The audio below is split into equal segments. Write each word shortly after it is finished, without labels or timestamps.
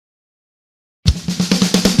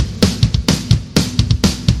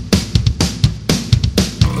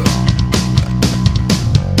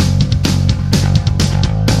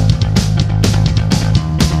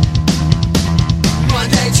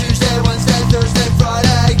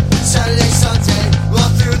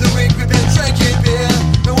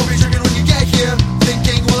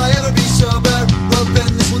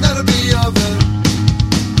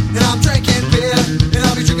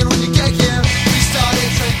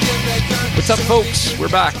up, folks? We're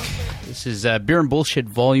back. This is Beer and Bullshit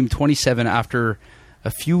Volume 27 after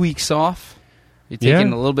a few weeks off. You're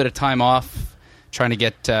taking a little bit of time off, trying to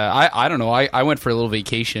get... I don't know. I went for a little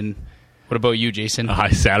vacation. What about you, Jason?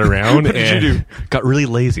 I sat around What did you do? Got really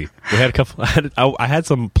lazy. We had a couple. I had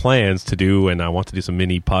some plans to do, and I want to do some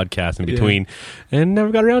mini podcasts in between, and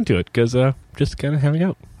never got around to it because just kind of hanging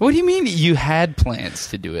out. What do you mean you had plans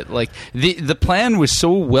to do it? Like the plan was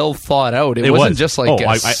so well thought out. It wasn't just like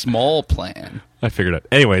a small plan. I figured it.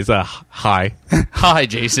 Anyways, hi. Hi,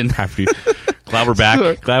 Jason. Happy. Glad we're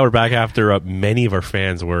back. Glad we're back after many of our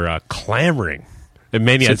fans were clamoring. And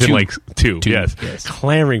many, as in like two, yes.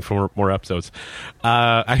 Clamoring for more episodes.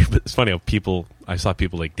 It's funny how I saw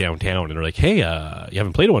people like downtown and they're like, hey, you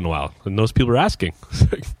haven't played one in a while. And those people are asking.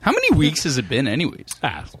 How many weeks has it been anyways?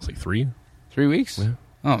 It's like 3. 3 weeks? Yeah.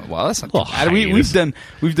 Oh, well, that's not too bad.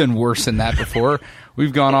 We've done worse than that before.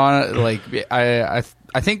 We've gone on, like, I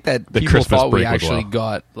think that people Christmas thought we break was actually well.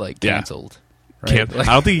 got, like, canceled. Right? I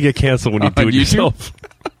don't think you get canceled when you do it yourself.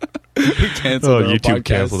 YouTube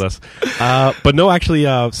canceled us. But no, actually,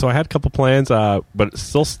 so I had a couple plans, but it's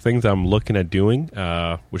still things I'm looking at doing,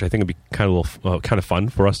 which I think would be kind of fun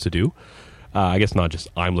for us to do. I guess not just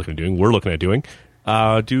I'm looking at doing, we're looking at doing.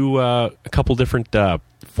 Do a couple different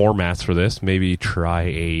formats for this. Maybe try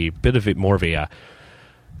a bit of it more of a.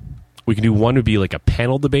 We can do one would be like a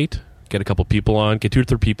panel debate. Get a couple people on, get 2 or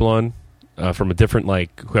 3 people on. From a different,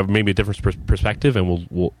 who have maybe a different perspective, and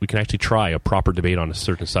we can actually try a proper debate on a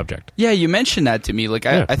certain subject. Yeah, you mentioned that to me. Like,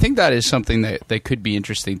 I think that is something that could be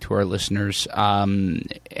interesting to our listeners.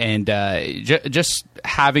 Just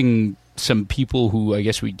having some people who I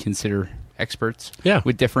guess we'd consider experts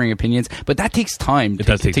with differing opinions. But that takes time. It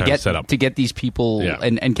does take time to set up. To get these people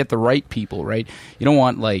and get the right people, right? You don't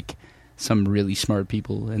want, like, some really smart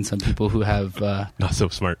people and some people who have not so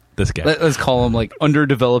smart. This guy. Let's call them like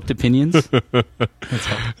underdeveloped opinions. But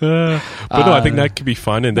no, I think that could be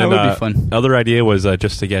fun. And then that would be fun. Other idea was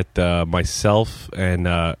just to get myself and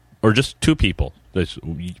or just 2 people,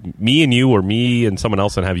 me and you, or me and someone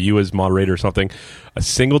else, and have you as moderator or something. A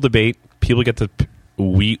single debate. People get to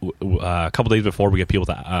a couple days before we get people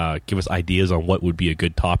to give us ideas on what would be a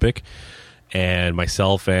good topic. And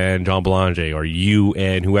myself and John Belanger, or you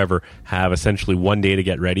and whoever, have essentially one day to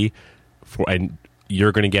get ready for, and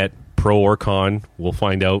you're going to get pro or con. We'll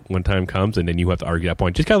find out when time comes, and then you have to argue that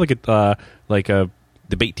point. Just kind of like a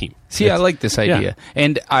debate team. See, I like this idea,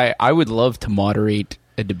 and I would love to moderate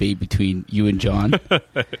a debate between you and John.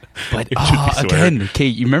 But again,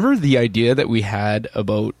 Kate, you remember the idea that we had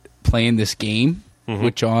about playing this game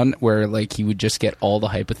with John, where like he would just get all the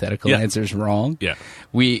hypothetical answers wrong? Yeah,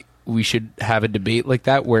 we should have a debate like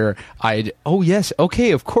that where yes,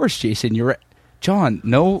 okay, of course, Jason, you're right. John,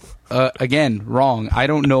 no, again, wrong. I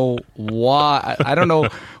don't know why. I don't know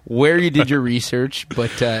where you did your research,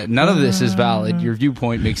 but none of this is valid. Your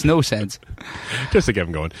viewpoint makes no sense. Just to get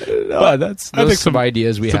them going. Those are some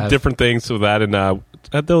ideas we have. Some different things with that, and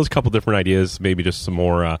those couple different ideas, maybe just some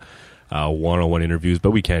more one-on-one interviews,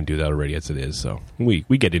 but we can do that already as it is. So we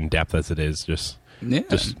get in depth as it is, just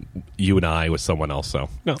you and I with someone else. So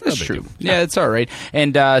no, that's true. Yeah, it's all right.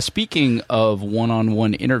 And speaking of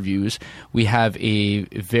one-on-one interviews, we have a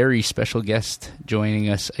very special guest joining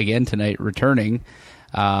us again tonight, returning.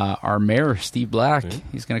 Our mayor, Steve Black.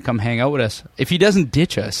 He's going to come hang out with us. If he doesn't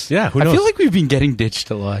ditch us. Yeah, who knows? I feel like we've been getting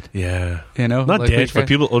ditched a lot. Yeah. You know? Not like ditched, but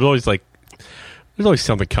people would always there's always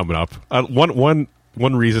something coming up.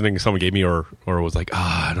 One reasoning someone gave me or was like,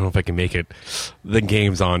 I don't know if I can make it. The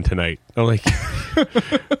game's on tonight. I'm like,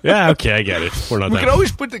 yeah, okay, I get it. We can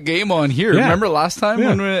always put the game on here. Yeah. Remember last time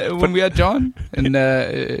when we had John? And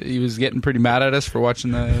he was getting pretty mad at us for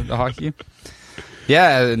watching the hockey.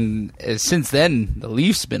 Yeah, and since then, the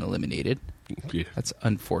Leafs been eliminated. Yeah. That's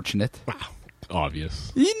unfortunate. Wow.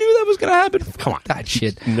 Obvious. You knew that was going to happen? Come on. That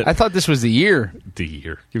shit. I thought this was the year. The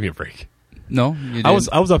year. Give me a break. No, you didn't.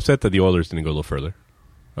 I was upset that the Oilers didn't go a little further.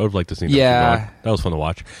 I would have liked to see them. Yeah. That was fun to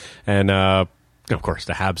watch. And, of course,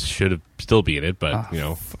 the Habs should have still be in it, but,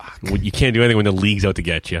 you can't do anything when the league's out to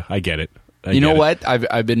get you. I get it. You know what? I've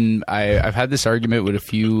had this argument with a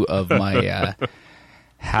few of my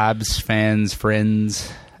Habs fans,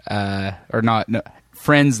 friends,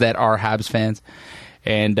 friends that are Habs fans.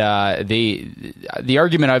 And the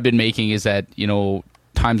argument I've been making is that,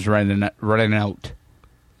 time's running out.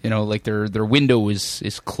 Like their window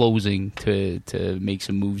is closing to make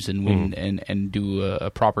some moves and win and do a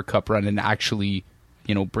proper cup run and actually,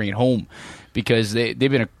 bring it home, because they've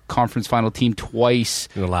been a conference final team twice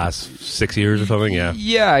in the last 6 years or something.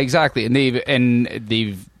 Yeah, exactly, and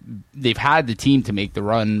they've had the team to make the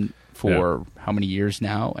run for how many years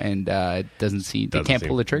now, and it doesn't seem they can't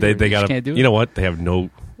pull the trigger. They just got can't do it. You know what? They have no.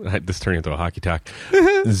 This turning into a hockey talk.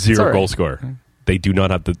 Zero right. goal scorer. They do not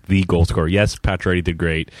have the goal scorer. Yes, Pacioretty did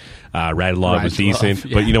great. Radulov was decent,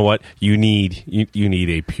 yeah. but you know what? You need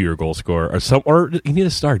a pure goal scorer or you need a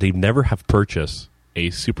star. They never have purchased a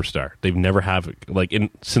superstar. They've never have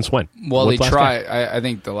since when? Well, What's they last guy? tried. I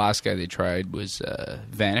think the last guy they tried was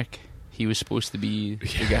Vanek. He was supposed to be the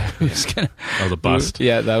guy who was gonna. That was a bust.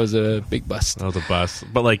 Yeah, that was a big bust. That was a bust.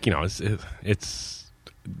 But it's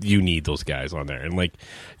you need those guys on there, and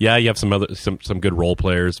you have some good role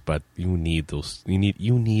players, but you need those. You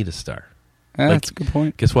need a star. That's a good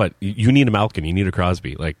point. Guess what? You need a Malkin. You need a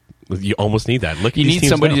Crosby. You almost need that. Look, you at these need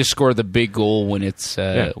teams somebody now. to score the big goal when it's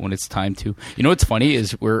time to. You know what's funny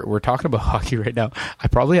is we're talking about hockey right now. I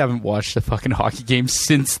probably haven't watched a fucking hockey game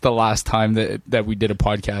since the last time that we did a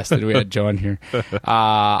podcast that we had John here.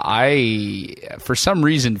 I for some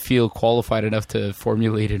reason feel qualified enough to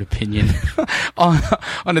formulate an opinion on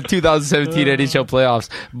the 2017 NHL playoffs,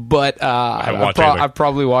 but I've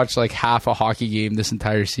probably watched like half a hockey game this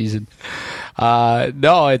entire season.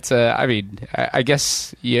 No, it's I mean, I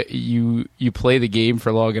guess you play the game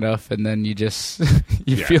for long enough, and then you just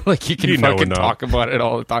feel like you can fucking talk about it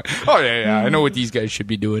all the time. Oh yeah, I know what these guys should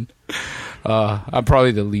be doing. I'm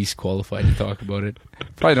probably the least qualified to talk about it.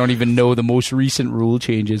 Probably don't even know the most recent rule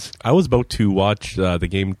changes. I was about to watch the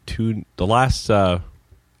game the last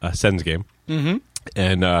Sens game,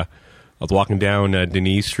 and I was walking down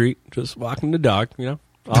Denise Street, just walking the dog,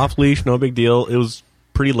 off leash, no big deal. It was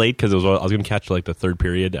pretty late because I was going to catch the third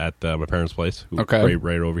period at my parents' place, right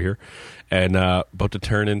over here, and about to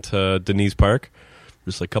turn into Denise Park,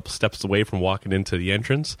 just a couple steps away from walking into the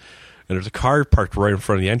entrance, and there's a car parked right in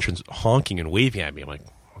front of the entrance, honking and waving at me. I'm like,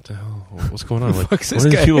 what the hell? What's going on? What do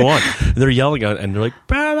these people want? And they're yelling out, and they're like,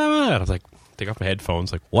 bah, bah, bah. And I was like, take off my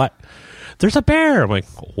headphones, like, what? There's a bear. I'm like,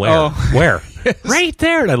 where? Oh. Where? Right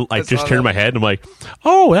there. And I just turned my head, and I'm like,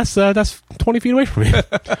 oh, that's 20 feet away from me.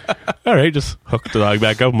 All right, just hook the dog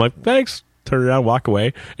back up. I'm like, thanks. Turn around, walk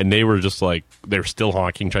away. And they were just they were still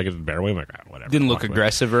honking, trying to get the bear away. I'm like, whatever. Didn't look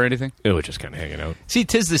aggressive or anything? It was just kind of hanging out. See,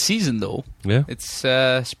 'tis the season, though. Yeah. It's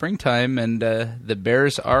springtime, and the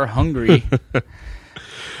bears are hungry.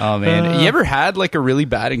 Oh, man. You ever had a really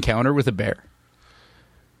bad encounter with a bear?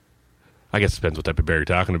 I guess it depends what type of bear you're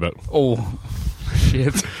talking about. Oh,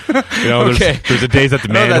 shit. There's the days at the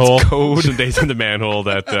manhole. That's code. Some days in the manhole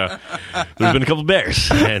that there's been a couple bears.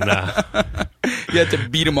 And you had to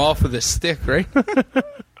beat them off with a stick, right?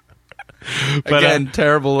 Again,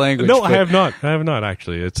 terrible language. No, I have not.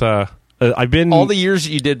 Actually. It's I've been all the years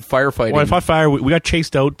you did firefighting. Well, I fought fire. We got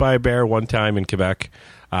chased out by a bear one time in Quebec.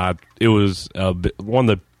 It was one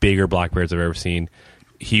of the bigger black bears I've ever seen.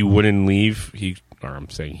 He wouldn't leave. It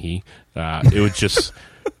was just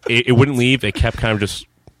it wouldn't leave. It kept kind of just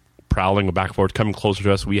prowling back and forth, coming closer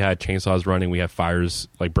to us. We had chainsaws running. We had fires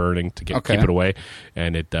burning to keep it away,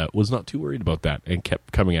 and it was not too worried about that and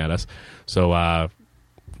kept coming at us. So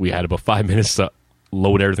we had about 5 minutes to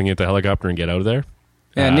load everything into the helicopter and get out of there.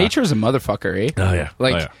 Yeah, nature's a motherfucker, eh? Oh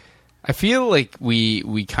yeah, I feel like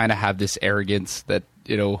we kind of have this arrogance that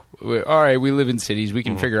all right, we live in cities, we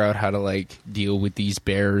can figure out how to deal with these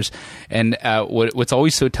bears, and what's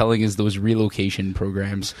always so telling is those relocation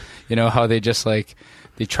programs. How they just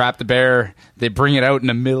they trap the bear, they bring it out in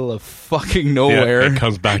the middle of fucking nowhere, it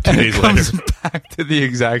comes back 2 days later, back to the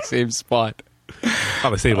exact same spot.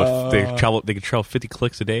 They say they can travel 50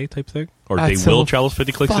 clicks a day type thing, or they That's will so travel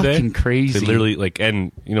 50 clicks a day. Fucking crazy. They literally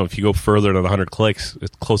and if you go further than 100 clicks,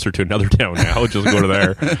 it's closer to another town now. Just go to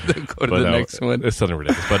there. Go to the next one. It's something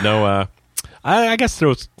ridiculous. But no, I guess there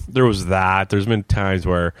was that. There's been times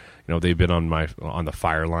where they've been on the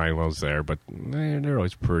fire line while I was there, but they're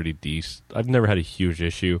always pretty decent. I've never had a huge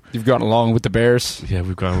issue. You've gotten along with the bears. Yeah,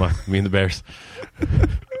 we've gone along. Me and the bears.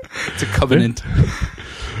 It's a covenant.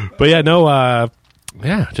 But yeah, no.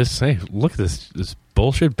 Just say, look at this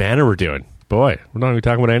bullshit banner we're doing. Boy, we're not even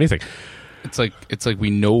talking about anything. It's like we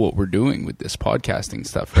know what we're doing with this podcasting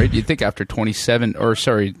stuff, right? You'd think after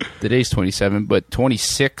today's 27, but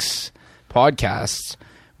 26 podcasts,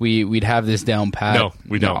 we'd have this down pat. No,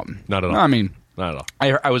 we don't. Not at all. I mean, not at all.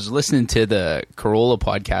 I was listening to the Corolla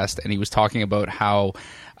podcast, and he was talking about how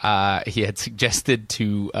he had suggested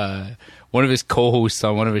to one of his co-hosts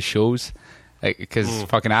on one of his shows, because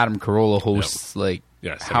fucking Adam Carolla hosts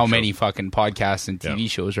how many fucking podcasts and TV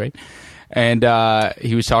shows, right? And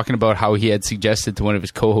he was talking about how he had suggested to one of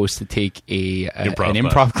his co-hosts to take an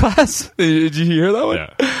improv class. Did you hear that one?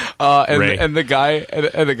 Yeah. And the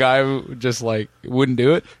guy just wouldn't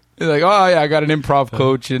do it. Like, oh yeah, I got an improv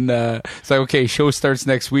coach, and it's like, okay, show starts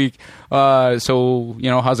next week. So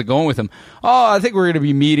how's it going with him? Oh, I think we're going to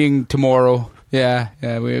be meeting tomorrow. Yeah,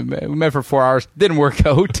 we met for 4 hours. Didn't work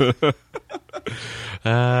out.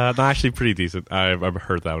 No, actually pretty decent. I've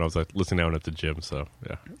heard that when I was listening out at the gym. So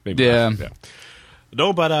yeah, maybe yeah.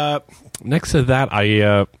 No, but next to that,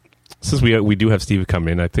 I since we do have Steve come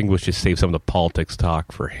in, I think we should save some of the politics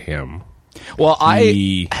talk for him. Well,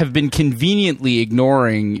 I have been conveniently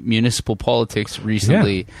ignoring municipal politics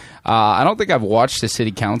recently. Yeah. I don't think I've watched a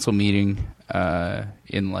city council meeting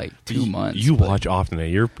in like 2 months. You watch often, eh?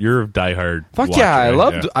 You're a diehard. Fuck watcher, yeah,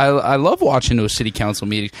 right? I love watching those city council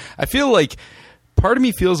meetings. I feel like part of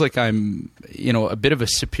me feels like I'm a bit of a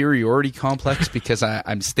superiority complex because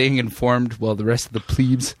I'm staying informed while the rest of the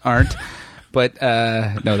plebes aren't. But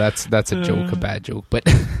no, that's a joke, a bad joke. But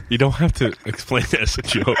you don't have to explain it as a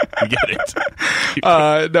joke. You get it.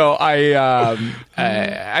 No,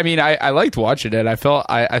 I mean, I liked watching it. I thought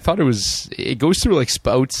it goes through like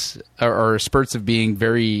spouts or spurts of being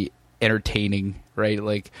very entertaining, right?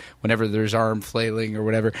 Like whenever there's arm flailing or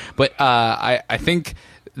whatever. But I think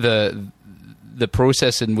the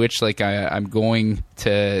process in which like I'm going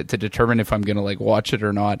to determine if I'm going to like watch it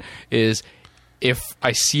or not is if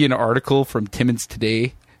I see an article from Timmins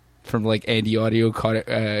Today from like Andy Audio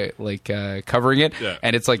covering it, yeah.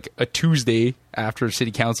 And it's like a Tuesday after a city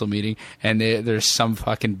council meeting, and there's some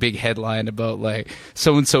fucking big headline about like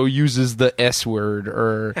so and so uses the S word,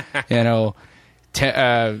 or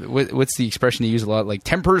what's the expression they use a lot, like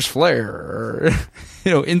tempers flare, or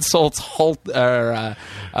insults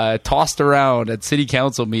tossed around at city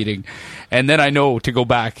council meeting, and then I know to go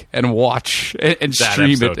back and watch and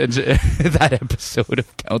stream it, and that episode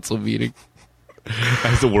of council meeting.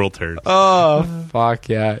 As the world turns. Oh fuck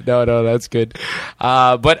yeah! No, that's good.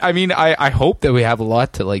 But I mean, I hope that we have a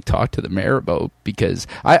lot to like talk to the mayor about, because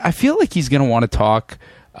I feel like he's going to want to talk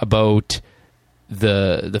about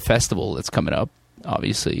the festival that's coming up.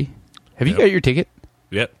 Obviously, have you got your ticket?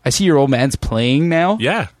 Yep. I see your old man's playing now.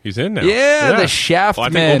 Yeah, he's in now. Yeah, the Shaft I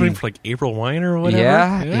think Man. opening for like April Wine or whatever.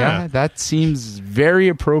 Yeah, that seems very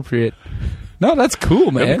appropriate. No, that's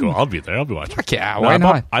cool, man. Cool. I'll be there. I'll be watching. Fuck yeah, why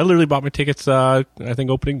not? I literally bought my tickets. I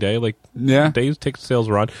think opening day, days ticket sales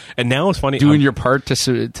were on, and now it's funny doing your part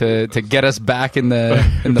to get us back in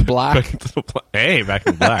the black. Hey, back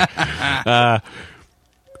in the black.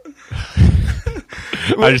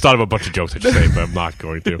 I just thought of a bunch of jokes I should say, but I'm not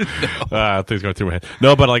going to. Things going through my head.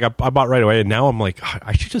 No, but like I bought right away, and now I'm like,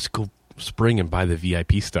 I should just go spring and buy the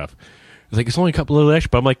VIP stuff. It's like it's only a couple of extra,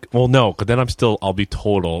 but I'm like, well, no, because then I'll be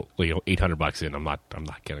total $800 in. I'm not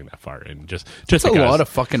getting that far, and just it's a lot of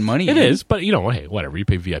fucking money. It is, but hey, whatever. You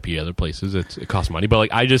pay VIP other places, it costs money. But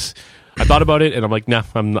like I thought about it, and I'm like, nah,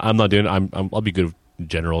 I'm not doing it. I'll be good with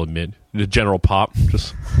general and mid. The general pop,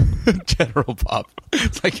 just general pop.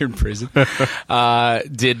 It's like you're in prison. Have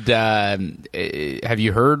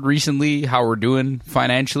you heard recently how we're doing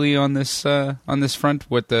financially on this front?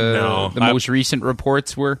 What the most recent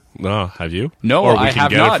reports were? No, have you? No, I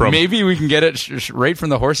have not. Maybe we can get it right from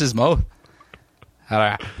the horse's mouth.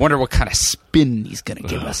 I wonder what kind of spin he's going to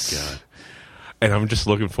give us. God. And I'm just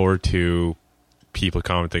looking forward to people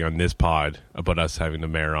commenting on this pod about us having the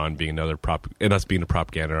mayor on, being another and us being the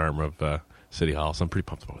propaganda arm of City Hall. So I'm pretty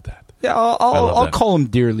pumped about that. Yeah, I'll call him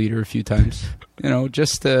Dear Leader a few times.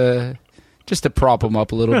 Just to prop him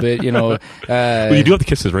up a little bit. Well, you do have to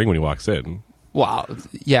kiss his ring when he walks in. Wow,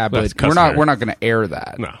 yeah, but we're not going to air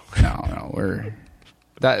that. No, we're.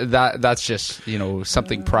 That's just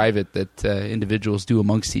something private that individuals do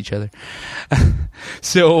amongst each other.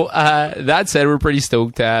 So that said, we're pretty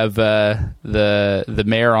stoked to have the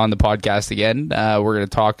mayor on the podcast again. We're going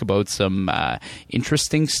to talk about some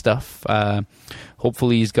interesting stuff.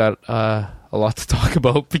 Hopefully, he's got a lot to talk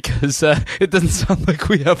about, because it doesn't sound like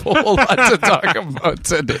we have a whole lot to talk about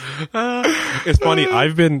today. It's funny.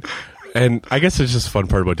 And I guess it's just a fun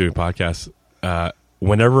part about doing podcasts.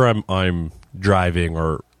 Whenever I'm driving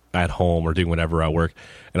or at home or doing whatever at work,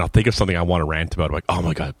 and I'll think of something I want to rant about. I'm like, oh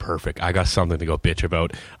my God, perfect. I got something to go bitch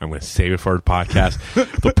about. I'm going to save it for a podcast.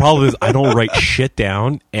 The problem is I don't write shit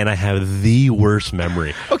down, and I have the worst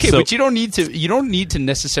memory. Okay, but you don't need to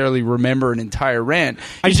necessarily remember an entire rant.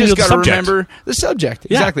 You just got to remember the subject.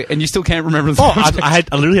 Yeah. Exactly. And you still can't remember the subject.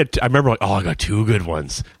 I remember like, I got two good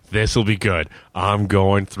ones. This will be good. I'm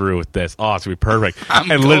going through with this. Oh, it's going to be perfect. I'm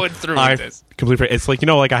going through with this. Completely. It's like,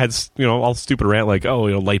 like I had, all stupid rant like,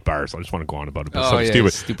 light bars. I just want to go on about it. But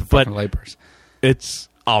stupid fucking light bars.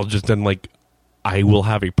 I'll just then like I will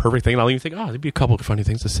have a perfect thing, and I'll even think, oh, there'd be a couple of funny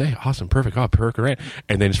things to say. Awesome, perfect, perfect, right?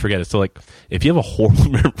 And then just forget it. So, like, if you have a horrible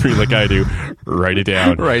memory like I do, write it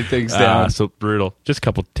down. Write things down. So brutal. Just a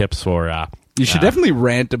couple tips for... you should definitely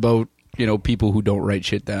rant about, people who don't write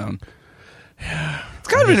shit down. It's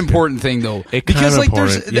kind of an important thing, though. Because, like,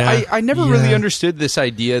 there's... Yeah. I never really understood this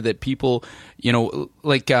idea that people,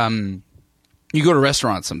 like... you go to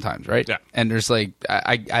restaurants sometimes, right? Yeah. And there's like,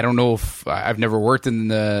 I don't know if I've never worked in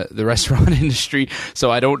the restaurant industry, so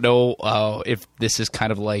I don't know if this is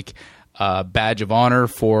kind of like a badge of honor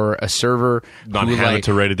for a server Not who having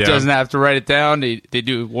to write it down. doesn't have to write it down. They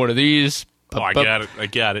do one of these. Oh, I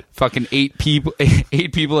get it. Fucking eight people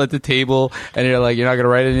at the table, and you're like, you're not gonna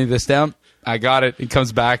write any of this down. I got it. It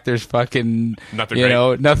comes back. There's fucking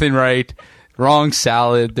nothing right. Wrong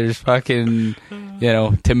salad. There's fucking,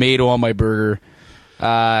 tomato on my burger.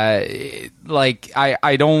 I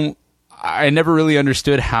never really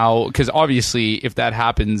understood how, because obviously if that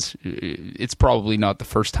happens, it's probably not the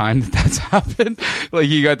first time that's happened. Like,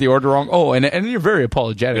 you got the order wrong. Oh, and you're very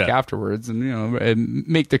apologetic afterwards and, and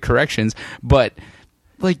make the corrections. But,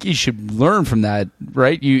 like, you should learn from that,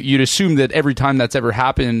 right? You'd assume that every time that's ever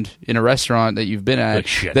happened in a restaurant that you've been at,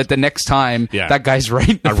 that the next time that guy's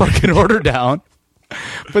writing the fucking order down.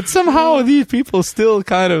 But somehow these people still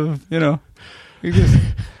kind of,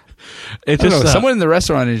 it's just someone in the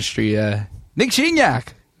restaurant industry, Nick Shignac,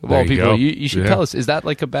 of all people, you should tell us, is that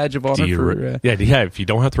like a badge of honor for... if you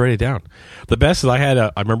don't have to write it down. The best is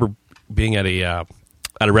I remember being at a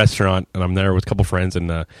restaurant, and I'm there with a couple friends,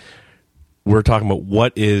 and we're talking about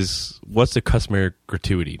what's the customary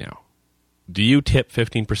gratuity now? Do you tip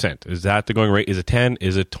 15%? Is that the going rate? Is it 10?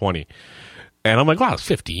 Is it 20? And I'm like, wow, it's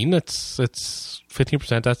 15. It's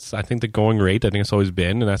 15%. That's, I think, the going rate. I think it's always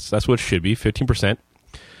been, and that's what it should be, 15%. I'm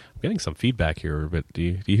getting some feedback here, but do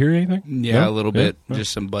you hear anything? Yeah, no? A little bit. No?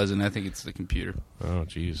 Just some buzzing. I think it's the computer. Oh,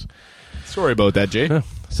 jeez. Sorry about that, Jay. Yeah.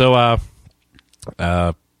 So,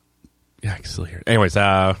 yeah, I can still hear it. Anyways,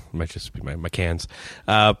 might just be my cans.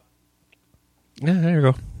 Yeah, there you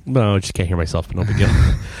go. No, I just can't hear myself, but no big deal.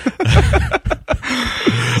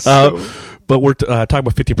 But we're talking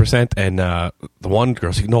about 50%, and the one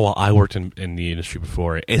girl's like, no, well, I worked in the industry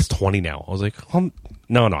before. It's 20 now. I was like,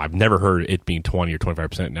 no, I've never heard it being 20 or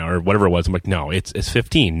 25% now, or whatever it was. I'm like, no, it's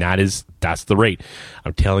 15. That's the rate.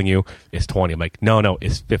 I'm telling you, it's 20. I'm like, no,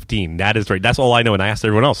 it's 15. That is right. That's all I know. And I asked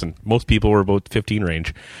everyone else, and most people were about 15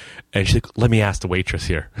 range. And she's like, let me ask the waitress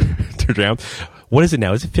here. Turned around. What is it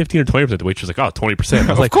now? Is it 15 or 20%? The waitress was like, 20%. I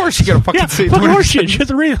was like, of course you gotta fucking say 20%. Horse shit. She has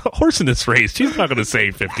a horse in this race. She's not going to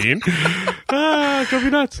say 15. Go be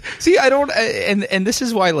nuts. See, I don't, and this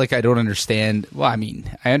is why, like, I don't understand. Well, I mean,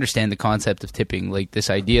 I understand the concept of tipping, like this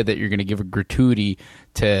idea that you're going to give a gratuity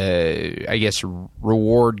to, I guess,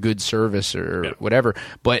 reward good service or whatever.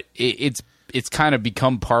 But it's kind of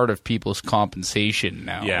become part of people's compensation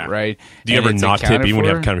now, right? Do you ever not tip even when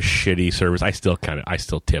you have kind of shitty service? I still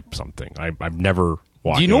tip something. I've never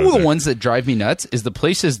walked. Do you know the ones that drive me nuts is the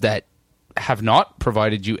places that have not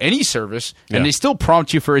provided you any service and they still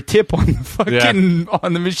prompt you for a tip on the fucking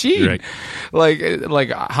on the machine. Right.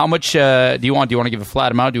 Like how much do you want? Do you want to give a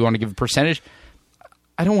flat amount? Do you want to give a percentage?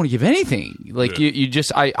 I don't want to give anything. Like you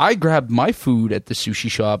just, I grabbed my food at the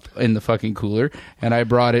sushi shop in the fucking cooler and I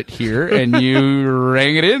brought it here and you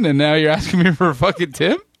rang it in and now you're asking me for a fucking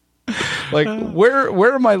tip? Like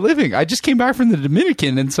where am I living? I just came back from the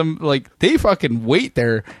Dominican and they fucking wait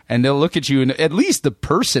there and they'll look at you and at least the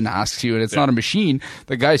person asks you and it's not a machine.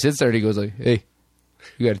 The guy sits there and he goes like, hey,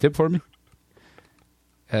 you got a tip for me?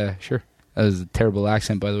 Sure. That was a terrible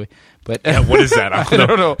accent, by the way. But what is that? I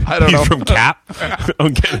don't know. He's from Cap.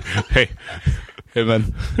 Okay. Hey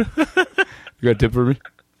man, you got a tip for me?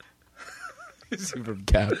 He's from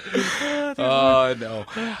Cap. Oh no.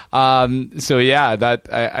 So yeah,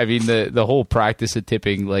 that I mean the whole practice of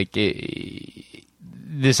tipping, like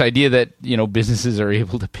this idea that businesses are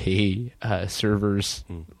able to pay servers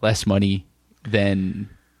less money than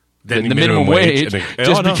the minimum wage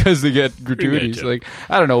because they get gratuities. Like,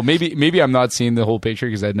 I don't know, maybe I'm not seeing the whole picture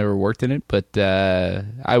because I've never worked in it, but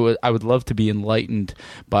I would love to be enlightened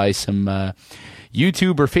by some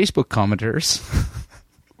YouTube or Facebook commenters.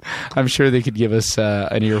 I'm sure they could give us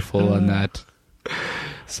an earful on that.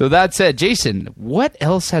 So that said, Jason, what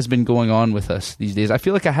else has been going on with us these days? I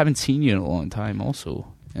feel like I haven't seen you in a long time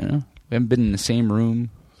also. We haven't been in the same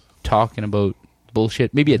room talking about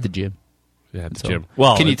bullshit. Maybe at the gym. Yeah, at the gym.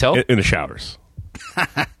 Well, can you tell? In the showers.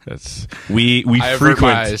 We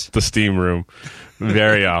frequent the steam room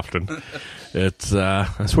very often. It's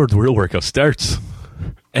that's where the real workout starts.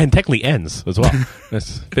 And technically ends as well.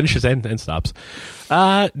 Finishes and stops.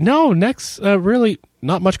 No, next, really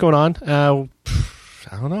not much going on. I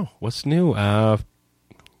don't know. What's new? I'm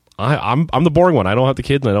the boring one. I don't have the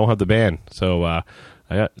kids and I don't have the band. So I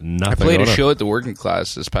got nothing. I played going a on. show at the working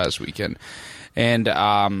class this past weekend, and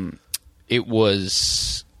it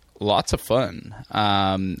was lots of fun.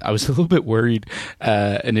 I was a little bit worried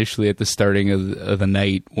initially at the starting of the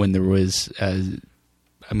night when there was,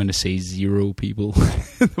 I'm going to say 0 people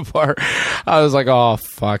in the bar. I was like, oh,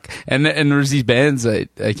 fuck. And there was these bands that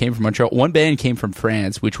came from Montreal. One band came from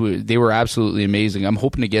France, which they were absolutely amazing. I'm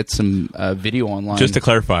hoping to get some video online. Just to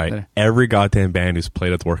clarify, every goddamn band who's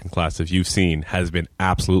played at the working class, if you've seen, has been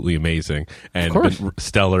absolutely amazing and been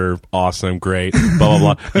stellar, awesome, great, blah,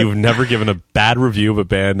 blah, blah. You've never given a bad review of a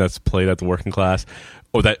band that's played at the working class.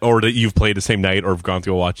 Or that you've played the same night or have gone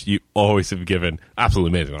to a watch, you always have given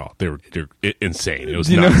absolutely amazing. Oh, they're insane. It was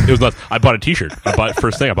nuts. It was nuts. I bought a T-shirt.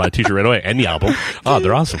 First thing, I bought a T-shirt right away and the album. Oh,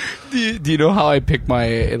 they're awesome. Do you know how I pick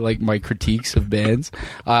my critiques of bands?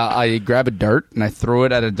 I grab a dart and I throw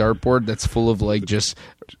it at a dartboard that's full of just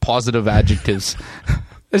positive adjectives.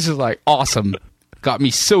 It's just like awesome. Got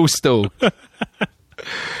me so stoked.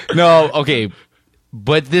 No, okay,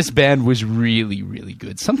 but this band was really, really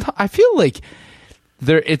good. Sometimes I feel like.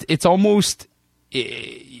 It's almost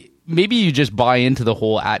maybe you just buy into the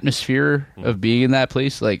whole atmosphere of being in that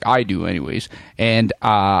place, like I do, anyways. And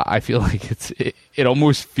I feel like it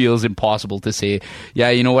almost feels impossible to say, yeah,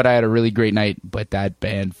 you know what, I had a really great night, but that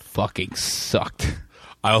band fucking sucked.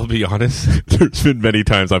 I'll be honest. There's been many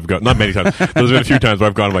times I've gone, not many times. There's been a few times where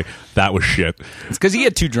I've gone like, that was shit. It's because you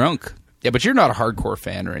get too drunk. Yeah, but you're not a hardcore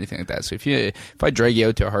fan or anything like that. So if I drag you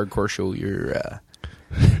out to a hardcore show, you're.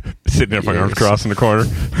 Sitting there with my arms crossed in the corner.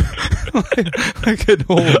 Like an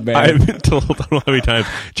old man. I've been told, I don't know how many times,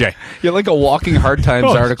 Jay. You're like a walking hard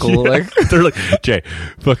times article. Yeah. They're like, Jay,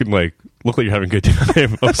 fucking look like you're having a good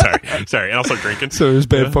time. I'm sorry. And I'll start drinking. So this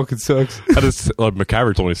band fucking sucks.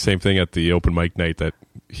 McCaver told me the same thing at the open mic night that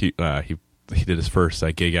he did his first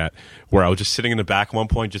gig at, where I was just sitting in the back at one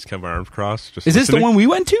point, just kind of my arms crossed. Just Is this the one we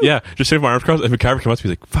went to? Yeah, just sitting with my arms crossed, and McCaver came up to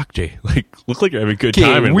me like, "Fuck, Jay, look like you're having a good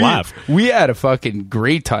time and laugh." We had a fucking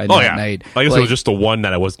great time that night. I guess it was just the one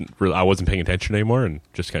that I wasn't paying attention anymore and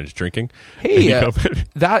just kind of drinking. Hey,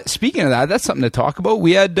 speaking of that, that's something to talk about.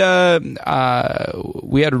 We had Rick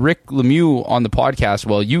Lemieux on the podcast.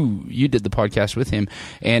 Well, you did the podcast with him,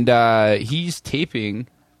 and he's taping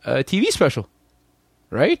a TV special,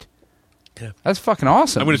 right? Yeah. That's fucking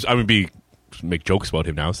awesome. I'm gonna make jokes about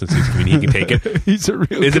him now since he can take it. He's a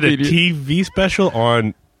real. Is it a TV special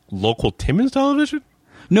on local Timmins television?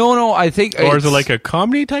 No, I think. Or is it like a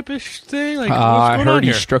comedy type of thing? Like, I heard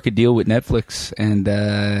he struck a deal with Netflix and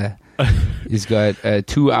he's got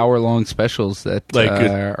 2-hour-long specials that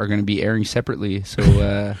are going to be airing separately.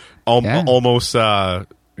 So almost.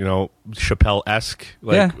 Chappelle-esque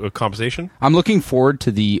a conversation. I'm looking forward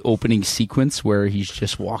to the opening sequence where he's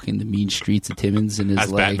just walking the mean streets of Timmins and is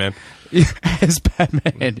as Batman. As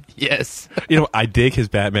Batman, yes. I dig his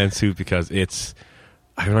Batman suit because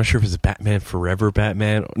I'm not sure if it's a Batman Forever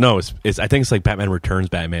Batman. No, it's I think it's like Batman Returns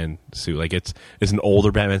Batman suit. Like it's an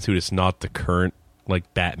older Batman suit. It's not the current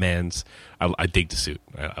Batman's. I dig the suit.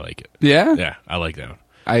 I like it. Yeah? Yeah, I like that one.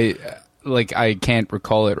 I can't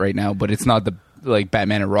recall it right now, but it's not the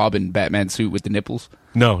Batman and Robin Batman suit with the nipples.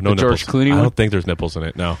 No nipples. George Clooney one? I don't think there's nipples in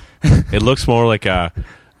it. No, it looks more like it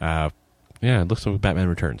looks like Batman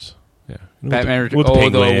Returns. Yeah, Batman with the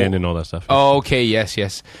penguin and all that stuff. Oh, okay,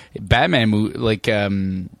 yes. Batman movie,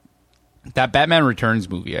 that Batman Returns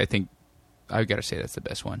movie. I think I've got to say that's the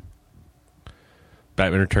best one.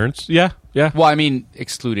 Batman Returns. Yeah. Well, I mean,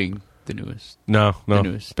 excluding the newest. No, the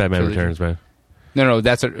newest Batman trilogy. Returns, man. No,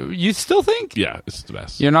 that's you still think? Yeah, it's the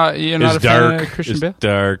best. You're not a fan of Christian Bale? It's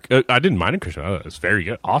dark. I didn't mind it, Christian Bale. It's very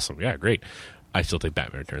good. Awesome. Yeah, great. I still think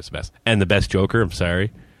Batman Returns is the best. And the best Joker, I'm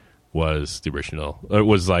sorry, was the original. It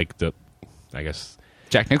was I guess...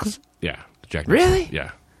 Jack Nicholson? Yeah. Jack Nicholson. Really?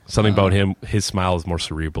 Yeah. Something about him, his smile is more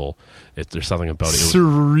cerebral. There's something about it.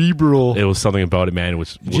 Cerebral. It was something about it, man. It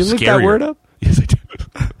was Did you look scarier. that word up? Yes, I did.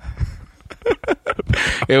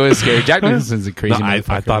 It was scary. Jack Nicholson's a crazy motherfucker.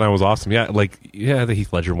 I thought I was awesome. Yeah, the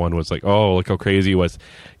Heath Ledger one was like, oh, look how crazy he was.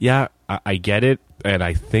 Yeah, I get it, and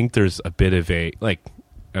I think there's a bit of a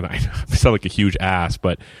and I sound like a huge ass,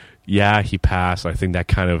 but yeah, he passed. I think that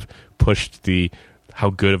kind of pushed how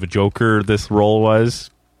good of a Joker this role was.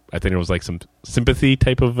 I think it was some sympathy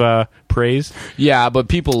type of praise. Yeah, but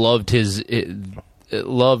people loved his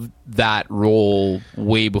loved that role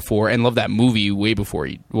way before, and loved that movie way before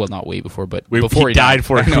he. Well, not way before, but before he died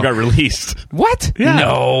before it No. got released. What? Yeah.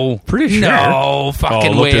 No, Pretty sure. No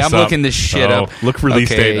fucking look way. this I'm up. looking this shit Oh, up. look release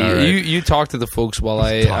date. All right. You talk to the folks while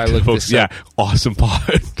I look Folks, this up. yeah, awesome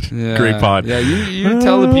pod. Yeah. Great pod. Yeah, you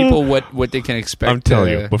tell the people what they can expect. I'm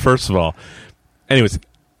telling you. But first of all, anyways,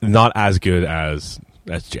 not as good as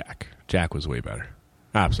Jack. Jack was way better.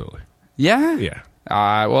 Absolutely. Yeah. Yeah.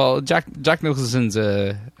 Well, Jack Nicholson's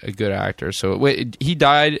a good actor. So he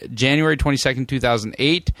died January 22nd,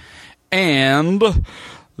 2008, and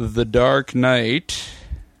The Dark Knight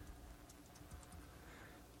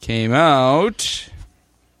came out,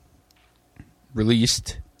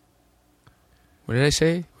 released. What did I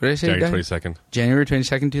say? January 22nd. January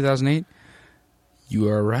 22nd, 2008. You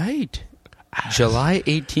are right. July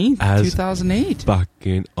 18th, 2008.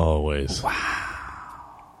 Fucking always.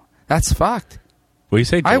 That's fucked. What do you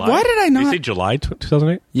say? July? Why did I not? Did you say July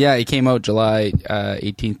 2008? Yeah, it came out July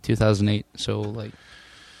 18th, 2008. So, like,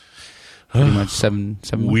 pretty much seven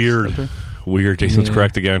Weird. months. Weird. Jason's Yeah.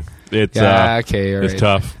 correct again. It's Okay, all right. it's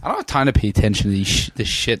tough. I don't have time to pay attention to this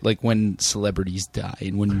shit, like when celebrities die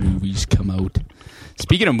and when movies come out.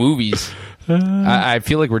 Speaking of movies, I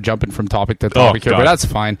feel like we're jumping from topic to topic here, God. but that's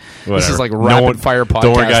fine. Whatever. This is like rapid fire podcasting.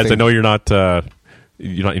 Don't worry, guys. I know you're not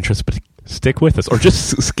interested, but stick with us, or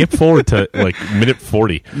just skip forward to like minute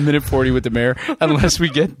 40. Minute 40 with the mayor, unless we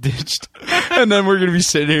get ditched. And then we're going to be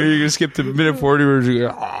sitting here. You're going to skip to minute 40. We're just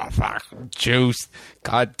going, oh, fuck, juice.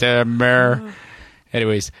 Goddamn mayor.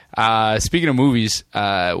 Anyways, speaking of movies,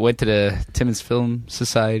 went to the Timmins Film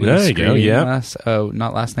Society. There you go, screening yeah.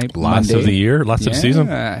 not last night, Last Monday. of the year, last of the season.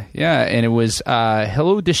 Yeah, and it was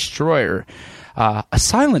Hello Destroyer. A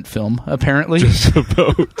silent film, apparently. Just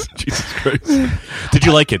about. Jesus Christ. Did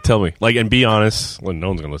you like it? Tell me. Like, and be honest. Well, no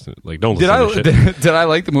one's gonna listen. Like, don't listen to shit. Did I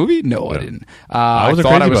like the movie? No, I didn't. I wasn't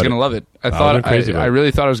thought crazy I was about going to it. love it. I wasn't crazy about I it.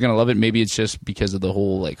 really thought I was going to love it. Maybe it's just because of the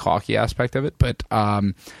whole like hockey aspect of it. But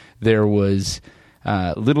there was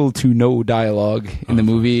little to no dialogue in the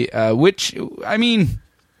movie, which I mean.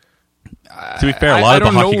 To be fair, a lot of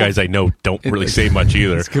the don't hockey know. guys I know don't really say much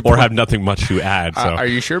either, That's a good or point. have nothing much to add. So Are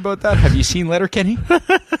you sure about that? Have you seen Letterkenny?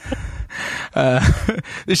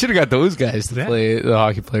 They should have got those guys to play the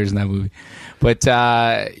hockey players in that movie. But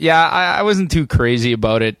yeah, I wasn't too crazy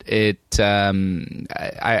about it.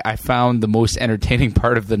 I found the most entertaining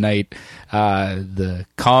part of the night the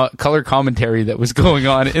color commentary that was going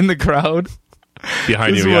on in the crowd.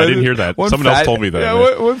 behind you, This yeah, I one- didn't hear that. one Someone else fat- told me that. Yeah,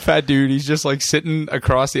 man. one fat dude. He's just like sitting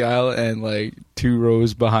across the aisle and like 2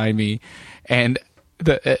 rows behind me, and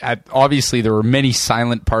obviously there were many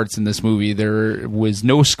silent parts in this movie. There was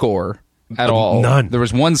no score at all. None. There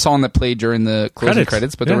was one song that played during the closing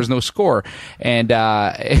credits, but there yeah. was no score. And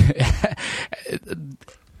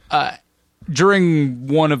during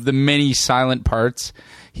one of the many silent parts,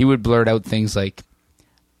 he would blurt out things like,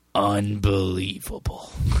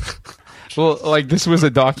 "Unbelievable." Well, like this was a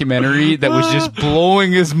documentary that was just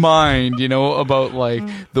blowing his mind, about like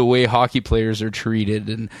the way hockey players are treated,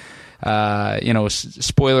 and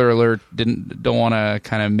spoiler alert, don't want to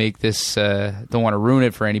kind of make this, don't want to ruin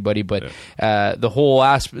it for anybody, but the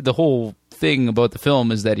whole thing about the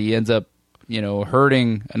film is that he ends up,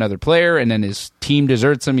 hurting another player, and then his team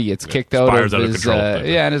deserts him. He gets kicked out of his control.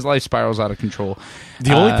 and his life spirals out of control.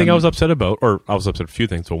 The only thing I was upset about, or I was upset at a few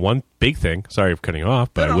things, but one big thing, sorry for cutting you off,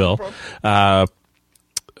 but I will,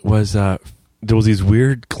 was there was these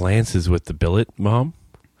weird glances with the billet mom.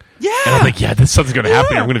 Yeah. And I'm like, yeah, something's going to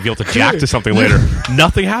happen. I'm going to be able to jack to something later.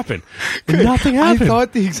 Nothing happened. Nothing happened. I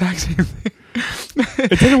thought the exact same thing.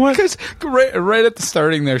 It didn't work. Because right at the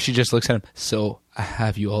starting there, she just looks at him. So I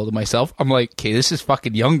have you all to myself. I'm like, okay, this is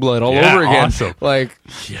fucking Youngblood all Yeah, over again. awesome. Like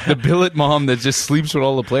the billet mom that just sleeps with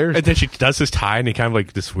all the players. And then she does this tie, and they kind of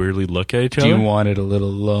like this weirdly look at each Do other. you want it a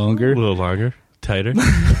little longer? A little longer, tighter,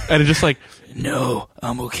 and it's just like, No,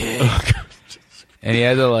 I'm okay. And he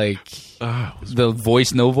had the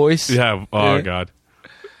voice, no voice. yeah, oh Yeah. God.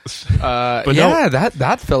 But no.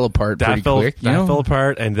 that fell apart pretty quick. That fell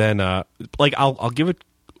apart, and then I'll give it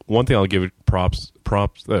one thing. I'll give it props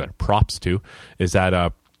to is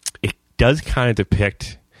that it does kind of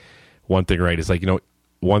depict one thing right. Is like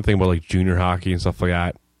one thing about like junior hockey and stuff like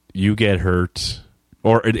that. You get hurt,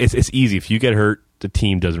 or it's easy if you get hurt. The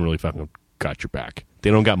team doesn't really fucking got your back.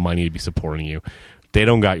 They don't got money to be supporting you. They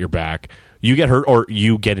don't got your back. You get hurt, or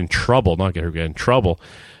you get in trouble. Not get hurt, get in trouble.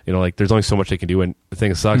 Like there's only so much they can do, and the thing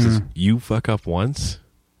that sucks is you fuck up once,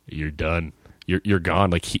 you're done. You're gone.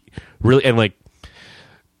 Like really, and like,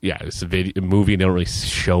 yeah, it's a movie. And they don't really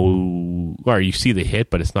show, or you see the hit,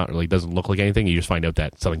 but it's not really doesn't look like anything. You just find out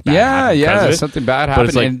that something bad happened because of it. Something bad But happened.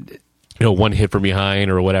 it's like, And one hit from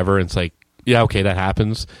behind or whatever. And it's like, yeah, okay, that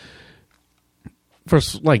happens.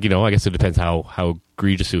 First, like, I guess it depends how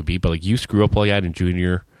egregious it would be, but like you screw up like that in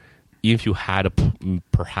junior, even if you had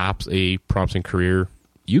perhaps a promising career,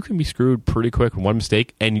 you can be screwed pretty quick with one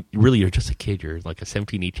mistake, and really you're just a kid. You're like a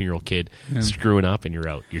 17, 18-year-old kid screwing up, and you're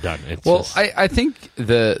out. You're done. I think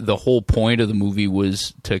the whole point of the movie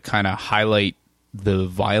was to kind of highlight the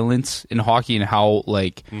violence in hockey and how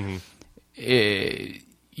like you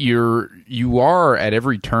are at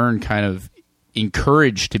every turn kind of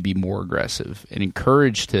encouraged to be more aggressive and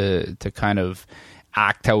encouraged to kind of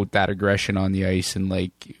act out that aggression on the ice, and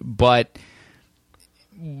like, but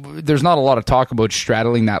there's not a lot of talk about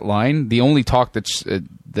straddling that line. The only talk that's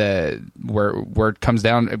where it comes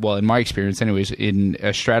down, well, in my experience anyways, in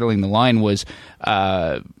straddling the line was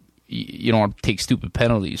you don't want to take stupid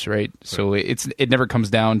penalties, right? So it never comes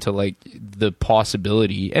down to like the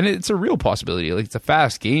possibility, and it's a real possibility. Like, it's a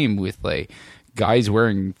fast game with like guys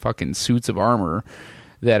wearing fucking suits of armor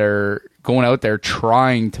that are going out there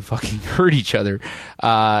trying to fucking hurt each other.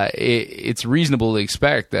 It's reasonable to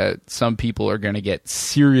expect that some people are going to get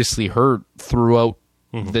seriously hurt throughout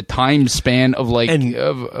the time span of like. And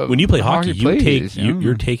when you play hockey,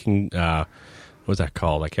 you're taking. What's that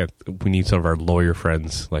called? We need some of our lawyer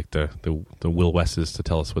friends, like the Will Wesses, to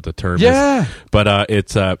tell us what the term is. But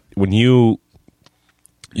it's when you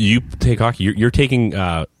take hockey, you're taking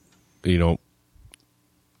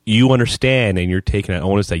you understand, and you're taking an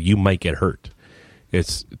onus that you might get hurt.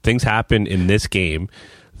 It's things happen in this game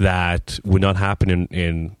that would not happen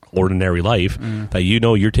in ordinary life. That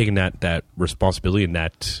you're taking that responsibility and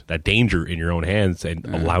that danger in your own hands and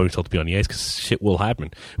allowing yourself to be on the ice, because shit will happen.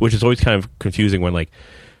 Which is always kind of confusing when like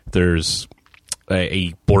there's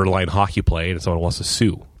a borderline hockey play and someone wants to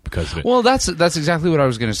sue because of it. Well, that's exactly what I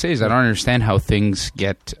was going to say. Is I don't understand how things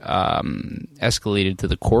get escalated to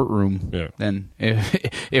the courtroom. Yeah. Then,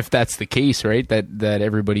 if that's the case, right? That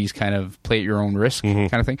everybody's kind of play at your own risk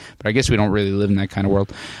kind of thing. But I guess we don't really live in that kind of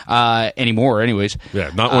world anymore. Anyways,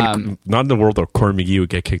 yeah, not in the world where Corey McGee would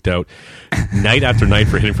get kicked out night after night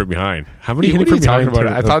for hitting from behind. How many hitting from behind? About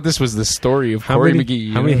it? I thought this was the story of Corey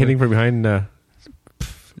McGee. How many hitting from behind?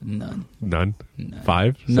 None.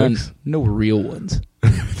 5? None. 6? No real ones.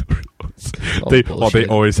 They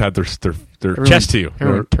always had their chest to you.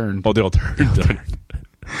 Everyone turned. Oh, they all turned.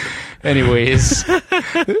 Anyways,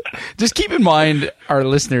 just keep in mind, our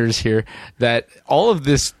listeners here, that all of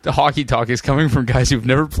this hockey talk is coming from guys who've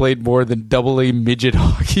never played more than AA midget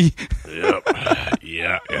hockey. Yep.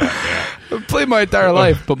 Yeah. I've played my entire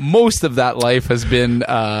life, but most of that life has been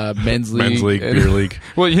men's league, beer league.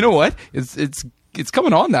 Well, you know what? It's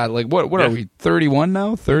coming on that. Like, what are we, 31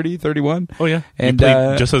 now? 30, 31? Oh, yeah. And you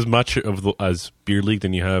played just as much as beer league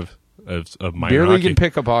than you have of minor beer hockey. league and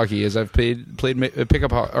pickup hockey, as I've played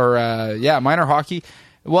pickup minor hockey.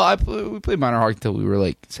 Well, we played minor hockey until we were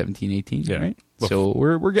like 17, 18, right? Well, so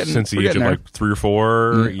we're getting since the age of there. Like 3 or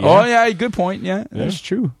 4. Yeah. Oh yeah, good point. Yeah, that's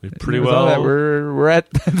true. Pretty well. That we're at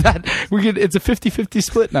that. It's a 50-50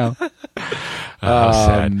 split now.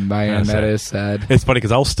 Sad. Man, that is sad. It's funny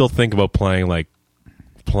because I'll still think about playing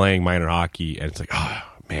minor hockey, and it's like, oh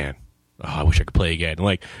man, I wish I could play again. And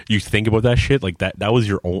like, you think about that shit, like that was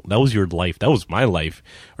your life. That was my life,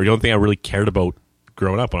 or the only thing I really cared about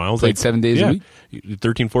growing up. When I was played 7 days a week,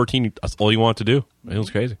 13, 14, that's all you wanted to do. It was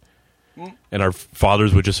crazy. And our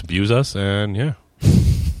fathers would just abuse us, and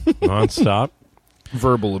nonstop.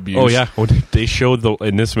 Verbal abuse. Oh yeah, when they showed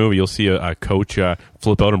in this movie, you'll see a coach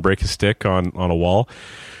flip out and break his stick on a wall.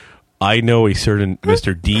 I know a certain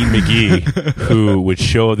Mr. Dean McGee who would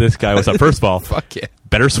show this guy what's up. First of all, fuck yeah,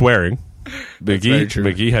 better swearing.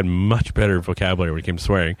 McGee had much better vocabulary when it came to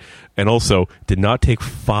swearing, and also did not take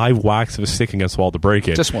 5 whacks of a stick against the wall to break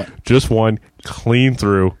it. Just one, clean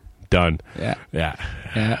through, done. Yeah.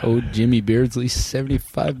 Old Jimmy Beardsley,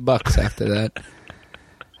 $75 after that.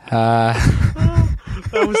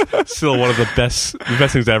 That was still one of the best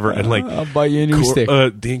things ever. And like, I'll buy you a new stick.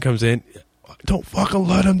 Dean comes in. Don't fucking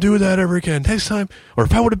let him do that ever again. Next time, or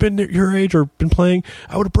if I would have been your age or been playing,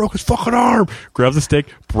 I would have broke his fucking arm. Grabs the stick,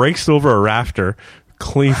 breaks over a rafter,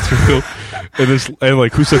 clean through, and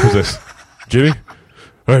like, whose stick was this? Jimmy?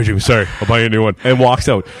 All right, Jimmy, sorry. I'll buy you a new one. And walks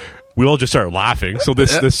out. We all just start laughing. So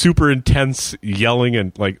this super intense yelling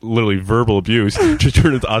and like literally verbal abuse just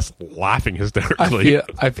turned into us laughing hysterically.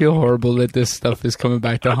 I feel horrible that this stuff is coming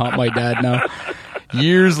back to haunt my dad now.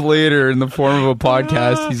 Years later, in the form of a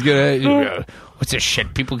podcast, he's gonna. What's this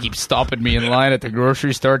shit? People keep stopping me in line at the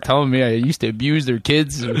grocery store, telling me I used to abuse their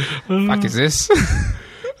kids. Fuck is this?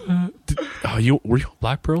 Were you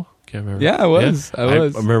Black Pearl? Can't remember. Yeah, I was. I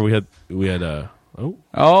remember we had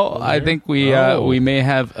I think we may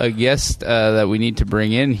have a guest that we need to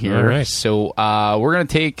bring in here. All right. So we're going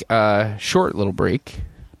to take a short little break,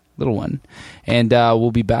 little one, and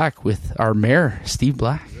we'll be back with our mayor, Steve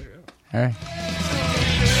Black. All right.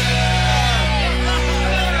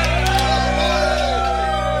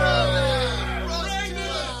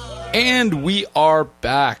 And we are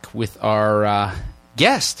back with our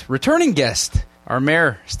returning guest, our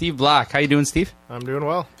mayor, Steve Black. How you doing, Steve? I'm doing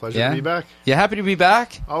well. Pleasure to be back. You happy to be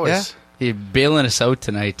back? Always. Yeah? You're bailing us out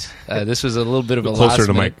tonight. This was a little bit of a closer last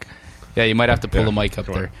to minute. mic. Yeah, you might have to pull the mic up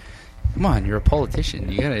there. Come on, you're a politician.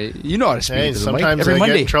 You know how to speak to the mic sometimes every I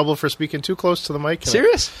Monday. get in trouble for speaking too close to the mic.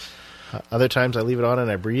 Serious? Other times I leave it on and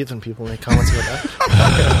I breathe and people make comments about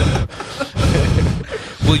that.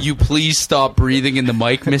 Will you please stop breathing in the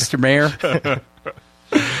mic, Mr. Mayor?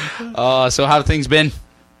 So how have things been?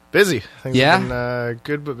 Busy. Things Yeah? have been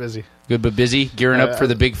good but busy. Good but busy? Gearing up for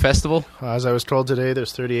the big festival? As I was told today,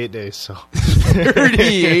 there's 38 days. So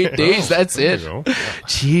 38 days, that's it. There you go.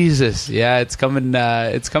 Jesus. Yeah, it's coming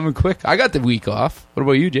quick. I got the week off. What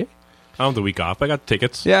about you, Jay? I have the week off. I got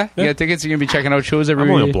tickets. Yeah, you got tickets. You're going to be checking out shows every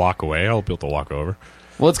I'm only a week. block away. I'll be able to walk over.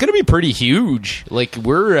 Well, it's going to be pretty huge. Like,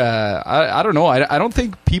 we're, I don't know. I don't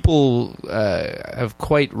think people have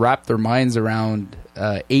quite wrapped their minds around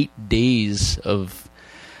 8 days of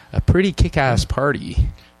a pretty kick-ass party.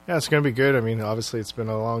 yeah, it's going to be good. I mean, obviously it's been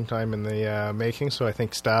a long time in the making, so I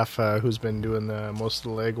think staff who's been doing most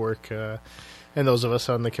of the legwork and those of us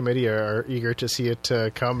on the committee are eager to see it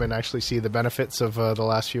come and actually see the benefits of the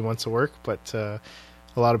last few months of work. But a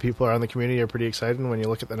lot of people around the community are pretty excited. And when you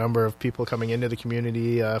look at the number of people coming into the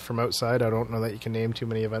community from outside, I don't know that you can name too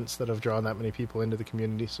many events that have drawn that many people into the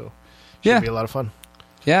community. So it should be a lot of fun.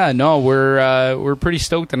 Yeah, no, we're pretty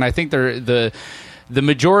stoked, and I think the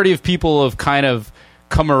majority of people have kind of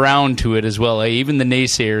come around to it as well. Even the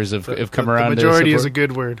naysayers have come around. The majority to is a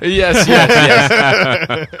good word. Yes.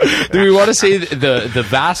 Do we want to say the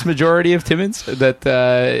vast majority of Timmins?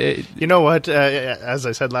 That you know what? As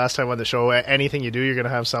I said last time on the show, anything you do, you're going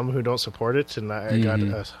to have some who don't support it, and I got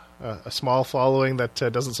a small following that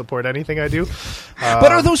doesn't support anything I do.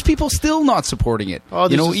 But are those people still not supporting it?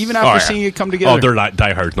 Oh, Even after seeing it come together. Oh, they're not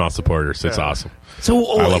diehard not supporters. It's awesome.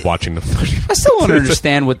 So I love watching them. I still don't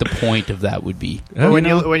understand what the point of that would be. Well, when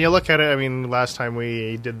you look at it, I mean, last time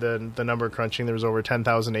we did the number crunching, there was over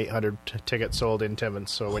 10,800 tickets sold in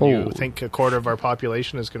Timmins. So when you think a quarter of our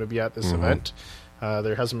population is going to be at this event,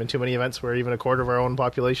 there hasn't been too many events where even a quarter of our own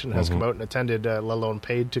population has come out and attended, let alone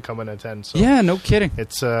paid to come and attend. So yeah, no kidding.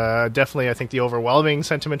 It's definitely, I think the overwhelming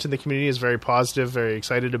sentiment in the community is very positive, very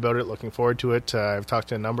excited about it, looking forward to it. I've talked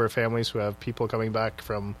to a number of families who have people coming back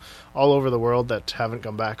from all over the world that haven't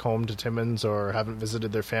come back home to Timmins or haven't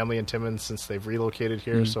visited their family in Timmins since they've relocated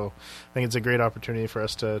here. So I think it's a great opportunity for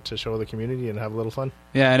us to show the community and have a little fun.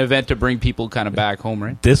 Yeah, an event to bring people kind of back home,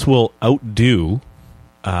 right? This will outdo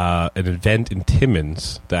an event in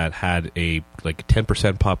Timmins that had a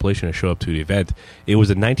 10% population to show up to the event. It was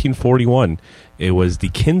in 1941. It was the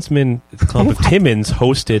Kinsman Club of Timmins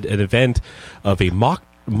hosted an event of a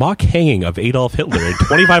mock hanging of Adolf Hitler, and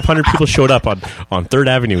 2,500 people showed up on 3rd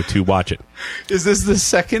Avenue to watch it. Is this the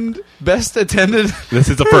second best attended? This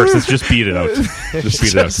is the first. Let's just beat it out. Just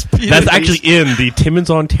beat it out. That's actually in the Timmins,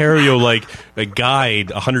 Ontario, a guide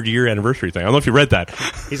 100-year anniversary thing. I don't know if you read that.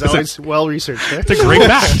 He's always well researched. It's a great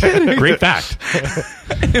fact. Great fact.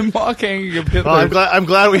 Mock hanging of Hitler. Well, I'm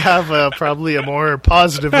glad we have probably a more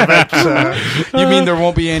positive event. You mean there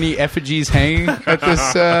won't be any effigies hanging at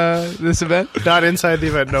this event? Not inside the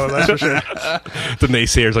event, no, that's for sure. The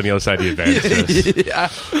naysayers on the other side of the event.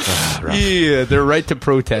 Yeah, they're right to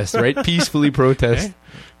protest, right? Peacefully protest.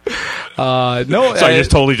 No, so I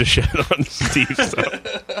just totally just shit on Steve.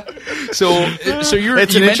 So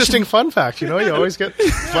It's an interesting fun fact. You always get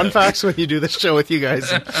fun facts when you do this show with you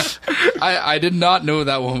guys. I did not know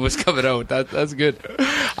that one was coming out. That's good.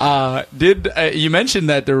 You mentioned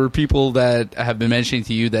that there were people that have been mentioning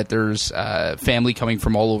to you that there's family coming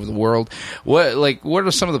from all over the world. What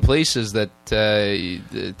are some of the places that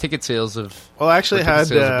the ticket sales have? Well, I actually had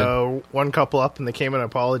one couple up, and they came and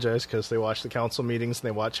apologized because they watched the council meetings and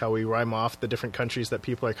they watch how we rhyme off the different countries that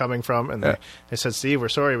people are coming from, and they said, "Steve, we're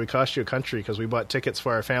sorry we cost you a country because we bought tickets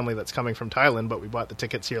for our family that's coming from Thailand, but we bought the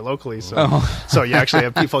tickets here locally." So, so you actually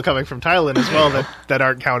have people coming from Thailand as well that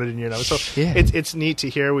aren't counted in your number. So it's neat to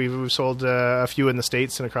hear. We've sold a few in the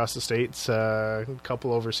States and across the States, a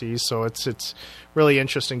couple overseas. So it's really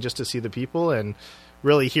interesting just to see the people, and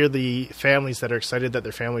really hear the families that are excited that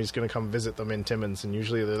their family is going to come visit them in Timmins, and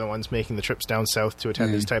usually they're the ones making the trips down south to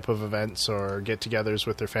attend these type of events or get-togethers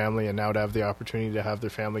with their family, and now to have the opportunity to have their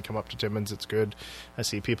family come up to Timmins, it's good. I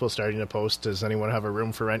see people starting to post, does anyone have a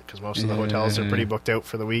room for rent, because most of the hotels are pretty booked out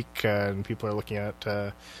for the week, and people are looking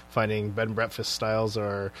at finding bed and breakfast styles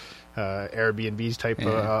or Airbnb type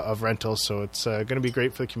of rentals. So it's going to be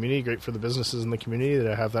great for the community, great for the businesses in the community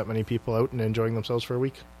to have that many people out and enjoying themselves for a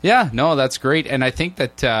week. Yeah, no, that's great. And I think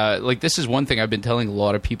that this is one thing I've been telling a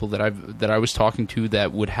lot of people that I was talking to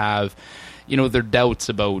that would have, their doubts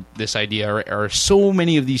about this idea. Are so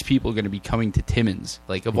many of these people going to be coming to Timmins,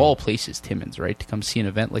 like of all places, Timmins, right, to come see an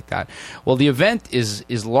event like that? Well, the event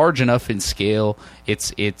is large enough in scale.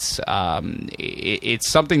 It's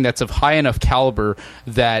something that's of high enough caliber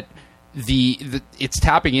that it's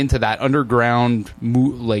tapping into that underground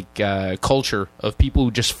culture of people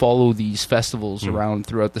who just follow these festivals around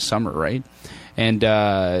throughout the summer, right? And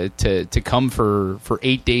to come for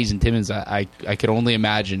 8 days in Timmins, I could only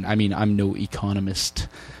imagine. I mean, I'm no economist,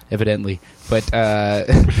 evidently, but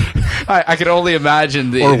I could only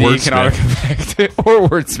imagine the economic effect. Or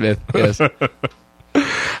wordsmith, yes.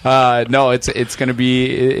 No, it's going to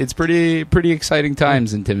be pretty exciting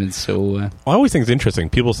times in Timmins. So I always think it's interesting.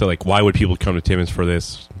 People say why would people come to Timmins for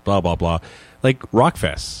this? Blah blah blah. Like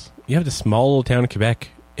Rockfest, you have this small little town in Quebec.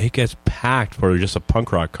 It gets packed for just a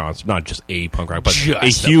punk rock concert. Not just a punk rock, but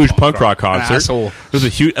just a huge punk rock concert. There's a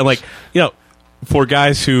huge, and for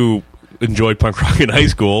guys who enjoyed punk rock in high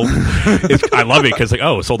school, I love it because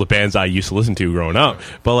it's all the bands I used to listen to growing up.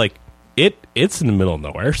 But it's in the middle of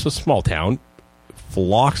nowhere. It's a small town.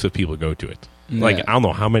 Flocks of people go to it. Yeah. I don't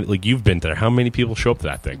know how many. You've been there. How many people show up to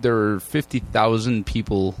that thing? There are 50,000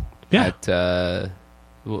 people. Yeah. At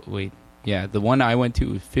the one I went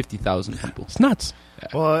to was 50,000 people. It's nuts.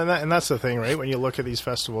 Yeah. Well, and that's the thing, right? When you look at these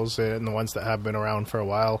festivals and the ones that have been around for a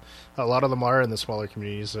while, a lot of them are in the smaller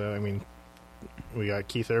communities. We got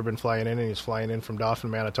Keith Urban flying in, and he's flying in from Dauphin,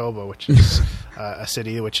 Manitoba, which is a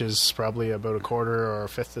city which is probably about a quarter or a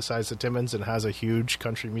fifth the size of Timmins and has a huge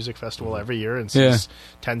country music festival every year and sees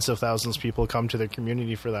tens of thousands of people come to their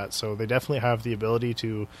community for that. So they definitely have the ability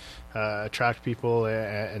to attract people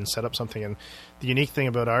and set up something. And the unique thing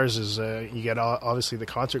about ours is you get obviously the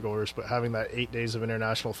concert goers, but having that 8 days of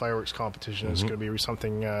international fireworks competition is going to be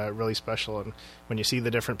something really special. And when you see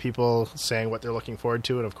the different people saying what they're looking forward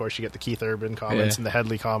to, and of course you get the Keith Urban comments and the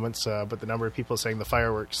Headley comments, but the number of people saying the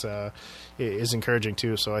fireworks is encouraging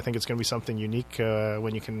too. So I think it's going to be something unique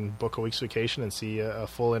when you can book a week's vacation and see a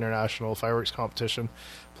full international fireworks competition,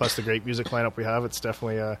 plus the great music lineup we have. It's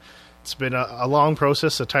definitely it's been a long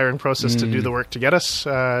process, a tiring process to do the work to get us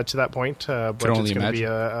to that point, but it's going to be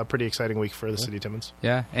a pretty exciting week for the city of Timmins.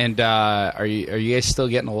 Yeah, and are you guys still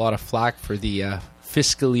getting a lot of flack for the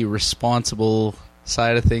fiscally responsible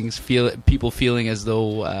side of things? People feeling as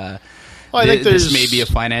though I think this may be a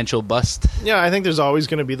financial bust? Yeah, I think there's always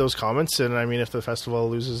going to be those comments, and I mean, if the festival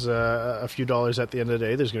loses a few dollars at the end of the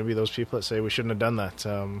day, there's going to be those people that say we shouldn't have done that.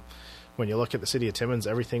 When you look at the city of Timmins,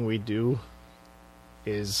 everything we do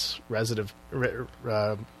is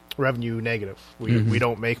revenue negative. We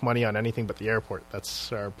don't make money on anything but the airport.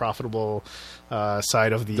 That's our profitable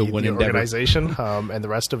side of the organization, and the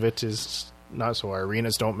rest of it is not. So our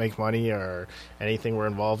arenas don't make money, or anything we're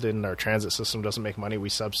involved in. Our transit system doesn't make money. We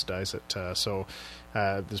subsidize it. So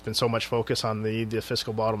there's been so much focus on the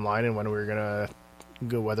fiscal bottom line and when we were going to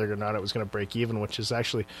go, whether or not it was going to break even, which is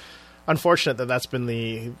actually unfortunate that's been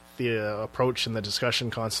the approach and the discussion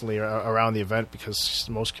constantly around the event, because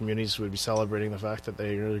most communities would be celebrating the fact that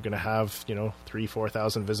they're going to have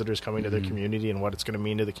 3,000-4,000 visitors coming to their community, and what it's going to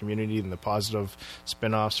mean to the community and the positive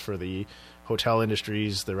spin-offs for the hotel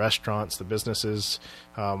industries, the restaurants, the businesses,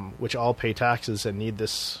 which all pay taxes and need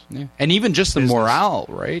this. Yeah. And even just the morale,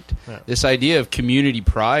 right? Yeah. This idea of community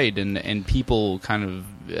pride and people kind of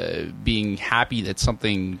being happy that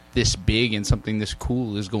something this big and something this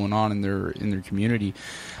cool is going on in their community.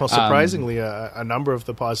 Well, surprisingly, a number of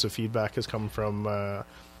the positive feedback has come from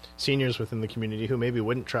seniors within the community who maybe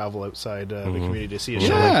wouldn't travel outside the community to see a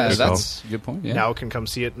show like this. Yeah, that's a good point. Yeah. Now can come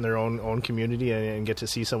see it in their own community and get to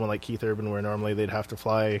see someone like Keith Urban, where normally they'd have to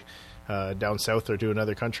fly down south or to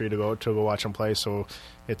another country to go watch him play. So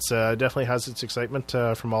it's definitely has its excitement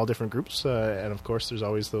from all different groups, and of course there's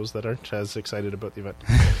always those that aren't as excited about the event.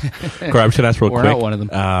 Grab, should I ask real quick? We're not one of them.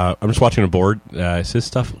 I'm just watching the board. Is this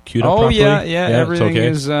stuff queued up properly? Yeah, everything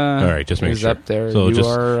is all right. Just make sure up there. So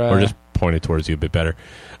or just pointed towards you a bit better.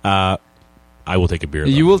 I will take a beer.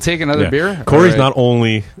 You will take another beer? Corey's does not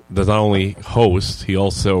only host, he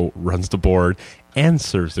also runs the board and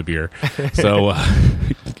serves the beer. So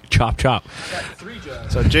chop, chop.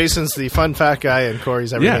 So Jason's the fun fat guy, and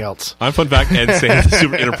Corey's everything else. I'm fun fact and saying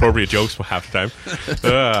super inappropriate jokes half the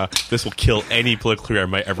time. This will kill any political career I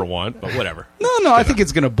might ever want, but whatever. No, I think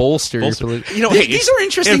it's going to bolster your political... these are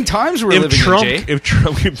interesting times we're living Trump, in, Jay. If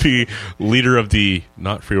Trump could be leader of the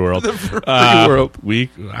not free world, world.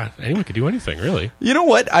 Anyone could do anything, really. You know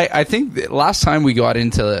what? I think that last time we got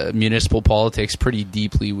into municipal politics pretty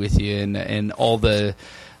deeply with you and all the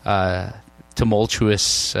tumultuous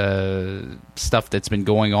stuff that's been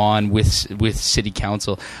going on with city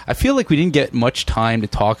council. I feel like we didn't get much time to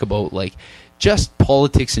talk about like just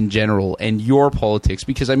politics in general and your politics,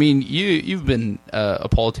 because I mean you've been a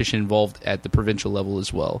politician involved at the provincial level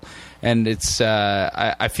as well, and it's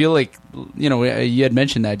I feel like you had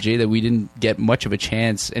mentioned that, Jay, that we didn't get much of a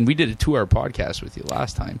chance, and we did a 2-hour podcast with you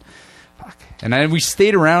last time. And then we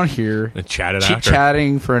stayed around here and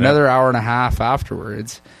chit-chatting for another hour and a half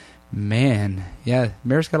afterwards. Man, yeah,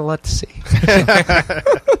 Mayor's got a lot to say.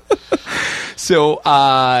 So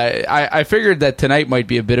I figured that tonight might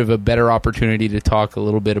be a bit of a better opportunity to talk a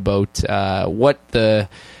little bit about what the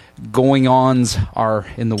going-ons are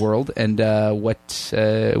in the world and what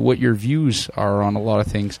your views are on a lot of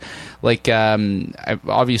things. Like,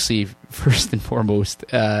 obviously, first and foremost,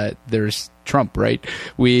 there's Trump, right?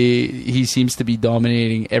 He seems to be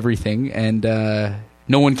dominating everything, and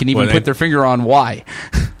no one can even put their finger on why.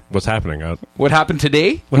 What's happening? What happened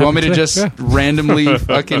today? You want me to just randomly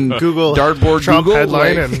fucking Google dartboard Trump Google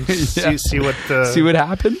headline like, and see what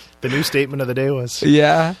happened? The new statement of the day was.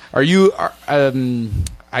 Yeah. Are you?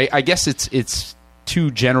 I guess it's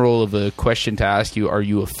too general of a question to ask you. Are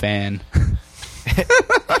you a fan?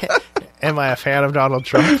 Am I a fan of Donald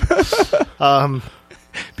Trump?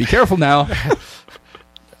 Be careful now.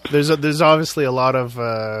 There's obviously a lot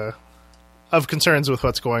of concerns with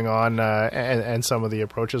what's going on and some of the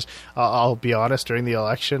approaches. I'll be honest, during the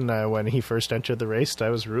election, when he first entered the race, I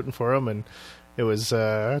was rooting for him, and it was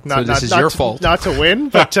not your fault. Not to win,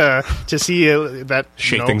 but to see that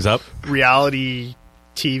shake things up. Reality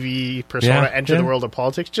TV persona enter the world of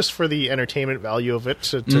politics, just for the entertainment value of it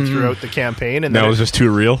to throughout the campaign. And that was just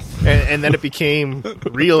too real. And then it became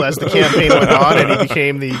real as the campaign went on, and he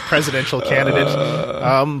became the presidential candidate.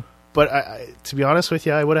 But to be honest with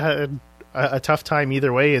you, I would have had a tough time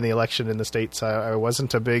either way in the election in the States. I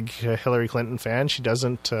wasn't a big Hillary Clinton fan. She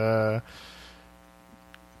doesn't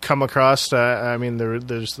come across...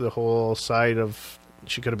 there's the whole side of...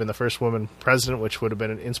 She could have been the first woman president, which would have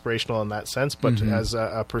been inspirational in that sense. But as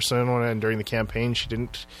a persona and during the campaign, she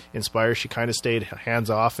didn't inspire. She kind of stayed hands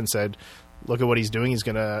off and said, look at what he's doing. He's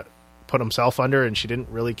going to put himself under. And she didn't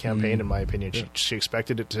really campaign, in my opinion. Yeah. She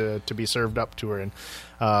expected it to be served up to her. And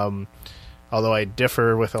although I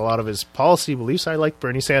differ with a lot of his policy beliefs, I like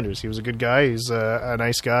Bernie Sanders. He was a good guy. He's a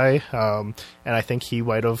nice guy. And I think he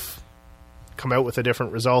might have come out with a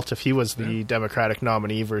different result if he was the Democratic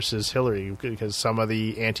nominee versus Hillary, because some of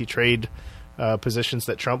the anti-trade positions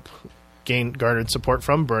that Trump garnered support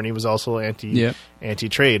from, Bernie was also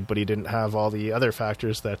anti-trade, but he didn't have all the other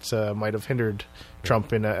factors that might have hindered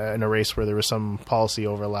Trump in a race where there was some policy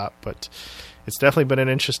overlap. But it's definitely been an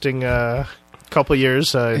interesting couple of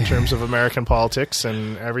years in terms of American politics,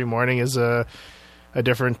 and every morning is a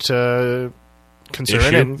different concern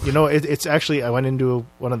issue. And it's actually, I went into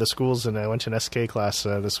one of the schools and I went to an SK class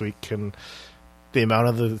this week, and the amount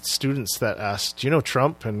of the students that asked, do you know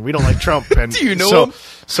Trump? And we don't like Trump. And do you know him?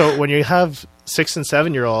 So when you have 6 and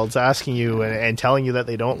 7 year olds asking you and telling you that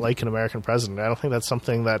they don't like an American president, I don't think that's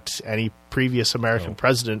something that any previous American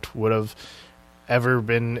president would have ever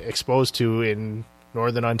been exposed to in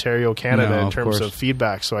Northern Ontario, Canada, in terms of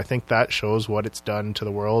feedback. So I think that shows what it's done to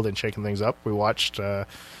the world and shaking things up. We watched a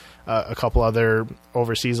couple other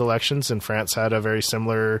overseas elections, and France had a very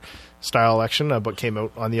similar style election, but came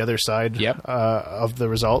out on the other side of the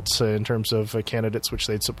results in terms of candidates which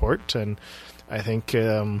they'd support. And I think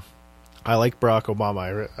I like Barack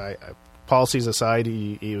Obama. Policies aside,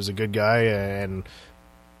 he was a good guy and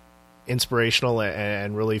inspirational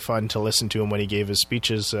and really fun to listen to him when he gave his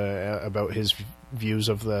speeches about his views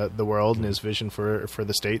of the world and his vision for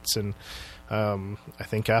the States. And I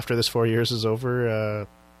think after this 4 years is over,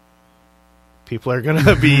 people are going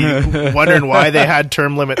to be wondering why they had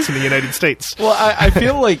term limits in the United States. Well, I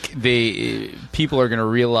feel like people are going to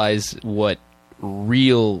realize what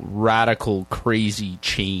real radical crazy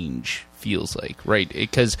change feels like, right?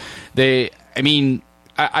 Because I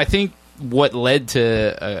think what led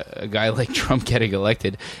to a guy like Trump getting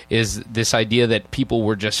elected is this idea that people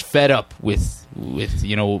were just fed up with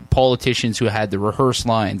politicians who had the rehearsed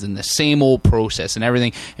lines and the same old process and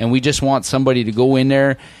everything, and we just want somebody to go in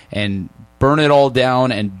there and burn it all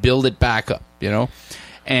down and build it back up,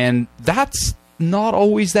 And that's not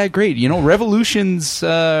always that great. You know, revolutions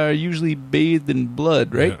are usually bathed in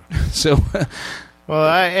blood, right? Yeah. So, Well,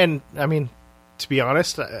 I mean, to be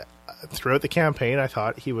honest, throughout the campaign, I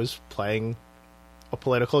thought he was playing a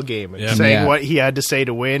political game and Yeah. saying Yeah. what he had to say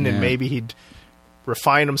to win, and Yeah. maybe he'd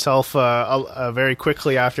refine himself very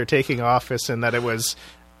quickly after taking office, and that it was,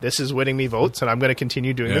 this is winning me votes, and I'm going to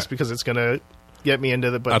continue doing Yeah. this because it's going to get me into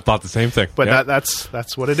the. I thought the same thing. But Yeah.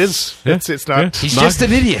 that's what it is. Yeah. It's not. Yeah. he's Not- just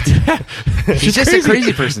an idiot. He's just a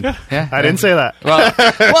crazy person. Yeah. I didn't say that.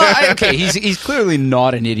 Okay, he's clearly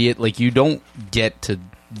not an idiot. Like, you don't get to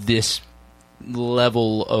this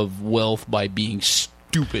level of wealth by being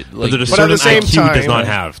stupid. But Like, there's a But at certain the same IQ time- does not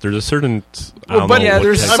have. There's a certain. I Well, don't but know yeah, what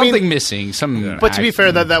there's type- I mean- something missing. Some, Yeah. But to be act-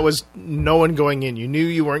 fair, that was no one going in. You knew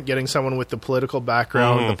you weren't getting someone with the political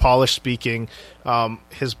background, the polished speaking.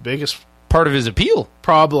 His biggest part of his appeal.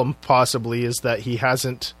 problem possibly is that he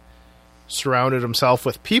hasn't surrounded himself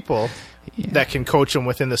with people that can coach him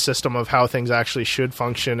within the system of how things actually should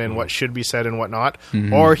function and what should be said and what not,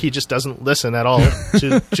 or he just doesn't listen at all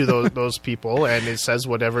to those people, and it says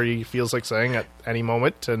whatever he feels like saying at any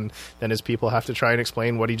moment, and then his people have to try and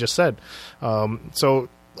explain what he just said. So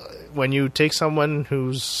when you take someone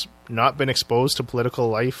who's not been exposed to political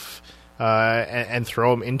life and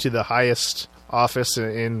throw him into the highest office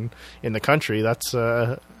in the country, that's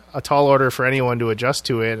a tall order for anyone to adjust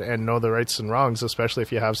to it and know the rights and wrongs, especially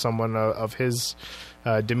if you have someone of his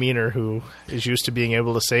demeanor who is used to being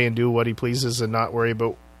able to say and do what he pleases and not worry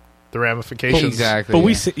about the ramifications. Exactly.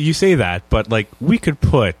 But yeah. you say that, but like we could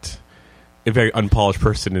put a very unpolished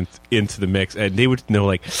person into the mix, and they would know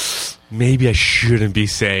like maybe I shouldn't be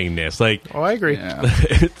saying this. Like, Oh, I agree. Yeah.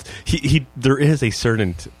 he there is a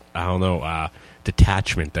certain I don't know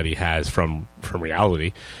detachment that he has from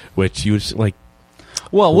reality, which you just like.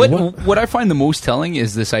 Well, What? what I find the most telling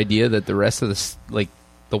is this idea that the rest of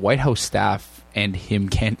the White House staff and him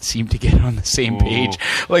can't seem to get on the same page.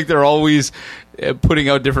 Like, they're always putting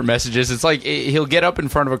out different messages. It's like he'll get up in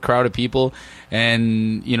front of a crowd of people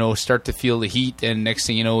and, you know, start to feel the heat, and next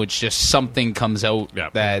thing you know, it's just something comes out Yeah.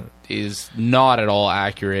 that is not at all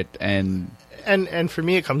accurate. And And for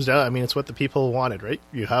me, it comes down. I mean, it's what the people wanted, right?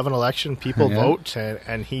 You have an election, people Yeah. vote,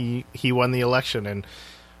 and he won the election. And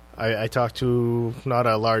I talked to not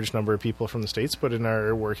a large number of people from the States, but in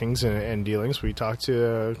our workings and dealings, we talked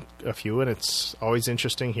to a few, and it's always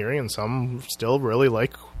interesting hearing. And some still really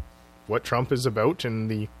like what Trump is about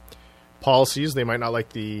and the policies. They might not like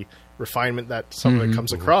the refinement that some of it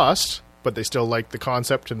comes across, but they still like the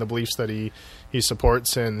concept and the beliefs that he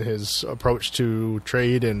supports and his approach to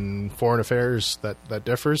trade and foreign affairs that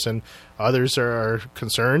differs. And others are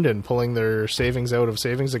concerned and pulling their savings out of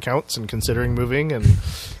savings accounts and considering moving. And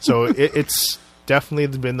so it's definitely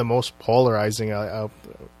been the most polarizing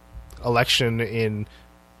election in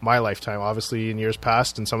my lifetime. Obviously, in years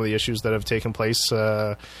past, and some of the issues that have taken place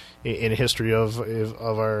in history of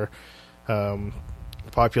our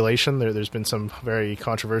population, there's been some very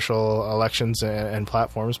controversial elections and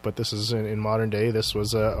platforms, but this is in modern day. This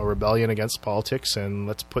was a rebellion against politics, and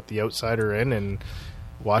let's put the outsider in and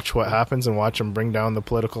watch what happens and watch them bring down the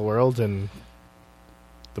political world. And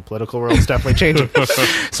the political world's definitely changing.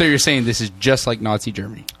 so you're saying this is just like Nazi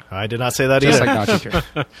Germany. I did not say that Just either. like Nazi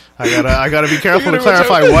Germany. I gotta be careful to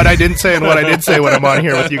clarify what I didn't say and what I did say when I'm on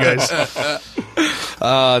here with you guys.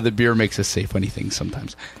 The beer makes us say funny things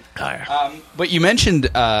sometimes. But you mentioned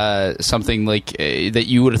something like that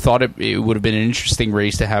you would have thought it would have been an interesting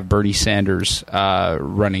race to have Bernie Sanders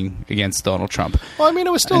running against Donald Trump. Well, I mean,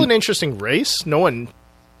 it was still an interesting race.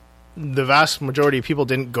 The vast majority of people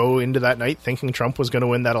didn't go into that night thinking Trump was going to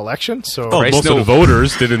win that election. So Right. Most No. of the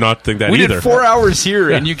voters did not think that We either. did 4 hours here,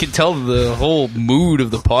 and you could tell the whole mood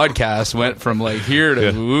of the podcast went from like here to.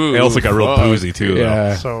 Yeah. Ooh, They also got real fuck. boozy too. though.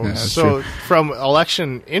 Yeah. So, Yeah, that's so true. from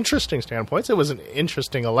election interesting standpoints, it was an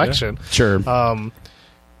interesting election. Sure.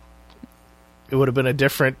 It would have been a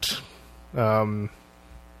different,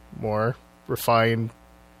 more refined.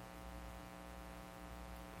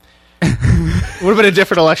 It would have been a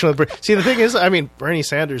different election with Bernie. See, the thing is, I mean, Bernie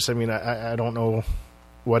Sanders. I mean, I don't know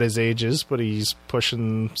what his age is, but he's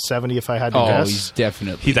pushing 70 if I had to Oh, guess. he's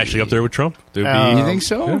definitely. He's actually up there with Trump. There'd You think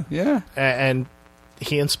so? Yeah. And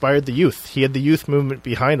he inspired the youth. He had the youth movement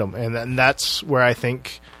behind him, and that's where I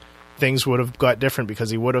think things would have got different, because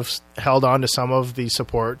he would have held on to some of the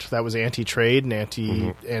support that was anti-trade and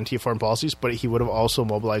anti-foreign policies, but he would have also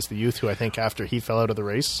mobilized the youth, who I think after he fell out of the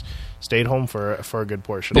race stayed home for a good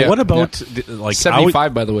portion. But Yeah. what about like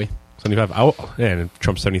 75, by the way. 75? And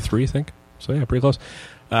Trump's 73, I think. So yeah, pretty close.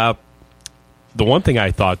 The one thing I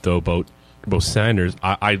thought though about Sanders,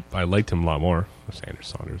 I liked him a lot more.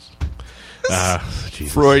 Saunders.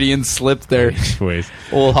 Jesus. Freudian slip there. Anyways,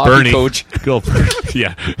 Old hockey Bernie, coach. Go,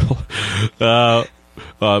 yeah.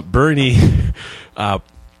 Bernie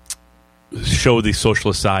showed the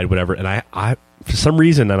socialist side, whatever. And I, for some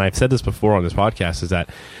reason, and I've said this before on this podcast, is that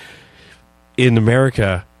in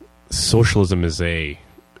America, socialism is a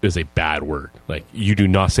bad word. Like, you do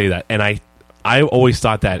not say that. And I always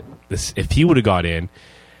thought that if he would have got in,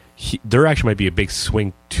 there actually might be a big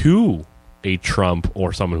swing to a Trump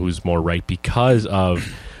or someone who's more right because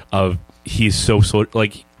of he's so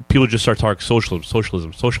like, people just start talking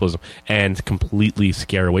socialism, and completely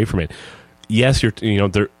scare away from it. Yes, but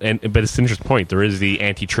it's an interesting point. There is the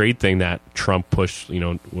anti-trade thing that Trump pushed,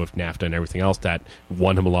 with NAFTA and everything else that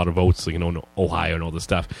won him a lot of votes, in Ohio and all this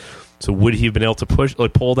stuff. So would he have been able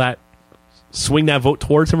to swing that vote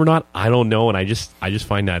towards him or not? I don't know, and I just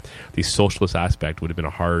find that the socialist aspect would have been a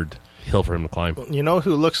hard hill for him to climb. You know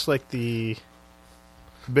who looks like the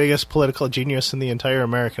biggest political genius in the entire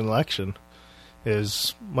American election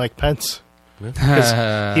is Mike Pence.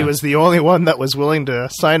 Because he was the only one that was willing to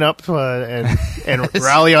sign up and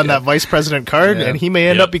rally on that vice president card, and he may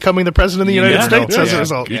end up becoming the president of the United States as a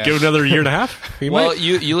result. You give another year and a half?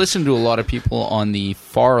 You listen to a lot of people on the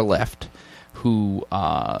far left who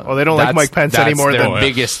they don't like Mike Pence anymore. Their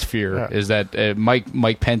biggest fear is that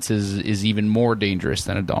Mike Pence is even more dangerous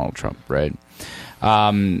than a Donald Trump, right?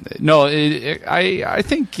 I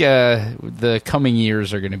think the coming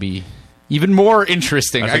years are going to be even more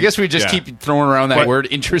interesting. I guess we just keep throwing around that word,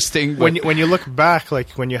 interesting. When you look back,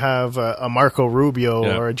 like when you have a Marco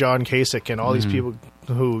Rubio or a John Kasich and all these people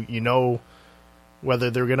who,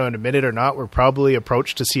 whether they're going to admit it or not, were probably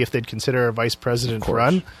approached to see if they'd consider a vice president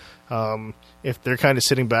run. If they're kind of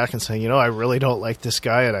sitting back and saying, I really don't like this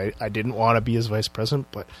guy and I didn't want to be his vice president,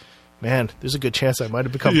 but man, there's a good chance I might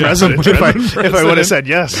have become president if I would have said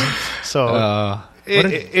yes. So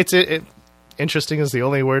it's interesting is the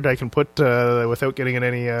only word I can put without getting in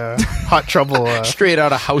any hot trouble. Straight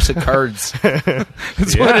out of House of Cards.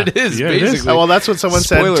 That's what it is, basically. It is. Well, that's what someone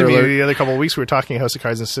Spoiler said to me alert. the other couple of weeks. We were talking House of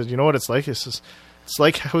Cards and said, you know what it's like? It's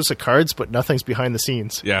like House of Cards, but nothing's behind the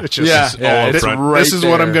scenes. Yeah. It's just, this is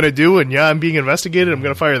what I'm going to do, and I'm being investigated. I'm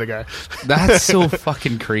going to fire the guy. That's so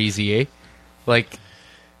fucking crazy, eh? Like,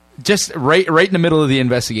 just right in the middle of the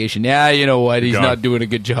investigation. Yeah, you know what? He's not doing a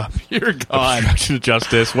good job. You're gone. Obstruction of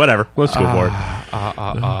justice, whatever. Let's go for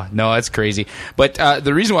it. No, that's crazy. But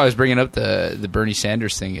the reason why I was bringing up the Bernie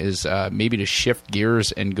Sanders thing is maybe to shift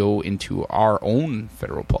gears and go into our own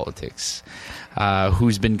federal politics.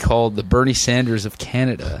 Who's been called the Bernie Sanders of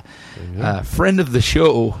Canada. Friend of the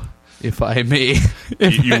show, if I may.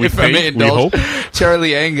 if I may indulge.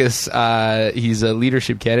 Charlie Angus, he's a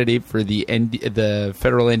leadership candidate for the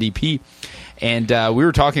federal NDP. And we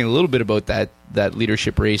were talking a little bit about that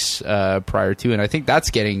leadership race prior to, and I think that's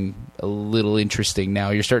getting a little interesting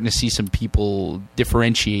now. You're starting to see some people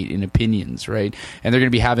differentiate in opinions, right? And they're going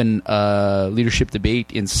to be having a leadership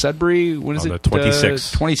debate in Sudbury. When is on it? The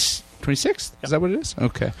 26th. 26th? Is that what it is?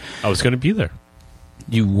 Okay. I was going to be there.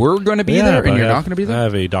 You were going to be there, and you're not going to be there? I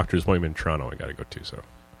have a doctor's appointment in Toronto I got to go to, so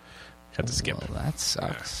had to skip. Well, that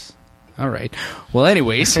sucks. All right. Well,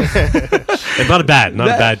 anyways. It's not a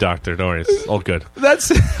bad doctor. Don't worry. It's all good.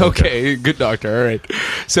 That's okay. Good doctor. All right.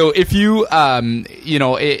 So if you,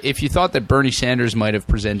 if you thought that Bernie Sanders might have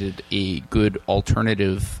presented a good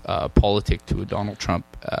alternative politic to a Donald Trump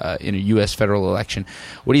in a U.S. federal election,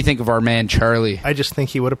 what do you think of our man Charlie? I just think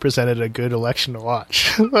he would have presented a good election to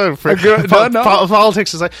watch.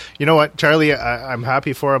 Politics is like, you know what, Charlie, I'm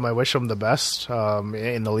happy for him. I wish him the best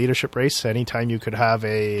in the leadership race. Anytime you could have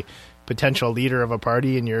a potential leader of a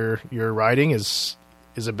party in your riding is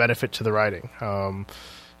a benefit to the riding.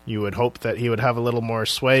 You would hope that he would have a little more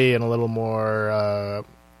sway and a little more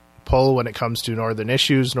pull when it comes to northern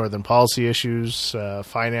issues, northern policy issues,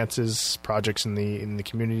 finances, projects in the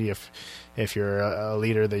community. If you're a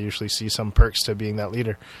leader, they usually see some perks to being that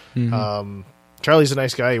leader. Mm-hmm. Charlie's a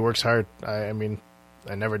nice guy. He works hard. I mean,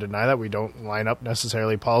 I never deny that. We don't line up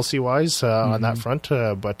necessarily policy-wise on that front,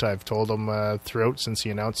 but I've told him throughout since he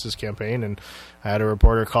announced his campaign, and I had a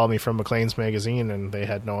reporter call me from Maclean's magazine, and they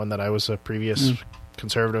had known that I was a previous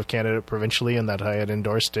conservative candidate provincially and that I had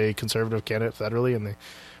endorsed a conservative candidate federally, and they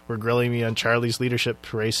were grilling me on Charlie's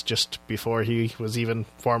leadership race just before he was even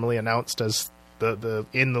formally announced as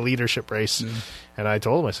in the leadership race. And I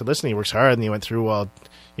told him, I said, listen, he works hard, and he went through,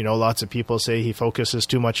 lots of people say he focuses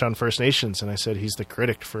too much on First Nations, and I said he's the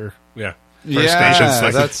critic for First Nations.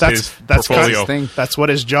 Like, that's portfolio. That's what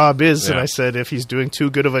his job is. Yeah. And I said if he's doing too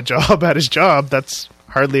good of a job at his job, that's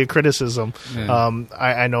hardly a criticism.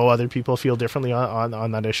 I know other people feel differently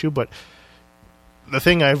on that issue, but the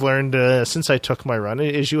thing I've learned since I took my run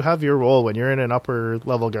is you have your role when you're in an upper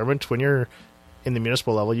level government. When you're in the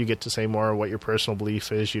municipal level, you get to say more what your personal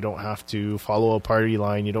belief is. You don't have to follow a party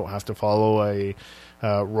line. You don't have to follow a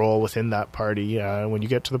role within that party. When you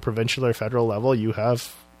get to the provincial or federal level, you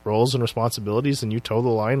have roles and responsibilities, and you toe the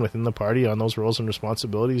line within the party on those roles and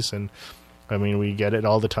responsibilities. And I mean, we get it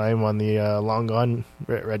all the time on the long gone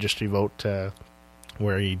registry vote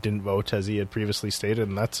where he didn't vote as he had previously stated,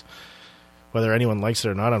 and that's whether anyone likes it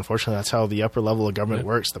or not. Unfortunately, that's how the upper level of government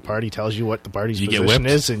works. The party tells you what the party's position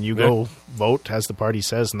is, and you go vote as the party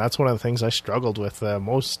says. And that's one of the things I struggled with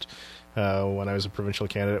most when I was a provincial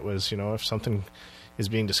candidate was, if something is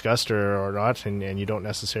being discussed or not, and you don't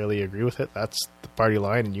necessarily agree with it, that's the party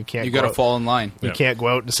line, and you can't. You got to fall in line. You can't go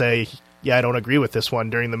out and say, "Yeah, I don't agree with this one"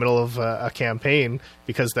 during the middle of a campaign,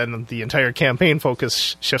 because then the entire campaign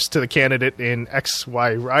focus shifts to the candidate in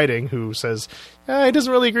XY riding who says, he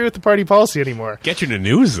doesn't really agree with the party policy anymore. Get you to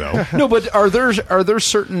news, though. No, but are there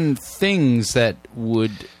certain things that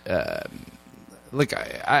would, I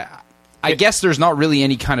guess there's not really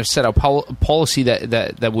any kind of set up policy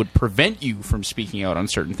that would prevent you from speaking out on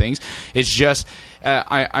certain things. It's just,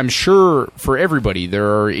 I'm sure for everybody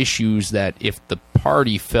there are issues that if the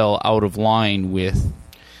party fell out of line with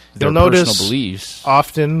their personal beliefs.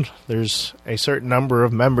 Often there's a certain number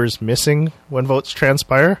of members missing when votes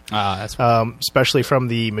transpire, that's especially from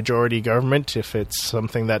the majority government. If it's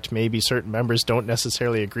something that maybe certain members don't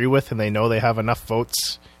necessarily agree with and they know they have enough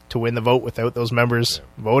votes to win the vote without those members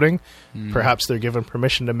voting, perhaps they're given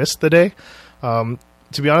permission to miss the day. To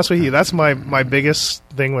be honest with you, that's my biggest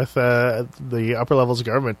thing with the upper levels of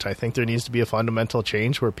government. I think there needs to be a fundamental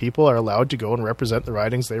change where people are allowed to go and represent the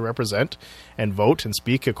ridings they represent and vote and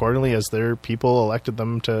speak accordingly as their people elected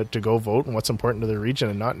them to go vote and what's important to their region,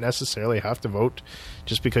 and not necessarily have to vote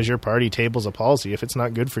just because your party tables a policy. If it's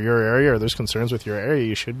not good for your area or there's concerns with your area,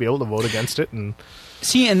 you should be able to vote against it. And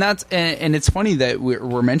see, and it's funny that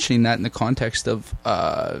we're mentioning that in the context of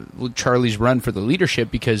Charlie's run for the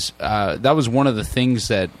leadership, because that was one of the things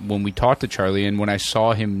that when we talked to Charlie and when I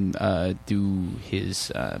saw him do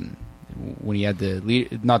his when he had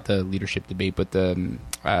not the leadership debate, but the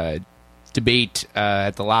debate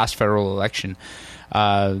at the last federal election,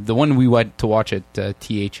 the one we went to watch at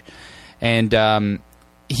TH, and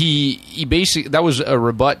he basically, that was a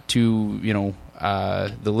rebut to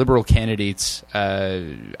the Liberal candidate's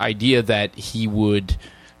idea that he would,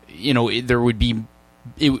 there would be,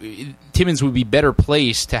 Timmins would be better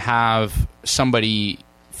placed to have somebody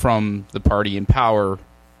from the party in power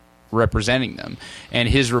representing them. And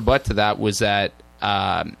his rebut to that was that,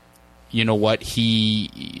 that's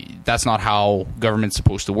not how government's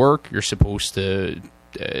supposed to work. You're supposed to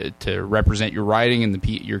represent your riding and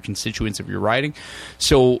your constituents of your riding.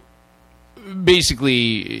 So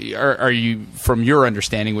basically, are you, from your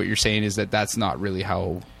understanding, what you're saying is that that's not really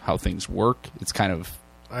how things work? It's kind of...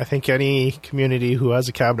 I think any community who has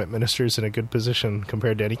a cabinet minister is in a good position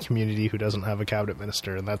compared to any community who doesn't have a cabinet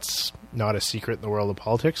minister, and that's not a secret in the world of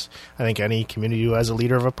politics. I think any community who has a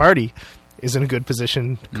leader of a party is in a good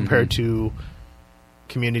position compared to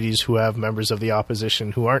communities who have members of the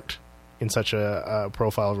opposition who aren't in such a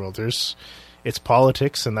profile role. It's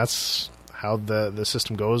politics, and that's how the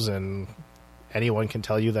system goes, and anyone can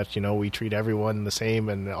tell you that, we treat everyone the same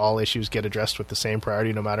and all issues get addressed with the same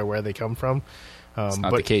priority no matter where they come from. It's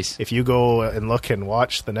not the case. If you go and look and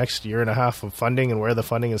watch the next year and a half of funding and where the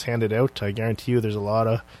funding is handed out, I guarantee you there's a lot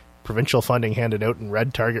of provincial funding handed out in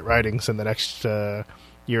red target ridings in the next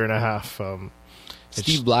year and a half.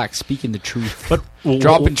 Steve Black speaking the truth, but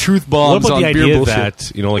dropping truth bombs on beer idea bullshit.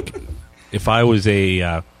 That if I was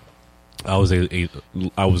I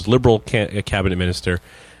was Liberal cabinet minister,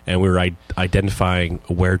 and we were identifying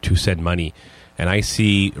where to send money, and I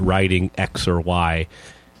see riding X or Y.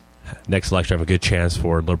 Next election, I have a good chance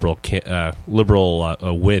for Liberal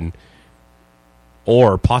win,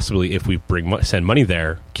 or possibly if we send money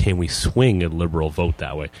there, can we swing a Liberal vote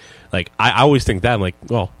that way? Like I always think that, I'm like,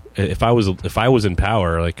 well, if I was in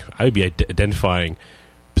power, like I would be identifying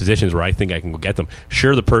positions where I think I can go get them.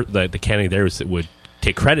 Sure, the candidate there would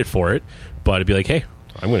take credit for it, but it'd be like, hey,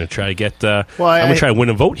 I'm going to try to get. I'm going to try to win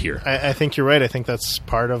a vote here. I think you're right. I think that's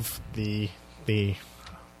part of the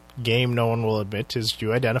game. No one will admit is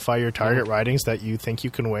you identify your target ridings that you think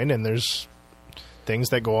you can win, and there's things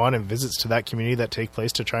that go on and visits to that community that take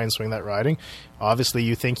place to try and swing that riding. Obviously,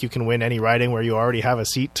 you think you can win any riding where you already have a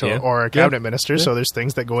seat or a cabinet minister. So there's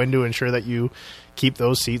things that go in to ensure that you keep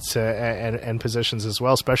those seats and positions as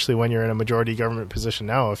well, especially when you're in a majority government position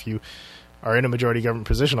now. If you are in a majority government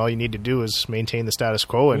position, all you need to do is maintain the status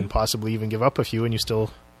quo and possibly even give up a few, and you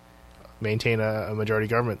still maintain a majority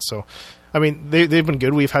government. So, I mean, they've been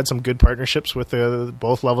good. We've had some good partnerships with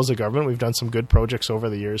both levels of government. We've done some good projects over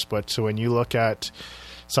the years. But so when you look at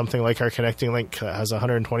something like our Connecting Link has a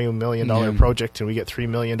 $120 million project, and we get $3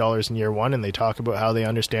 million in year one, and they talk about how they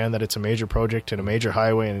understand that it's a major project and a major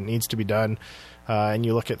highway and it needs to be done. And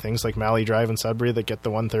you look at things like Malley Drive and Sudbury that get the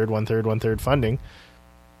one-third funding.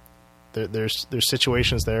 There's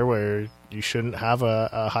situations there where you shouldn't have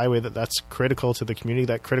a highway that's critical to the community,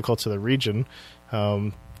 that critical to the region,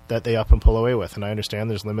 that they up and pull away with. And I understand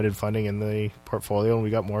there's limited funding in the portfolio, and we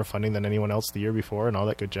got more funding than anyone else the year before and all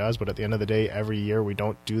that good jazz. But at the end of the day, every year we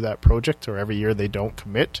don't do that project, or every year they don't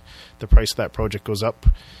commit, the price of that project goes up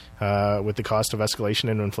with the cost of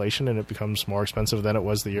escalation and inflation, and it becomes more expensive than it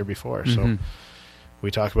was the year before. So we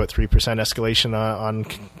talk about 3% escalation on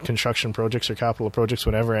construction projects or capital projects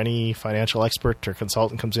whenever any financial expert or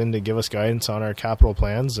consultant comes in to give us guidance on our capital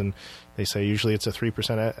plans, and they say usually it's a 3%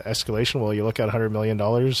 escalation. Well, you look at $100 million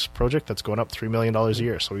project, that's going up $3 million a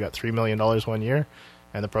year. So we got $3 million 1 year,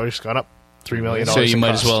 and the project's gone up $3 million. So you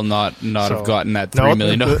might as well not have gotten that $3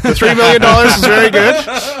 million. The $3 million is very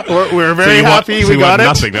good. We're very happy we got it.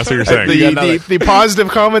 Nothing. That's what you're saying. The positive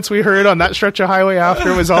comments we heard on that stretch of highway after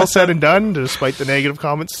it was all said and done, despite the negative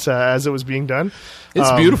comments as it was being done.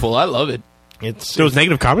 It's beautiful. I love it. Those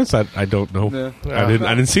negative comments, I don't know. I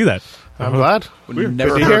didn't see that. I'm glad.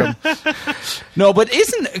 Never heard them. No, but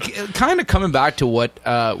isn't kind of coming back to what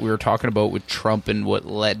we were talking about with Trump and what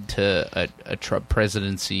led to a Trump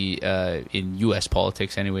presidency in U.S.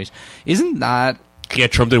 politics anyways, isn't that... Yeah,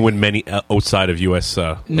 Trump didn't win many outside of U.S.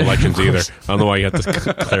 elections either. I don't know why you have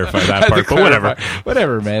to clarify that part, but whatever.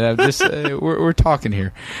 Whatever, man. I'm just we're talking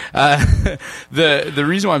here. The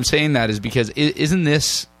reason why I'm saying that is because isn't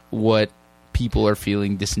this what people are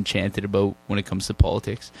feeling disenchanted about when it comes to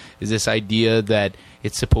politics? Is this idea that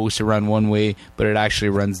it's supposed to run one way, but it actually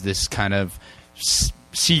runs this kind of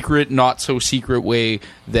secret, not so secret way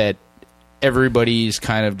that everybody's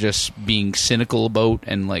kind of just being cynical about,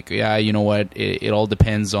 and like, yeah, you know what, it all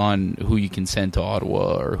depends on who you can send to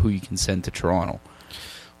Ottawa or who you can send to Toronto.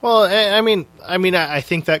 Well, I mean, I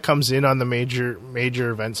think that comes in on the major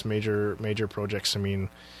events, major projects. I mean,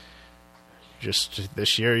 just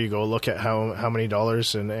this year, you go look at how many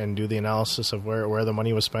dollars and do the analysis of where the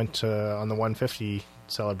money was spent on the 150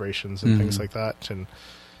 celebrations and things like that. And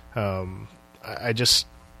I just,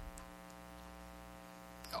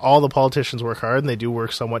 all the politicians work hard and they do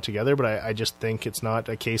work somewhat together, but I just think it's not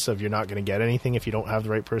a case of you're not going to get anything if you don't have the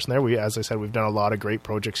right person there. As I said, we've done a lot of great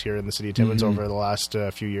projects here in the city of Timmins over the last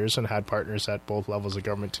few years and had partners at both levels of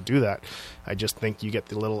government to do that. I just think you get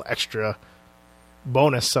the little extra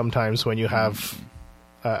bonus sometimes when you have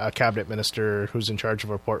a cabinet minister who's in charge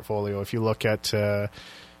of a portfolio. If you look at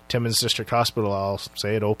Timmins District Hospital, I'll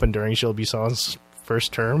say it opened during Gilles Bisson's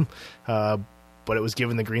first term, but it was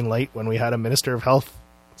given the green light when we had a Minister of Health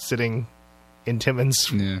sitting in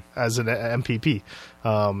Timmins as an MPP.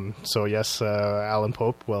 So yes, Alan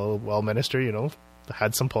Pope, well minister,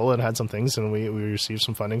 had some pull and had some things, and we received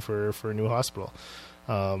some funding for a new hospital.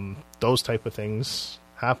 Those type of things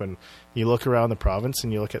happen. You look around the province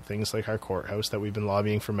and you look at things like our courthouse that we've been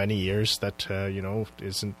lobbying for many years that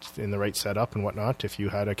isn't in the right setup and whatnot. If you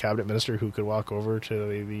had a cabinet minister who could walk over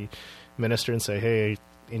to the minister and say, hey,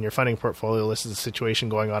 in your funding portfolio, this is a situation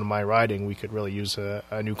going on in my riding, we could really use a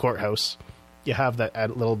new courthouse. You have that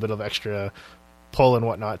add a little bit of extra pull and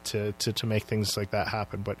whatnot to make things like that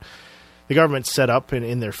happen. But the government's set up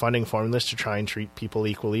in their funding formulas to try and treat people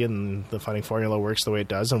equally, and the funding formula works the way it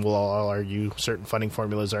does, and we'll all argue certain funding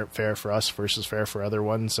formulas aren't fair for us versus fair for other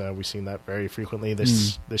ones. We've seen that very frequently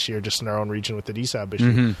this year just in our own region with the DSAB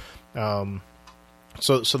issue.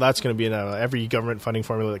 So that's going to be every government funding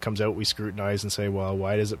formula that comes out, we scrutinize and say, well,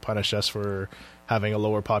 why does it punish us for having a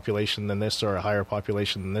lower population than this or a higher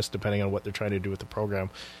population than this, depending on what they're trying to do with the program.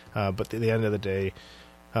 But at the end of the day,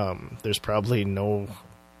 there's probably no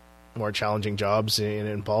more challenging jobs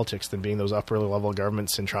in politics than being those upper level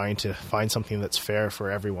governments and trying to find something that's fair for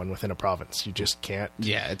everyone within a province. You just can't.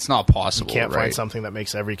 Yeah, it's not possible. You can't find something that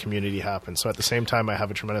makes every community happen. So at the same time, I have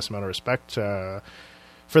a tremendous amount of respect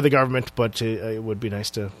for the government, but it would be nice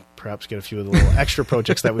to perhaps get a few of the little extra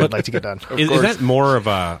projects that we would like to get done. Is that more of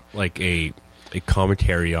a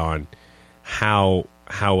commentary on how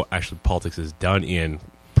actually politics is done in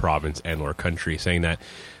province and or country, saying that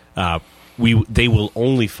they will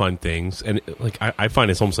only fund things, and I find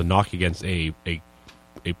it's almost a knock against a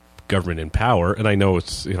government in power. And I know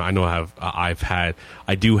it's I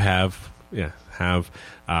do have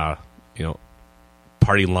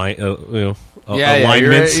party line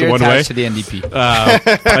alignments you're one way to the NDP.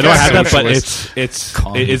 I know I have that, but it's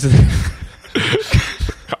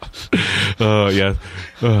Yeah.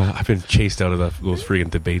 I've been chased out of those freaking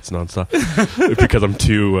debates nonstop because I'm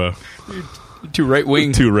too right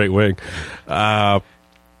wing. Too right wing. But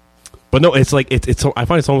no, it's like it's. I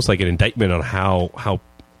find it's almost like an indictment on how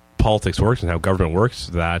politics works and how government works.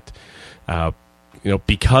 That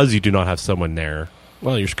because you do not have someone there,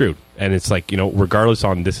 well, you're screwed. And it's like, regardless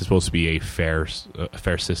on this is supposed to be a fair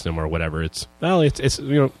system or whatever. It's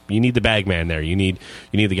you need the bag man there. You need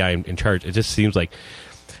the guy in charge. It just seems like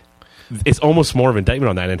it's almost more of an indictment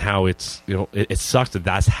on that, and how it's it sucks that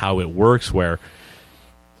that's how it works. Where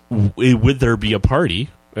would there be a party,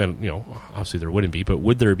 and obviously there wouldn't be, but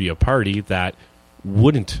would there be a party that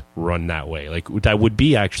wouldn't run that way? Like that would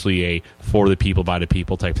be actually a for the people by the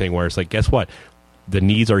people type thing, where it's like, guess what? The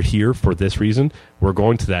needs are here for this reason. We're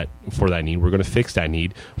going to that for that need. We're going to fix that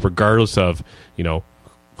need, regardless of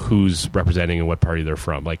who's representing and what party they're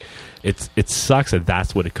from. Like it sucks that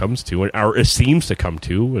that's what it comes to, or it seems to come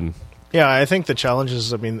to. And yeah, I think the challenge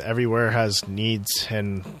is, everywhere has needs,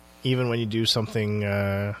 and even when you do something,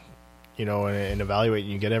 and evaluate,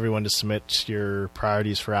 you get everyone to submit your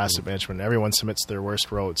priorities for asset management. Everyone submits their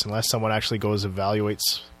worst roads, unless someone actually goes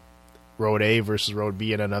evaluates Road A versus Road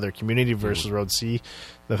B in another community versus Road C.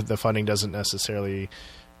 The funding doesn't necessarily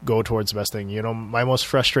go towards the best thing. My most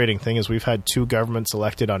frustrating thing is we've had 2 governments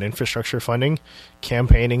elected on infrastructure funding,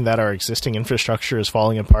 campaigning that our existing infrastructure is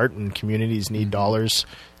falling apart and communities need dollars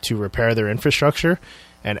to repair their infrastructure.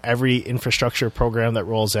 And every infrastructure program that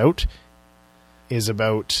rolls out is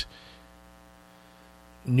about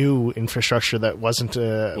new infrastructure that wasn't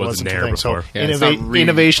there before. So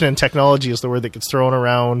innovation and technology is the word that gets thrown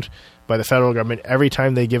around by the federal government every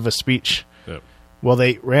time they give a speech. Yep. Well,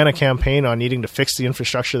 they ran a campaign on needing to fix the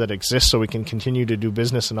infrastructure that exists so we can continue to do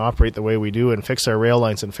business and operate the way we do, and fix our rail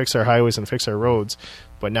lines and fix our highways and fix our roads.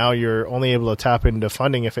 But now you're only able to tap into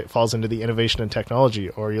funding if it falls into the innovation and technology.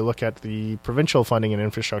 Or you look at the provincial funding and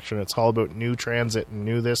infrastructure, and it's all about new transit and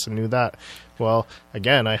new this and new that. Well,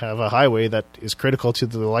 again, I have a highway that is critical to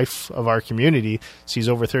the life of our community, sees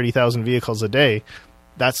over 30,000 vehicles a day.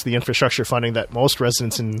 That's the infrastructure funding that most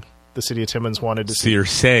residents in the city of Timmins wanted to see. So you're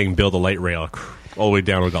saying build a light rail all the way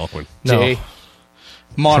down to Algonquin? No. Jay,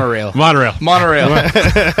 Monorail. Monorail.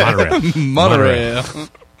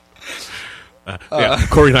 Yeah,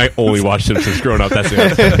 Corey and I only watched Simpsons growing up. That's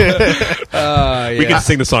it. We can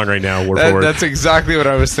sing the song right now. Word for word. That's exactly what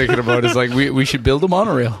I was thinking about. Is like we should build a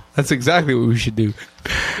monorail. That's exactly what we should do.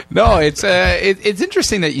 No, it's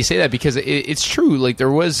interesting that you say that, because it's true. Like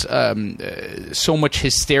there was so much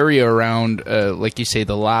hysteria around, like you say,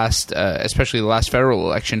 especially the last federal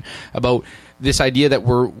election, about this idea that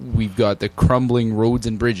we've got the crumbling roads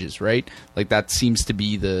and bridges, right? Like that seems to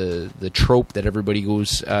be the trope that everybody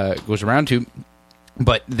goes around to.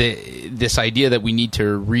 But this idea that we need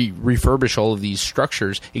to refurbish all of these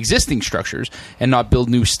structures, existing structures, and not build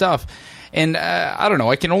new stuff. And I don't know,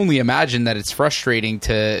 I can only imagine that it's frustrating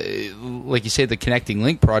to, like you say, the Connecting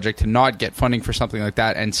Link project, to not get funding for something like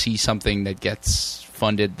that and see something that gets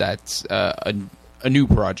funded that's a new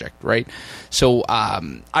project, right? So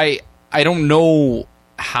I don't know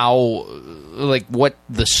how, like, what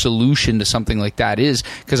the solution to something like that is,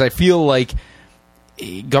 because I feel like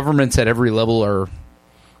governments at every level are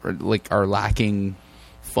lacking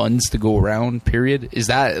funds to go around. Period. Is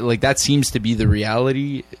that like that seems to be the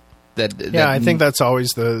reality? I think that's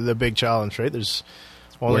always the big challenge, right? There's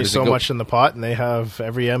only so much in the pot, and they have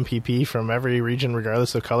every MPP from every region,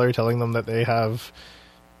 regardless of color, telling them that they have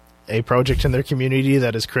a project in their community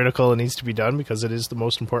that is critical and needs to be done because it is the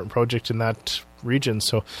most important project in that region.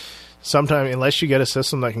 So sometimes, unless you get a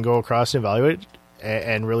system that can go across and evaluate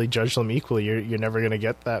and really judge them equally, you're never going to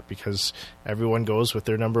get that, because everyone goes with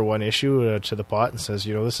their number one issue to the pot and says,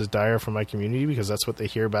 this is dire for my community, because that's what they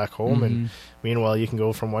hear back home. Mm-hmm. And meanwhile, you can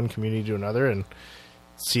go from one community to another and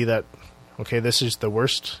see that, okay, this is the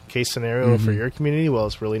worst case scenario for your community. Well,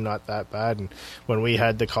 it's really not that bad. And when we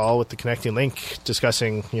had the call with the Connecting Link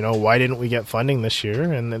discussing, why didn't we get funding this year?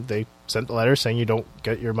 And they sent a letter saying you don't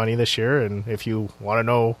get your money this year. And if you want to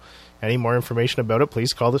know any more information about it,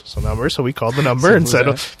 please call this number. So we called the number and said,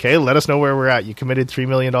 okay, let us know where we're at. You committed $3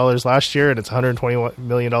 million last year, and it's a $121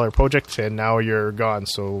 million project, and now you're gone.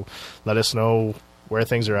 So let us know where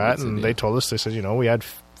things are at. And they told us, they said, we had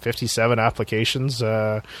 57 applications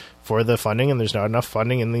for the funding, and there's not enough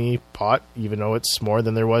funding in the pot, even though it's more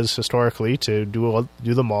than there was historically, to do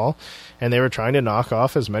them all. And they were trying to knock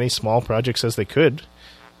off as many small projects as they could.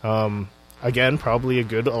 Again, probably a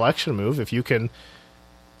good election move if you can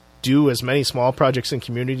do as many small projects in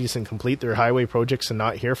communities and complete their highway projects and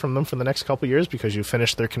not hear from them for the next couple of years because you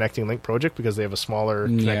finished their connecting link project because they have a smaller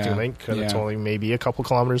connecting link and it's only maybe a couple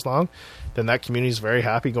kilometers long, then that community is very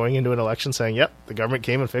happy going into an election saying, yep, the government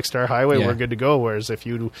came and fixed our highway, we're good to go. Whereas if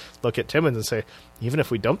you look at Timmins and say, even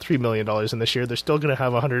if we dump $3 million in this year, they're still going to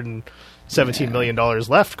have $117 million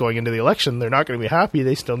left going into the election. They're not going to be happy.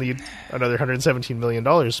 They still need another $117 million,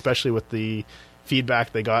 especially with the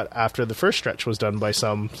feedback they got after the first stretch was done by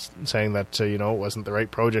some saying that it wasn't the right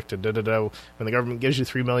project and When the government gives you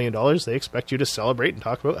 $3 million, they expect you to celebrate and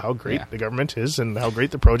talk about how great the government is and how great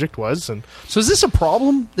the project was. And so is this a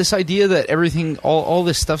problem, this idea that everything, all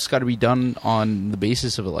this stuff's got to be done on the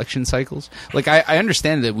basis of election cycles? Like, I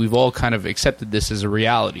understand that we've all kind of accepted this as a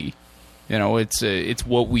reality. It's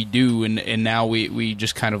what we do, and now we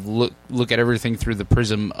just kind of look at everything through the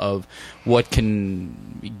prism of what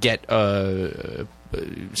can get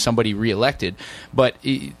somebody reelected. But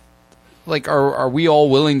are we all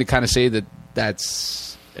willing to kind of say that that's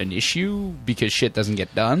an issue because shit doesn't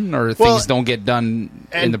get done or things don't get done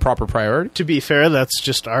in the proper priority? To be fair, that's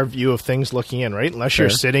just our view of things looking in, right? Unless you're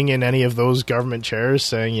sitting in any of those government chairs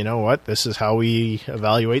saying, you know what, this is how we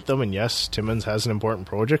evaluate them. And yes, Timmins has an important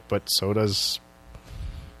project, but so does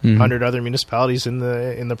 100 other municipalities in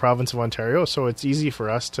the province of Ontario. So it's easy for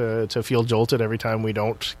us to feel jolted every time we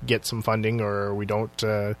don't get some funding or we don't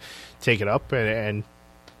take it up. And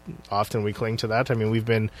often we cling to that. I mean, we've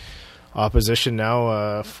been opposition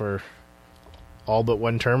now for all but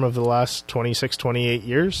one term of the last 26, 28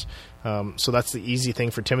 years. So that's the easy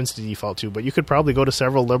thing for Timmins to default to. But you could probably go to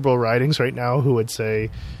several Liberal ridings right now who would say,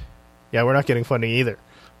 yeah, we're not getting funding either.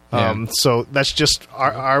 So that's just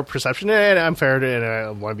our perception. And I'm fair to, and I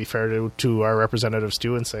want to be fair to our representatives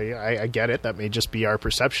too and say, I get it. That may just be our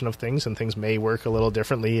perception of things, and things may work a little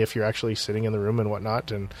differently if you're actually sitting in the room and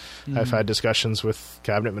whatnot. And I've had discussions with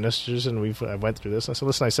cabinet ministers, and I went through this. And I said,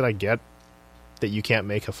 listen, I get that you can't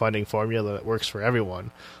make a funding formula that works for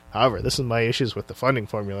everyone. However, this is my issues with the funding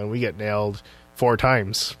formula, and we get nailed 4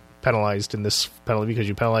 times, penalized in this penalty because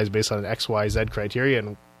you penalize based on an X, Y, Z criteria,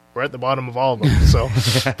 and we're at the bottom of all of them. So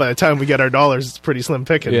by the time we get our dollars, it's pretty slim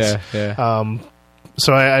pickings.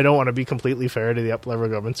 So I don't want to be completely fair to the up-level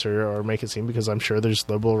governments or make it seem, because I'm sure there's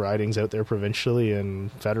Liberal ridings out there provincially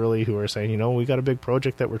and federally who are saying, we got a big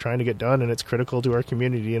project that we're trying to get done and it's critical to our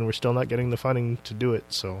community and we're still not getting the funding to do it.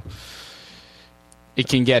 So it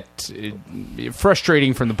can get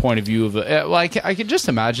frustrating from the point of view of I can just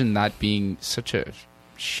imagine that being such a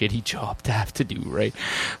shitty job to have to do, right?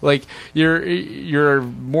 Like you're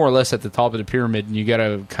more or less at the top of the pyramid and you got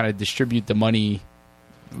to kind of distribute the money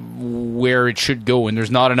where it should go, and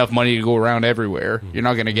there's not enough money to go around everywhere. You're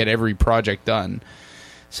not going to get every project done.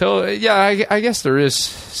 So I guess there is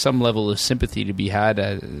some level of sympathy to be had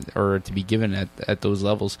or to be given at those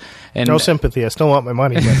levels. And no sympathy. I still want my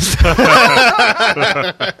money.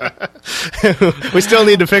 We still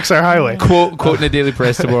need to fix our highway. Quote in the Daily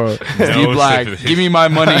Press tomorrow. Steve Black, give me my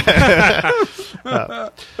money.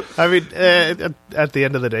 I mean, at the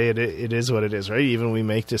end of the day, it is what it is, right? Even we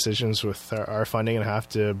make decisions with our funding and have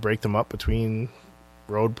to break them up between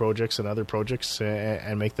road projects and other projects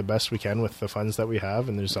and make the best we can with the funds that we have.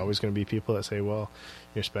 And there's always going to be people that say, well,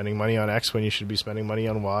 you're spending money on X when you should be spending money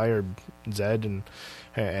on Y or Z,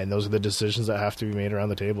 and those are the decisions that have to be made around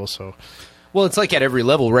the table. So, well, it's like at every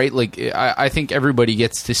level, right? Like I think everybody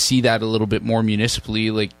gets to see that a little bit more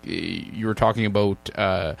municipally. Like you were talking about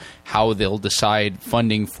how they'll decide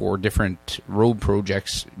funding for different road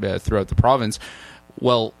projects throughout the province.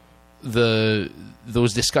 Well,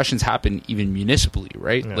 those discussions happen even municipally,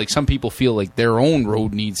 right? Yeah. Like some people feel like their own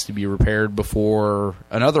road needs to be repaired before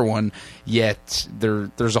another one, yet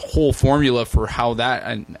there's a whole formula for how that,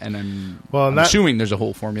 and I'm assuming there's a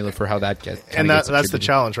whole formula for how that gets. And that's the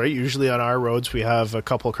challenge, right? Usually on our roads we have a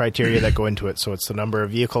couple criteria that go into it. So it's the number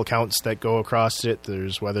of vehicle counts that go across it.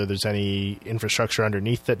 There's whether there's any infrastructure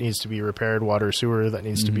underneath that needs to be repaired, water, sewer that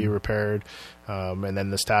needs to be repaired. And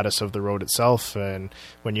then the status of the road itself. And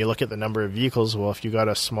when you look at the number of vehicles, well, if you got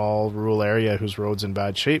a small rural area whose road's in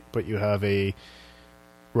bad shape, but you have a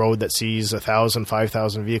road that sees 1,000,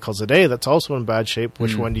 5,000 vehicles a day, that's also in bad shape.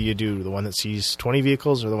 Which one do you do? The one that sees 20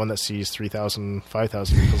 vehicles or the one that sees 3,000,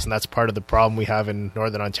 5,000 vehicles? And that's part of the problem we have in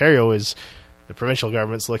Northern Ontario is the provincial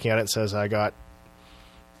government's looking at it and says, I got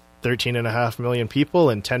 13.5 million people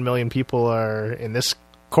and 10 million people are in this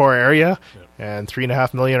core area and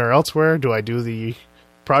 3.5 million are elsewhere. Do I do the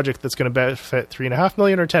project that's going to benefit 3.5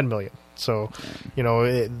 million or 10 million? So,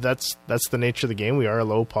 that's the nature of the game. We are a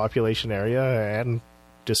low population area, and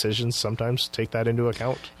decisions sometimes take that into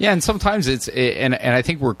account. Yeah, and sometimes and I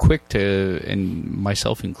think we're quick to, and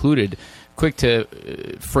myself included, quick to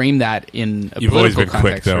frame that in a You've always political been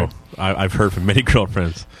quick, context, though. I've heard from many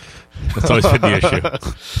girlfriends. That's always been the issue.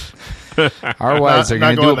 Our wives are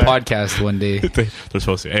going to do a going there. podcast one day. They're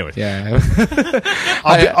supposed to. Anyway. Yeah.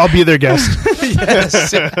 I'll be their guest.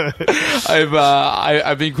 Yes.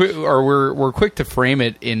 I've been quick, or we're quick to frame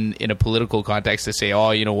it in a political context to say,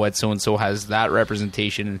 oh, you know what, so and so has that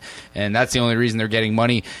representation, and that's the only reason they're getting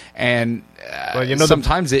money. And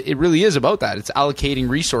sometimes it really is about that. It's allocating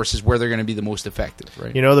resources where they're going to be the most effective,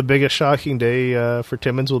 right? You know, the biggest shocking day for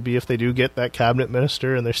Timmins will be if they do get that cabinet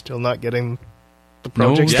minister and they're still not getting the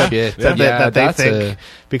projects that they think,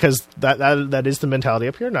 because that is the mentality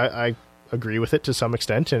up here, and I agree with it to some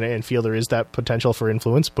extent, and feel there is that potential for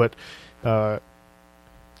influence, but Lord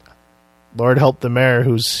help the mayor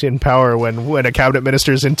who's in power when a cabinet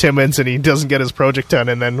minister's in Timmins and he doesn't get his project done,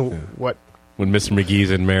 and then what? When Mr.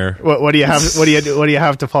 McGee's in mayor, what do you have? What do you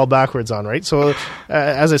have to fall backwards on, right? So,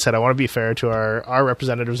 as I said, I want to be fair to our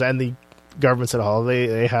representatives and the governments at all.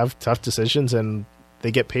 They have tough decisions and they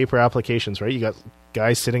get paper applications, right? You got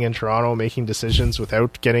guys sitting in Toronto making decisions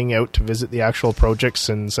without getting out to visit the actual projects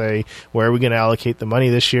and say, where are we going to allocate the money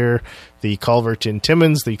this year? The culvert in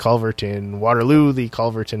Timmins, the culvert in Waterloo, the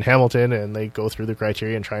culvert in Hamilton, and they go through the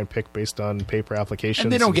criteria and try and pick based on paper applications.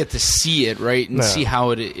 And they don't get to see it, right? And see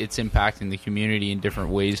how it's impacting the community in different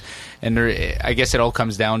ways. And I guess it all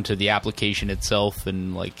comes down to the application itself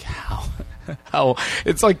and like how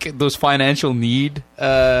it's like those financial need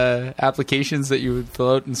applications that you would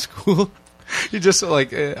fill out in school. You're just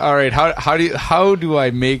like, all right, how do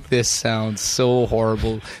I make this sound so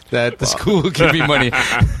horrible that the school will give me money?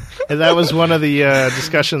 And that was one of the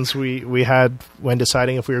discussions we had when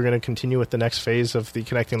deciding if we were going to continue with the next phase of the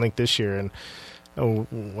Connecting Link this year. And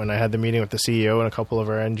when I had the meeting with the CEO and a couple of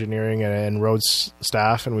our engineering and roads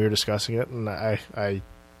staff, and we were discussing it, and I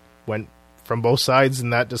went from both sides in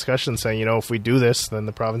that discussion saying, you know, if we do this, then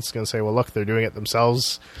the province is going to say, well, look, they're doing it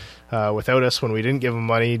themselves without us when we didn't give them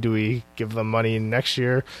money. Do we give them money next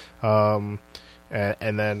year? And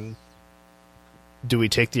then do we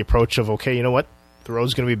take the approach of, okay, you know what? The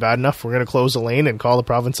road's going to be bad enough. We're going to close a lane and call the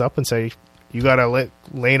province up and say, you got a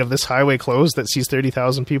lane of this highway closed that sees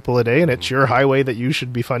 30,000 people a day, and it's your highway that you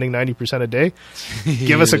should be funding 90% a day.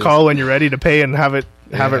 Give us a call when you're ready to pay and have it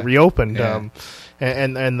reopened. Yeah.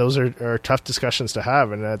 And those are tough discussions to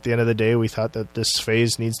have. And at the end of the day, we thought that this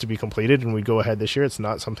phase needs to be completed, and we'd go ahead this year. It's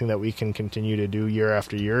not something that we can continue to do year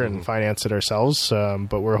after year and finance it ourselves.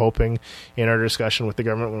 But we're hoping in our discussion with the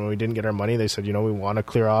government when we didn't get our money, they said, you know, we want to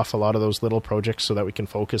clear off a lot of those little projects so that we can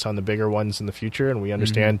focus on the bigger ones in the future. And we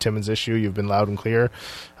understand Timmins' issue. You've been loud and clear.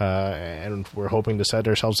 And we're hoping to set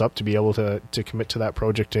ourselves up to be able to commit to that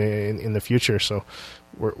project in the future. So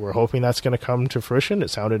we're hoping that's going to come to fruition. It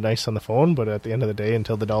sounded nice on the phone, but at the end of the day,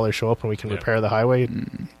 until the dollars show up and we can repair the highway, it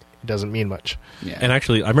doesn't mean much. Yeah. And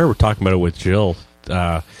actually, I remember talking about it with Jill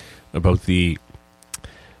about it's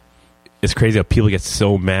crazy how people get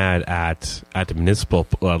so mad at the municipal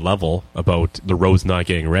level about the roads not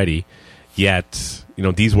getting ready. Yet, you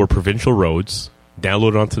know, these were provincial roads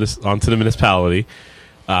downloaded onto the municipality.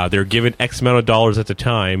 They're given X amount of dollars at the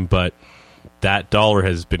time, but that dollar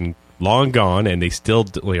has been long gone, and they still,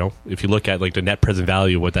 you know, if you look at like the net present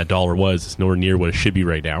value of what that dollar was, it's nowhere near what it should be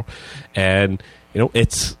right now. And you know,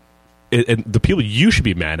 and the people you should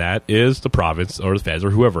be mad at is the province or the feds or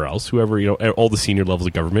whoever, you know, all the senior levels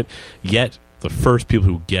of government. Yet the first people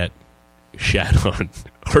who get shat on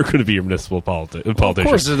are going to be your municipal politicians. Of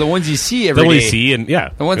course, they're the ones you see every day. The ones you see, and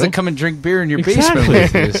the ones that come and drink beer in your basement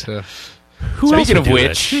with you. So. Speaking of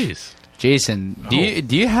which, Jason,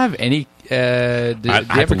 do you have any? Do you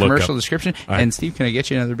have a commercial description? And Steve, can I get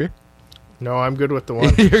you another beer? No, I'm good with the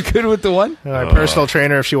one. You're good with the one? My personal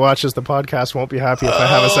trainer, if she watches the podcast, won't be happy if I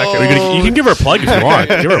have a second. You can give her a plug if you want.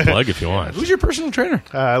 Give her a plug if you want. Who's your personal trainer?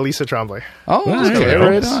 Lisa Tremblay. Oh, okay,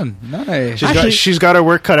 right on. Nice. She's got her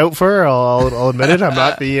work cut out for her. I'll admit it. I'm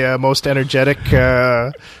not the most energetic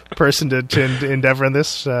person to endeavor in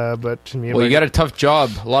this. But you got a tough job.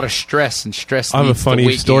 A lot of stress and stress. I have a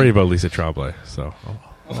funny story about Lisa Tremblay. So.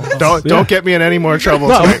 Don't get me in any more trouble.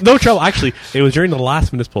 No trouble. Actually, it was during the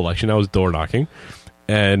last municipal election. I was door knocking,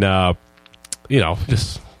 and you know,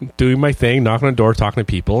 just doing my thing, knocking on the door, talking to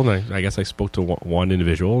people. And I guess I spoke to one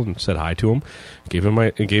individual and said hi to him. Gave him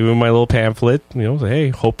my little pamphlet. You know, said, hey,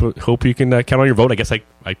 hope you can count on your vote. I guess I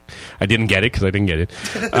didn't get it because I didn't get it.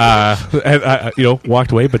 And I, you know,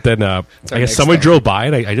 walked away. But then I guess someone drove by,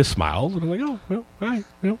 and I just smiled. And I'm like, oh, well, all right,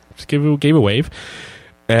 you know, just gave a wave.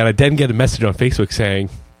 And I then get a message on Facebook saying,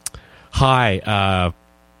 hi,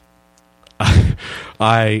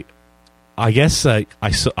 I guess I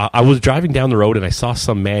was driving down the road and I saw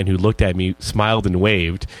some man who looked at me, smiled and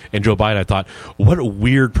waved, and drove by, and I thought, what a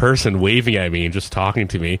weird person waving at me and just talking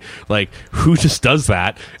to me. Like, who just does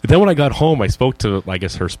that? And then when I got home, I spoke to, I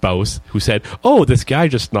guess, her spouse, who said, oh, this guy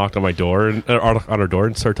just knocked on my door, and on her door,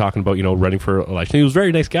 and started talking about, running for election. He was a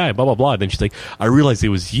very nice guy, blah, blah, blah. And then she's like, I realized it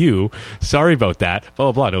was you. Sorry about that.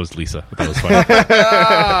 Blah, blah, blah. No, it was Lisa. I thought it was funny.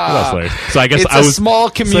 That was so I guess it's I was a small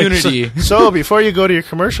community. So before you go to your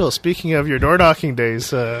commercial, speaking of your door knocking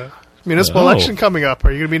days, municipal election coming up.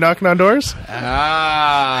 Are you going to be knocking on doors?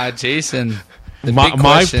 Jason.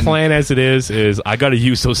 My plan as it is I got to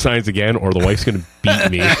use those signs again, or the wife's going to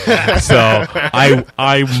beat me. So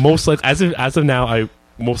I most likely, as of now, I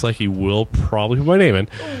most likely will probably put my name in.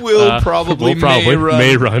 Will probably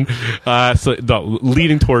may run. So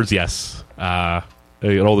leading towards yes.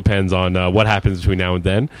 It all depends on what happens between now and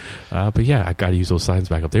then. But yeah, I got to use those signs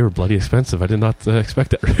back up. They were bloody expensive. I did not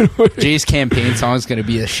expect that. Jay's campaign song is going to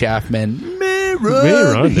be a Shaftman. May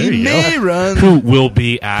run. Who will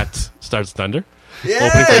be at Stars Thunder?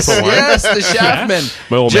 Yes, the Shaftman. Yeah.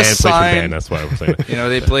 My old Just man plays the band. That's why I'm saying it.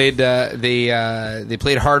 They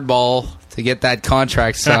played hardball to get that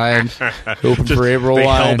contract signed. Open for April 1. They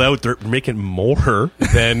held out. They're making more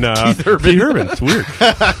than Keith Urban. It's weird.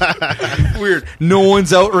 Weird. No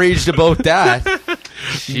one's outraged about that.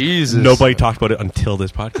 Jesus. Nobody talked about it until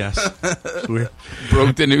this podcast. It's weird.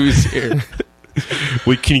 Broke the news here.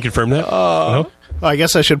 Wait, can you confirm that? No? I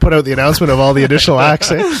guess I should put out the announcement of all the additional acts.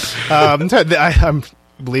 I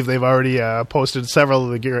believe they've already posted several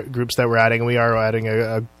of the groups that we're adding, and we are adding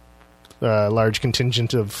a large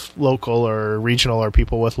contingent of local or regional or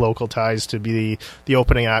people with local ties to be the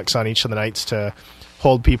opening acts on each of the nights to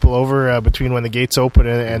hold people over between when the gates open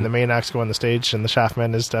and the main acts go on the stage. And the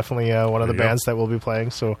Shaftmen is definitely one of the bands that will be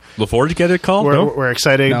playing. So look forward to get a call. We're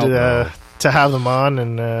excited to have them on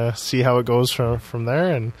and see how it goes from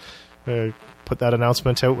there, and put that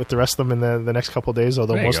announcement out with the rest of them in the next couple of days,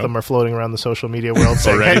 although most of them are floating around the social media world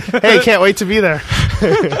saying, hey, can't wait to be there.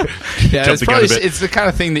 Yeah, it's the kind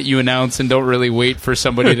of thing that you announce and don't really wait for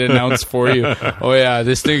somebody to announce for you. Oh yeah,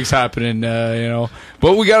 this thing's happening,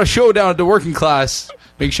 but we got a show down at the Working Class.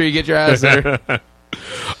 Make sure you get your ass there. All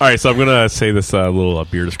right, so I'm going to say this little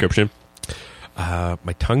beer description.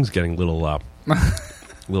 My tongue's getting a little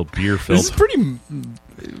beer filled. This is pretty,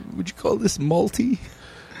 would you call this malty?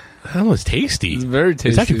 I don't know, it's tasty. It's very tasty.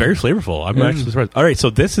 It's actually very flavorful. I'm actually surprised. All right,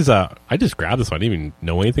 so this is I just grabbed this one. I didn't even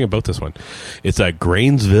know anything about this one. It's a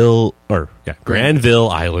Granville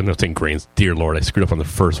Island. I'm saying Grains. Dear Lord, I screwed up on the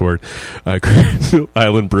first word. Granville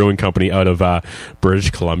Island Brewing Company out of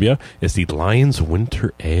British Columbia. It's the Lions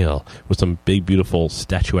Winter Ale with some big, beautiful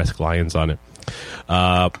statuesque lions on it.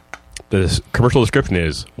 The commercial description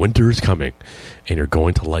is, winter is coming, and you're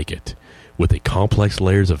going to like it. With a complex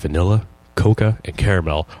layers of vanilla, coca, and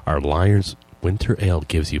caramel, our Lions Winter Ale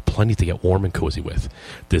gives you plenty to get warm and cozy with.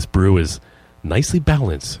 This brew is nicely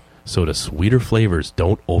balanced, so the sweeter flavors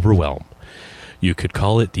don't overwhelm. You could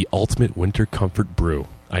call it the ultimate winter comfort brew.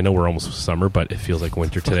 I know we're almost summer, but it feels like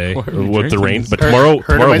winter today with the rain. But tomorrow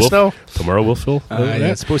will feel.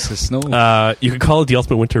 It's supposed to snow. You could call it the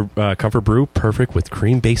ultimate winter comfort brew, perfect with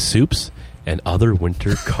cream-based soups and other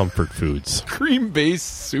winter comfort foods.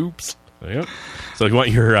 Cream-based soups. Yep. So if you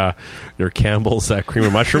want your Campbell's cream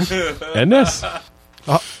and mushroom, and this.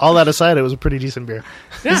 All that aside, it was a pretty decent beer.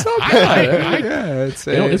 Yeah, it's not bad. It's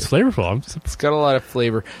flavorful. It's got a lot of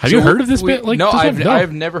flavor. Have you heard of this bit? No,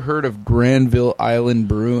 I've never heard of Granville Island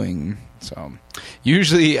Brewing. So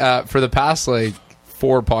usually for the past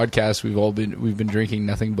 4 podcasts, we've been drinking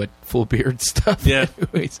nothing but full beard stuff. Yeah.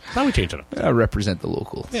 Anyways, now we change it up. Represent the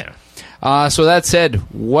locals. Yeah. So that said,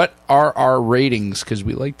 what are our ratings? Because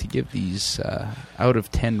we like to give these out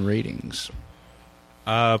of 10 ratings.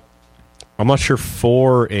 I'm not sure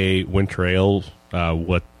for a winter ale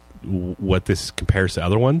what this compares to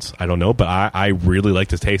other ones. I don't know, but I really like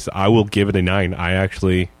this taste. I will give it a 9. I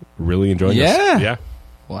actually really enjoy this. Yeah.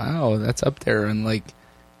 Wow, that's up there and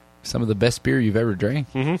some of the best beer you've ever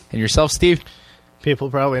drank. Mm-hmm. And yourself, Steve?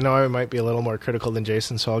 People probably know I might be a little more critical than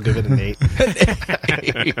Jason, so I'll give it an 8.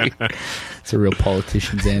 It's a real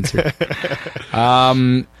politician's answer.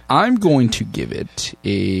 I'm going to give it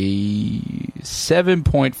a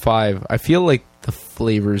 7.5. I feel like the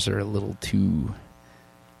flavors are a little too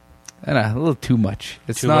much.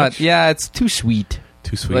 It's not much? Yeah, it's too sweet.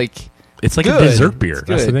 Too sweet. It's like good. A dessert beer.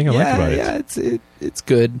 That's the thing I like about it. Yeah, it's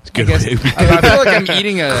good. It's good. I feel like I'm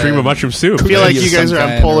eating a cream of mushroom soup. I feel like you guys are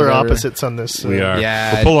on polar opposites on this. We are.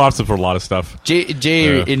 Yeah. We're polar opposites for a lot of stuff.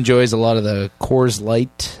 Jay enjoys a lot of the Coors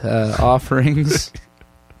Light offerings.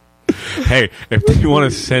 Hey, if you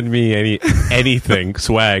want to send me anything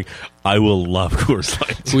swag, I will love Coors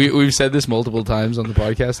Light. We've said this multiple times on the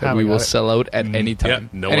podcast that we will sell out at any time.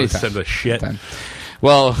 Yeah, no one sends a shit. Anytime.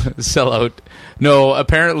 Well, sell out. No,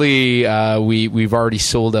 apparently we've already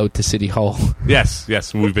sold out to City Hall. Yes,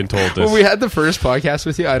 we've been told this. When we had the first podcast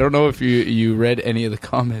with you, I don't know if you read any of the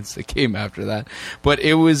comments that came after that, but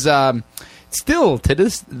it was still to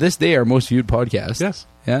this day our most viewed podcast. Yes.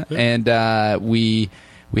 Yeah. And we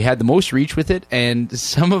had the most reach with it, and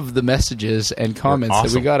some of the messages and comments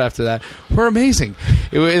that we got after that were amazing.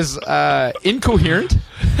 It was incoherent,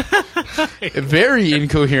 very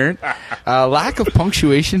incoherent, lack of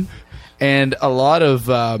punctuation, and a lot of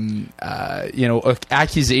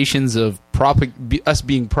accusations of us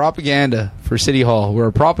being propaganda for City Hall. We're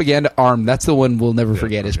a propaganda arm. That's the one we'll never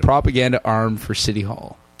forget. Is propaganda arm for City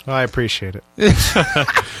Hall. I appreciate it.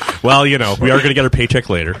 Well, we are going to get our paycheck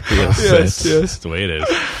later. Yes. That's the way it is.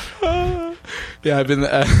 Yeah, I've been.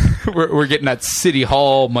 We're getting that City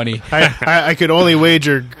Hall money. I could only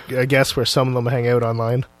wager a guess where some of them hang out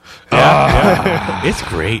online. Yeah. It's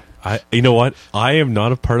great. You know what? I am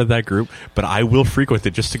not a part of that group, but I will frequent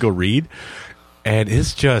it just to go read. And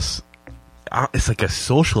it's just... it's like a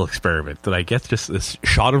social experiment that I guess just this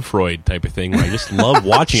Schadenfreude type of thing where I just love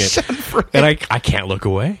watching it. And I can't look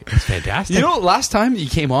away. It's fantastic. Last time you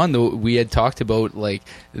came on, though, we had talked about like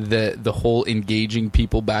the whole engaging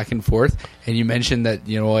people back and forth, and you mentioned that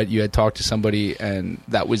you had talked to somebody and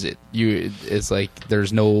that was it. It's like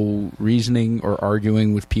there's no reasoning or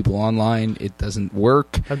arguing with people online. It doesn't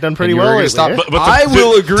work. I've done pretty well lately. But I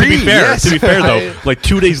will agree. To be fair, yes. Though, like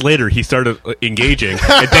 2 days later, he started engaging,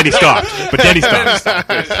 and then he stopped. But then he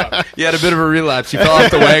stopped. He had a bit of a relapse. He fell off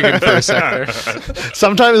the wagon for a second there.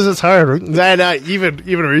 Sometimes it's hard. And even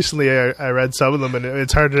recently, I read some of them, and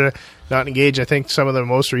it's hard to not engage. I think some of the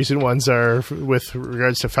most recent ones are with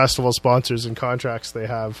regards to festival sponsors and contracts they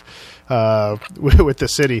have with the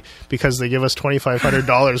city, because they give us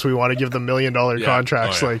 $2,500. We want to give them $1 million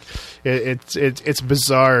contracts. Like it's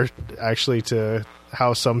bizarre actually to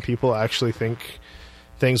how some people actually think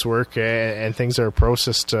things work and things are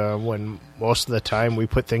processed when most of the time we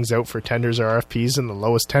put things out for tenders or RFPs and the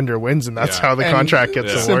lowest tender wins, and that's how the contract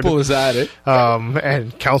gets awarded. Simple as that.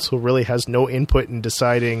 And council really has no input in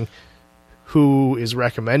deciding who is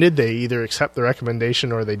recommended. They either accept the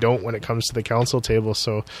recommendation or they don't when it comes to the council table.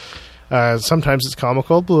 So sometimes it's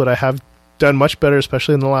comical, but I have done much better,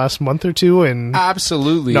 especially in the last month or two, and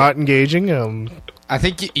absolutely not engaging. I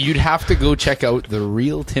think you'd have to go check out the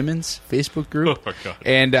Real Timmins Facebook group. Oh, God.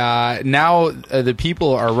 And now the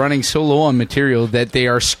people are running so low on material that they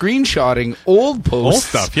are screenshotting old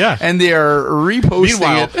posts. Old stuff, yeah. And they are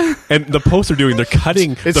reposting it. And the posts they're doing, they're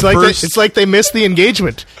cutting it's like they missed the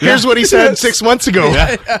engagement. Here's what he said 6 months ago.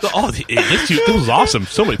 Yeah. This was awesome.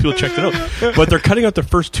 So many people checked it out. But they're cutting out the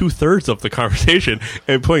first 2/3 of the conversation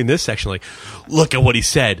and putting this section like, look at what he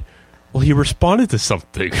said. Well, he responded to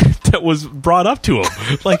something that was brought up to him.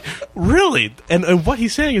 Like, really? And what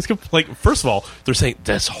he's saying is, like, first of all, they're saying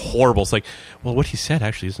that's horrible. It's like, well, what he said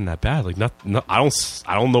actually isn't that bad. Like, I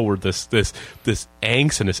don't know where this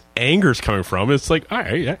angst and this anger is coming from. It's like, all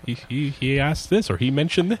right, yeah, he asked this or he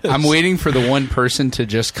mentioned this. I'm waiting for the one person to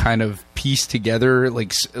just kind of piece together,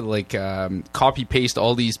 like copy paste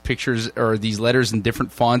all these pictures or these letters in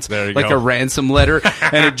different fonts, like go. a ransom letter,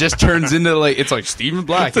 and it just turns into it's like Stephen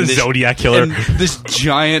Black, the Zodiac killer, and this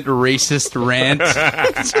giant racist rant,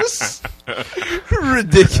 just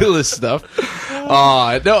ridiculous stuff.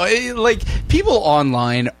 People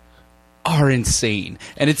online are insane,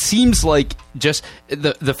 and it seems like just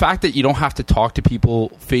the fact that you don't have to talk to people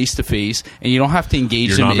face to face and you don't have to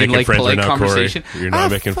engage them in like polite conversation. You're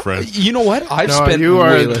not making friends. You know what? I've spent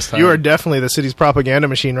way less time. You are definitely the city's propaganda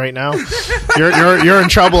machine right now. You're in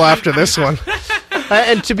trouble after this one.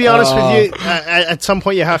 And to be honest with you, at some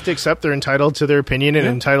point you have to accept they're entitled to their opinion and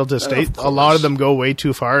entitled to state. A lot of them go way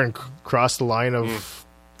too far and cross the line of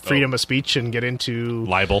freedom of speech and get into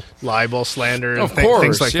libel, slander, and course,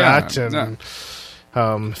 things like that. And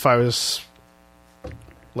if I was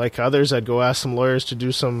like others, I'd go ask some lawyers to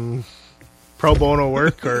do some pro bono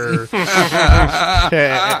work or follow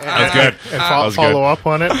up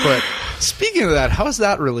on it. But speaking of that, how's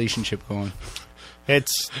that relationship going?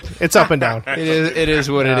 It's up and down. It is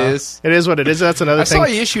what it is. It is what it is. That's another thing. I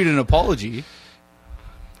saw he issued an apology.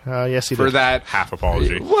 Yes, he did. For that half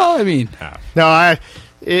apology. Well, I mean, no,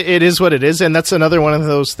 it is what it is, and that's another one of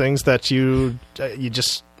those things that you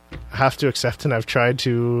just have to accept. And I've tried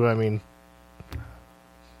to. I mean,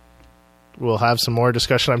 we'll have some more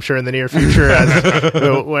discussion, I'm sure, in the near future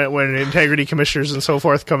as when integrity commissioners and so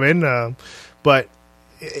forth come in. But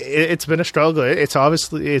it's been a struggle. It's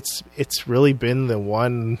obviously it's really been the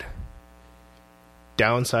one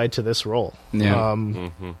downside to this role. Yeah.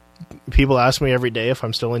 People ask me every day if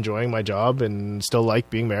I'm still enjoying my job and still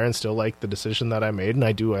like being mayor and still like the decision that I made, and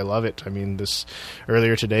I do. I love it. I mean,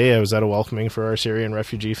 earlier today I was at a welcoming for our Syrian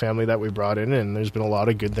refugee family that we brought in, and there's been a lot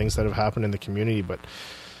of good things that have happened in the community, but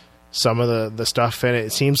some of the stuff, and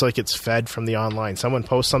it seems like it's fed from the online. Someone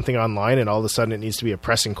posts something online, and all of a sudden it needs to be a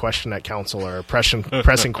pressing question at council or a pressing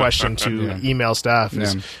question to email staff.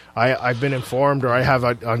 Yeah. I've been informed, or I have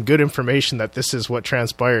on good information that this is what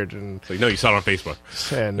transpired. And no, you saw it on Facebook.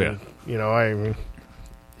 And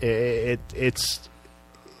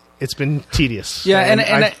it's been tedious. Yeah, and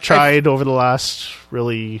I've tried over the last,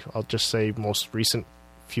 really, I'll just say most recent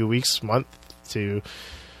few weeks, month, to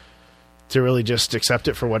really just accept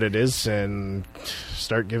it for what it is and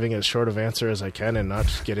start giving as short of answer as I can and not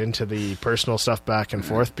get into the personal stuff back and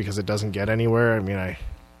forth because it doesn't get anywhere. I mean,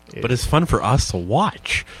 but it's fun for us to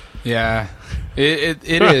watch. Yeah, it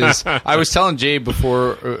is. I was telling Jay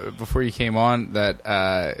before you came on that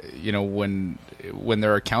when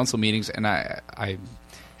there are council meetings, and I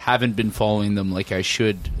haven't been following them like I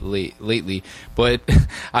should lately, but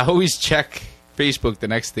I always check Facebook the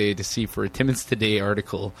next day to see for a Timmins Today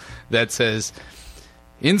article that says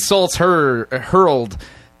insults hurled,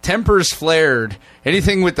 tempers flared,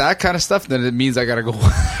 anything with that kind of stuff, then it means I gotta go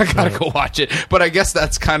go watch it. But I guess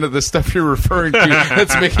that's kind of the stuff you're referring to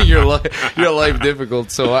that's making your life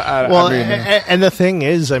difficult. So and the thing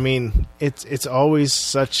is, I mean, it's always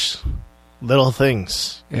such little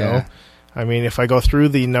things, you know. I mean, if I go through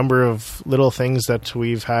the number of little things that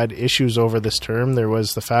we've had issues over this term, there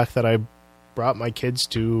was the fact that I brought my kids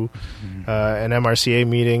to an MRCA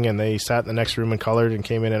meeting, and they sat in the next room and colored and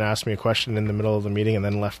came in and asked me a question in the middle of the meeting and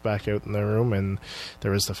then left back out in their room. And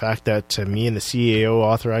there was the fact that me and the CAO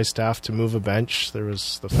authorized staff to move a bench. There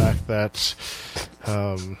was the fact that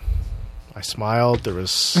I smiled. There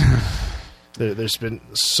was there's been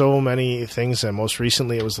so many things, and most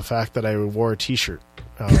recently it was the fact that I wore a T-shirt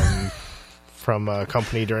from a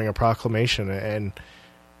company during a proclamation. And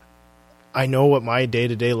I know what my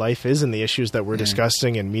day-to-day life is and the issues that we're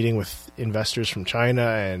discussing and meeting with investors from China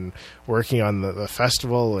and working on the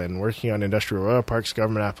festival and working on industrial oil parks,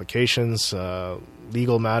 government applications,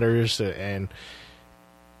 legal matters, and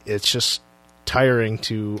it's just tiring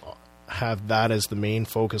to have that as the main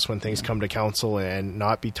focus when things come to council and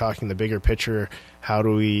not be talking the bigger picture. How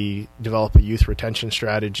do we develop a youth retention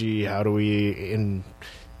strategy? How do we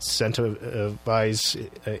incentivize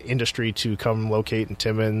industry to come locate in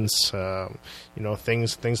Timmins,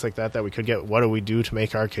 things like that we could get. What do we do to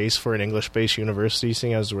make our case for an English-based university,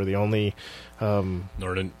 seeing as we're the only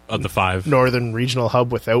northern of the 5 northern regional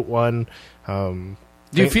hub without one? Do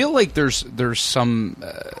you feel like there's some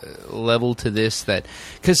level to this that,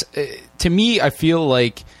 because to me I feel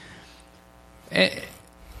like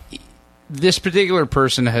this particular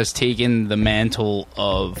person has taken the mantle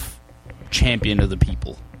of champion of the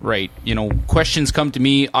people, right? Questions come to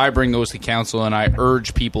me, I bring those to council, and I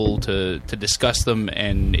urge people to discuss them,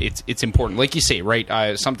 and it's important. Like you say,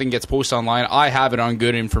 right? Something gets posted online, I have it on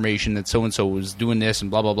good information that so-and-so was doing this and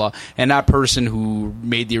blah, blah, blah, and that person who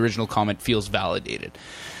made the original comment feels validated.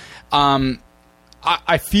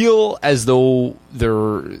 I feel as though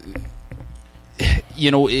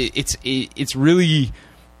it's really...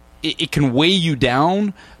 It can weigh you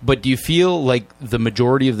down, but do you feel like the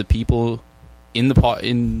majority of the people in the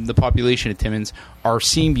population of Timmins are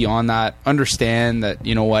seeing beyond that, understand that,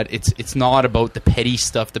 it's not about the petty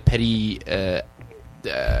stuff, the petty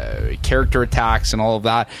character attacks and all of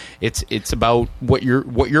that. It's about what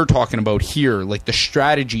you're talking about here, like the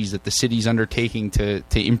strategies that the city's undertaking to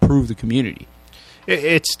improve the community.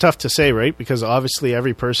 It's tough to say, right? Because obviously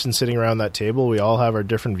every person sitting around that table, we all have our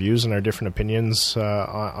different views and our different opinions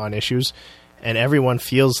on issues, and everyone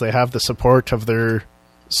feels they have the support of their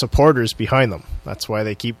supporters behind them. That's why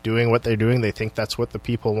they keep doing what they're doing. They think that's what the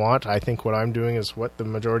people want. I think what I'm doing is what the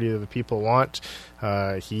majority of the people want.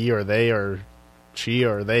 He or they or she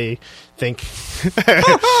or they think,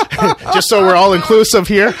 just so we're all inclusive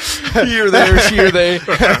here. He or they or she or they.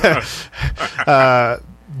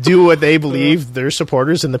 Do what they believe their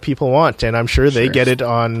supporters and the people want. And I'm sure they get it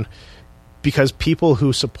on, because people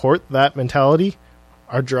who support that mentality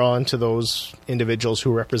are drawn to those individuals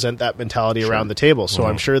who represent that mentality around the table. So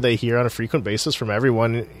I'm sure they hear on a frequent basis from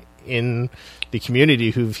everyone in the community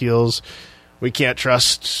who feels we can't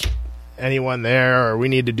trust anyone there, or we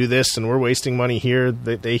need to do this and we're wasting money here.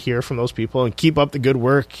 They hear from those people and keep up the good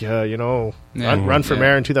work. Run for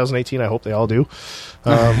mayor in 2018. I hope they all do.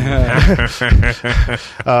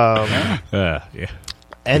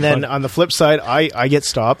 And then on the flip side, I get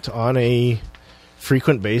stopped on a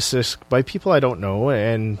frequent basis by people I don't know,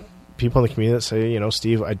 and people in the community that say,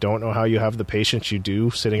 Steve, I don't know how you have the patience you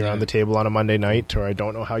do sitting around the table on a Monday night, or I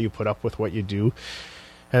don't know how you put up with what you do.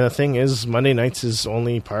 And the thing is, Monday nights is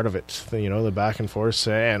only part of it, the back and forth,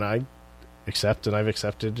 and I accept, and I've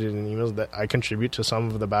accepted in emails that I contribute to some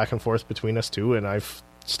of the back and forth between us too, and I've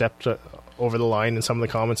stepped over the line in some of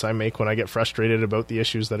the comments I make when I get frustrated about the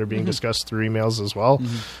issues that are being discussed through emails as well.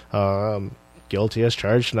 Guilty as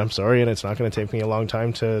charged, and I'm sorry, and it's not going to take me a long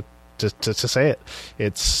time to say it.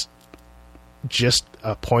 It's just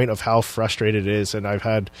a point of how frustrated it is, and I've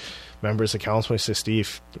had members of council say,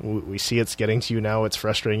 Steve, we see it's getting to you now, it's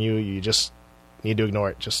frustrating you, you just need to ignore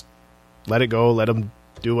it. Just let it go, let them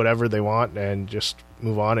do whatever they want, and just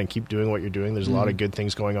move on and keep doing what you're doing. There's a lot of good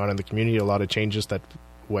things going on in the community, a lot of changes that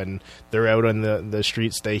when they're out on the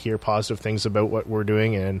streets, they hear positive things about what we're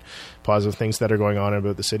doing and positive things that are going on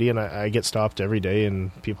about the city. And I get stopped every day,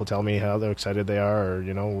 and people tell me how they're excited they are,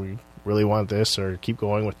 or, we really want this, or keep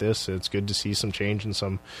going with this. It's good to see some change and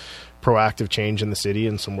some proactive change in the city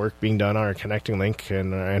and some work being done on our connecting link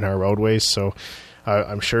and our roadways. So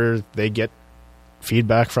I'm sure they get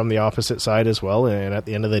feedback from the opposite side as well. And at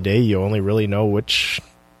the end of the day, you only really know which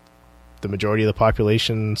the majority of the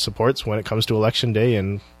population supports when it comes to election day,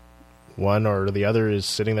 and one or the other is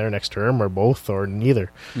sitting there next term, or both, or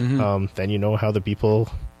neither. Then you know how the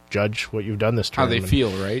people judge what you've done this term. How they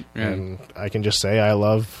feel, right? Yeah. And I can just say I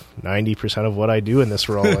love 90% of what I do in this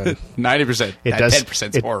role. And 90%. It that does.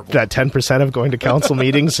 10% is horrible. That 10% of going to council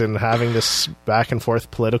meetings and having this back and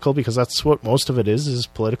forth political, because that's what most of it is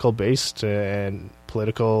political based and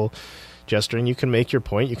political gesturing. You can make your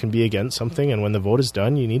point, you can be against something, and when the vote is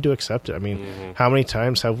done, you need to accept it. I mean, how many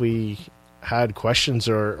times have we had questions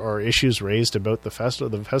or issues raised about the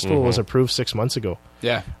festival? The festival was approved 6 months ago.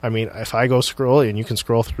 Yeah. I mean, if I go scroll, and you can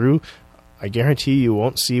scroll through, I guarantee you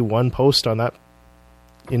won't see one post on that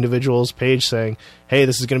individual's page saying, hey,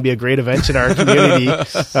 this is going to be a great event in our community.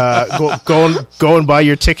 Go and buy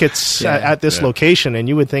your tickets at this location. And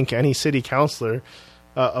you would think any city councillor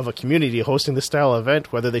of a community hosting this style of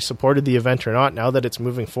event, whether they supported the event or not, now that it's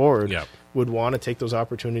moving forward, would want to take those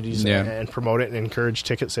opportunities and promote it and encourage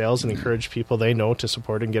ticket sales and encourage people they know to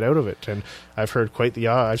support and get out of it. And I've heard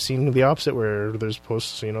I've seen the opposite, where there's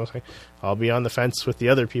posts, saying, I'll be on the fence with the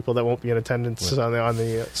other people that won't be in attendance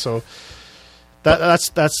so that's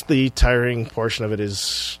the tiring portion of it.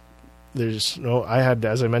 Is as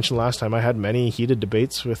I mentioned last time, I had many heated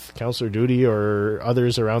debates with Councillor Doody or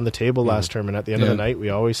others around the table last term, and at the end of the night, we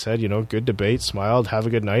always said, good debate, smiled, have a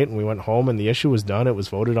good night, and we went home, and the issue was done, it was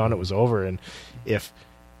voted on, it was over. And if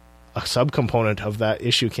a subcomponent of that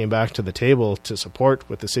issue came back to the table to support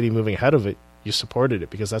with the city moving ahead of it, you supported it,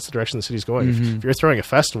 because that's the direction the city's going. If you're throwing a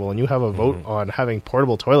festival and you have a vote on having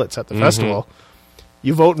portable toilets at the festival,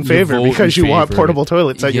 you vote in favor because you want portable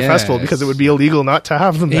toilets at your festival, because it would be illegal not to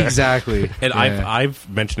have them there. Exactly. And I've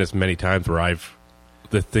mentioned this many times where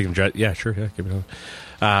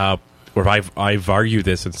where I've argued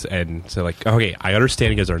this and said, like, okay, I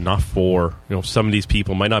understand you guys are not for, some of these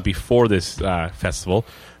people might not be for this festival.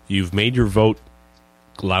 You've made your vote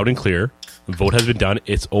loud and clear. The vote has been done.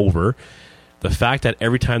 It's over. The fact that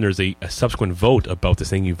every time there's a subsequent vote about this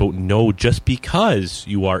thing, you vote no just because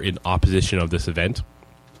you are in opposition of this event.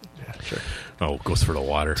 Yeah, sure. Oh, it goes for the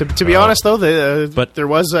water. To be honest, though, but there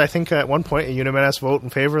was, I think, at one point a unanimous vote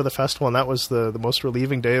in favor of the festival, and that was the most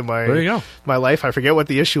relieving day of my life. I forget what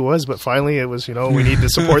the issue was, but finally it was, we need to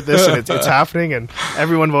support this, and it's happening, and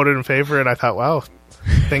everyone voted in favor, and I thought, wow,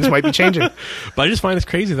 things might be changing. But I just find it's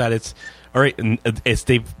crazy that it's, all right, and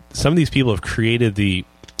some of these people have created the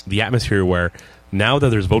atmosphere where now that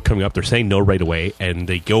there's a vote coming up, they're saying no right away, and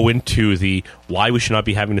they go into the why we should not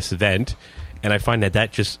be having this event. And I find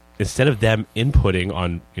that just, instead of them inputting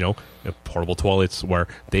on, portable toilets where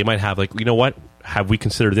they might have, like, what, have we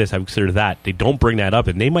considered this, have we considered that, they don't bring that up,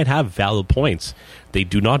 and they might have valid points. They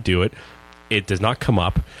do not do it. It does not come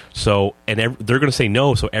up. So, and they're going to say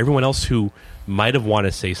no, so everyone else who might have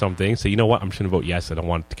wanted to say something, say, I'm just going to vote yes, I don't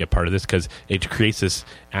want to get part of this, because it creates this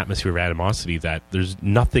atmosphere of animosity that there's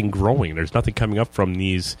nothing growing, there's nothing coming up from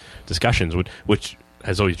these discussions, which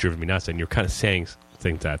has always driven me nuts. And you're kind of saying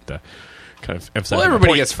things that kind of emphasize. Well,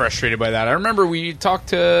 everybody gets frustrated by that. I remember we talked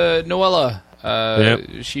to Noella.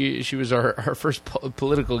 She was our first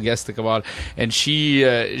political guest to come on, and she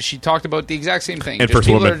talked about the exact same thing. And first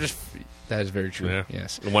woman. That is very true. Yeah.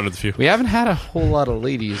 Yes, one of the few. We haven't had a whole lot of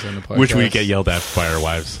ladies on the podcast, which we get yelled at by our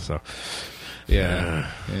wives. So, yeah.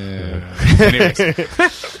 Anyways,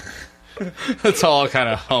 let's all kind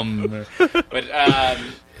of hum. But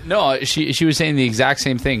No, she was saying the exact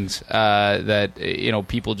same things, that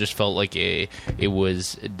people just felt like it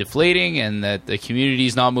was deflating, and that the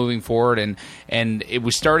community's not moving forward, and it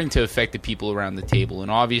was starting to affect the people around the table,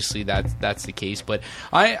 and obviously that's the case. But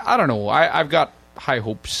I don't know. I've got high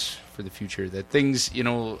hopes for the future that things,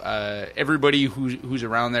 everybody who's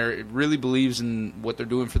around there really believes in what they're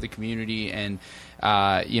doing for the community, and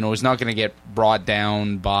is not going to get brought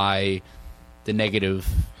down by the negative.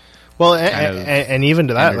 Well, and even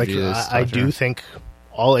to that, like I do here. think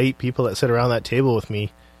all 8 people that sit around that table with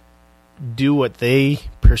me do what they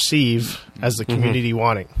perceive as the community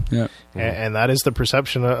wanting. Yeah. And that is the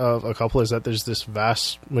perception of a couple, is that there's this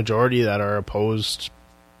vast majority that are opposed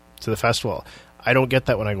to the festival. I don't get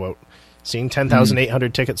that when I go out. Seeing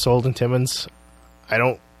 10,800 tickets sold in Timmins, I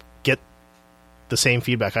don't get the same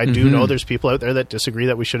feedback. I do know there's people out there that disagree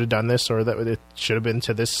that we should have done this, or that it should have been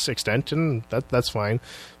to this extent, and that's fine.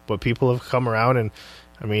 But people have come around, and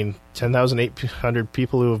 10,800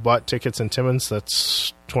 people who have bought tickets in Timmins,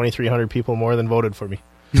 that's 2,300 people more than voted for me.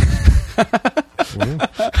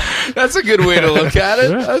 That's a good way to look at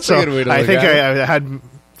it. That's a good way to look I think at it. I had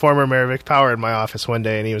former Mayor Vic Power in my office one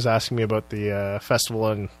day, and he was asking me about the festival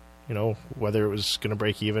and whether it was going to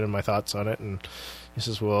break even and my thoughts on it. And he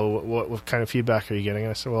says, "Well, what kind of feedback are you getting?"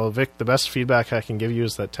 And I said, "Well, Vic, the best feedback I can give you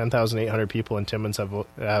is that 10,800 people in Timmins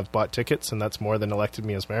have bought tickets, and that's more than elected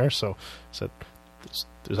me as mayor." So I said,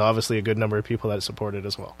 there's obviously a good number of people that support it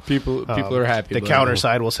as well. People are happy. The counter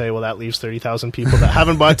side will say, well, that leaves 30,000 people that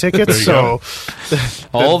haven't bought tickets. So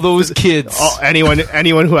all those kids, anyone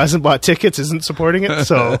who hasn't bought tickets isn't supporting it.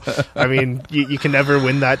 So, you can never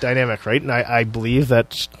win that dynamic, right? And I believe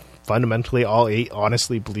that fundamentally all 8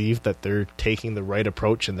 honestly believe that they're taking the right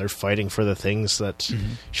approach, and they're fighting for the things that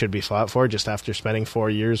should be fought for, just after spending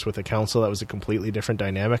 4 years with a council that was a completely different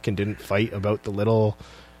dynamic and didn't fight about the little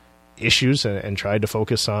issues and tried to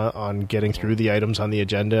focus on getting through the items on the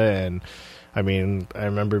agenda. And I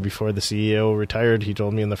remember before the CEO retired, he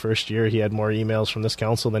told me in the first year he had more emails from this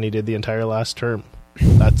council than he did the entire last term.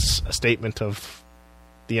 That's a statement of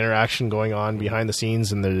the interaction going on behind the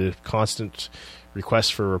scenes and the constant requests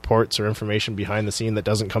for reports or information behind the scene that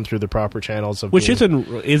doesn't come through the proper channels of which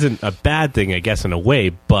isn't a bad thing, I guess, in a way,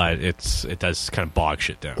 but it does kind of bog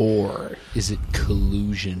shit down. Or is it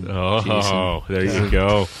collusion? Oh, Jason? there you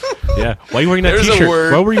go. Yeah. Why are you wearing that There's a t-shirt?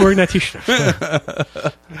 word. Why were you wearing that t-shirt?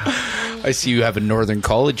 I see you have a Northern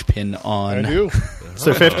College pin on. I do. It's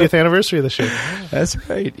their 50th anniversary this year. That's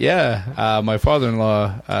right. Yeah. My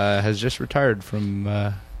father-in-law has just retired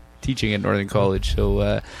from teaching at Northern College,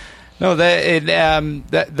 so no,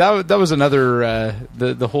 that was another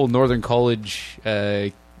the whole Northern College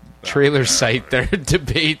trailer site there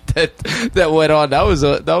debate that went on. That was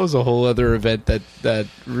a whole other event that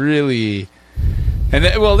really. And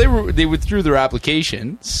they withdrew their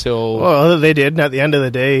application. So well, they did. And at the end of the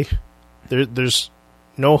day, there's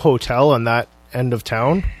no hotel on that end of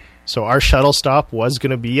town, so our shuttle stop was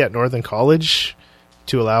going to be at Northern College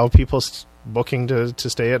to allow people booking to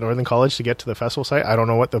stay at Northern College to get to the festival site. I don't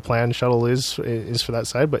know what the planned shuttle is for that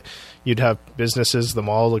side, but you'd have businesses, the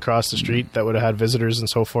mall across the street that would have had visitors and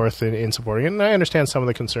so forth in supporting it. And I understand some of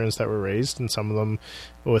the concerns that were raised, and some of them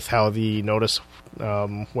with how the notice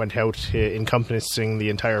went out encompassing the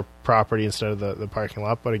entire property instead of the parking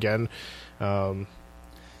lot. But again,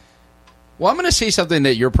 well, I'm going to say something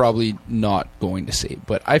that you're probably not going to say,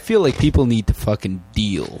 but I feel like people need to fucking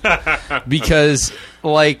deal. Because,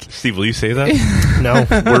 like... Steve, will you say that? No.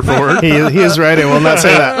 Word for word? He is right. I will not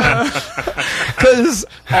say that. Because,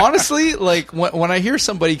 honestly, like, when I hear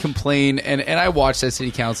somebody complain, and I watch that city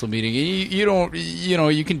council meeting, and you don't...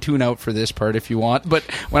 you can tune out for this part if you want, but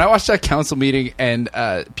when I watched that council meeting and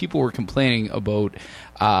people were complaining about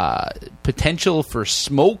potential for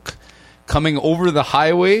smoke coming over the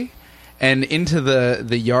highway and into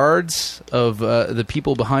the yards of the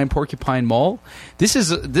people behind Porcupine Mall, this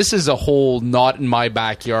is a whole not in my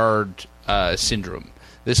backyard syndrome.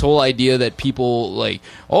 This whole idea that people like,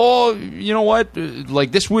 oh, you know what,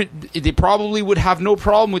 like they probably would have no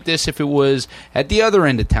problem with this if it was at the other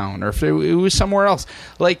end of town or if it was somewhere else.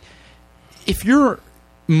 Like, if you're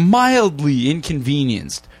mildly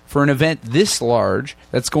inconvenienced for an event this large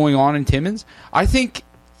that's going on in Timmins, I think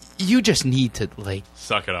you just need to, like,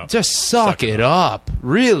 suck it up. Just suck it up.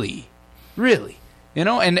 Really. And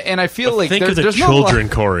I feel like think of the there's children,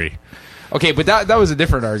 Corey. Okay, but that was a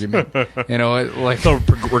different argument. Like, so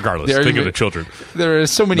regardless, think of the children. There are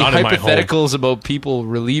so many Not in my hypotheticals about people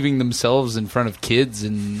relieving themselves in front of kids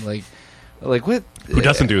and like what? Who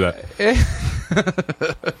doesn't do that?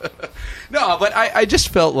 No, but I just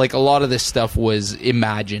felt like a lot of this stuff was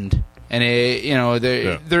imagined. and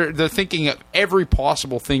they're thinking of every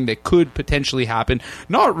possible thing that could potentially happen,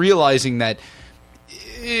 not realizing that.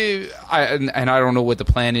 I don't know what the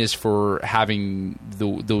plan is for having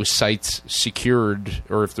those sites secured,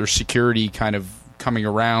 or if there's security kind of coming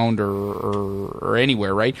around or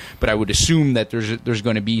anywhere, right? But I would assume that there's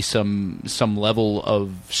going to be some level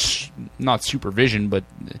of not supervision, but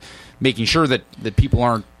making sure that people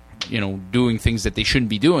aren't doing things that they shouldn't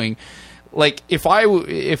be doing. Like if I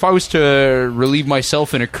was to relieve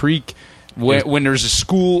myself in a creek. When there's a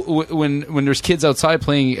school, when there's kids outside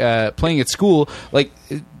playing at school, like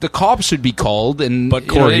the cops would be called, and but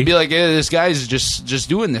Corey, they'd be like, hey, "This guy's just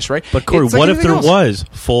doing this, right?" But Corey, what if there was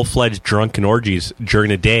full-fledged drunken orgies during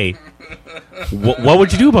the day? What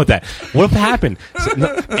would you do about that? What if it happened?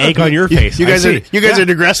 Egg on your face. You guys are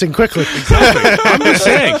digressing quickly. Exactly. I'm just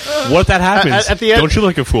saying. What if that happens? At the end, don't you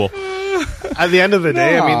look a fool? At the end of the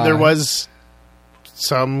day, I mean, there was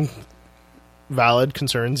some valid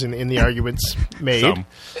concerns in the arguments made.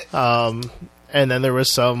 And then there was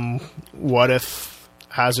some what if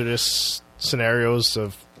hazardous scenarios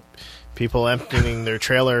of people emptying their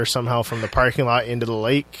trailer somehow from the parking lot into the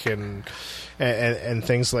lake and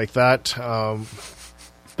things like that.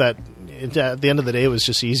 That at the end of the day, it was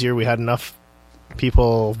just easier. We had enough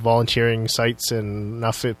people volunteering sites and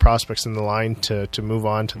enough prospects in the line to move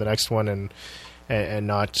on to the next one and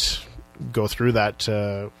not go through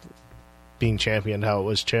that being championed how it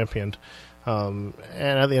was championed. And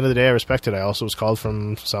at the end of the day, I respect it. I also was called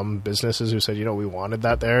from some businesses who said, we wanted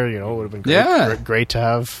that there. It would have been great to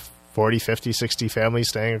have 40, 50, 60 families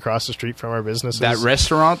staying across the street from our businesses. That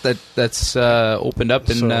restaurant that's opened up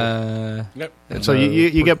in... So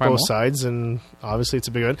you get both sides, and obviously it's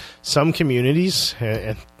a big one. Some communities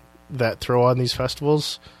that throw on these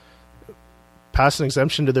festivals pass an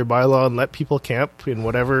exemption to their bylaw and let people camp in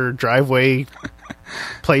whatever driveway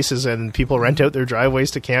places, and people rent out their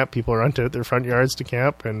driveways to camp, people rent out their front yards to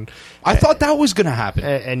camp, and I thought that was going to happen.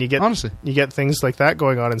 And you get honestly, you get things like that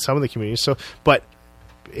going on in some of the communities. So, but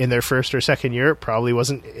in their first or second year, it probably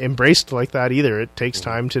wasn't embraced like that either. It takes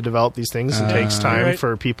time to develop these things, and takes time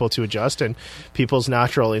for people to adjust, and people's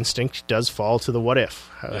natural instinct does fall to the what if.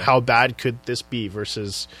 How bad could this be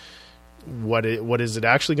versus what is it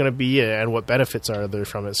actually going to be, and what benefits are there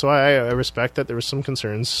from it. So I respect that there was some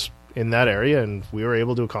concerns in that area, and we were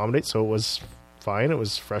able to accommodate, so it was fine. It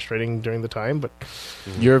was frustrating during the time, but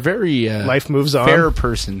you're a very life moves on. Fair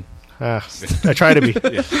person. I try to be.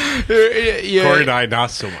 Corey and I, not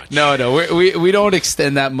so much. No, we don't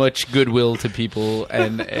extend that much goodwill to people,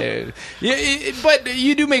 and but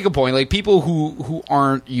you do make a point. Like people who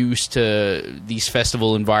aren't used to these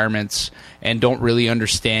festival environments and don't really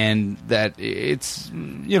understand that it's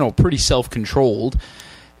pretty self-controlled.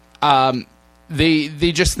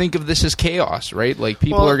 They just think of this as chaos, right? Like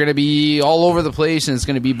people are going to be all over the place, and it's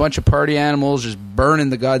going to be a bunch of party animals just burning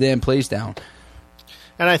the goddamn place down.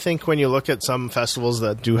 And I think when you look at some festivals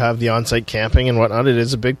that do have the on-site camping and whatnot, it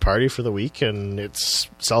is a big party for the week, and it's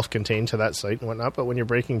self-contained to that site and whatnot. But when you're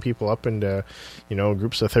breaking people up into,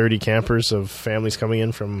 groups of 30 campers of families coming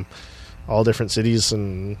in from all different cities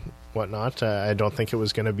and whatnot, I don't think it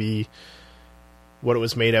was going to be what it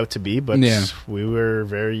was made out to be. But we were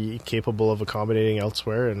very capable of accommodating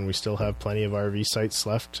elsewhere, and we still have plenty of RV sites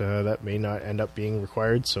left that may not end up being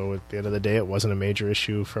required. So at the end of the day, it wasn't a major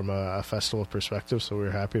issue from a festival perspective, so we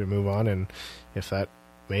were happy to move on. And if that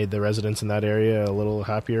made the residents in that area a little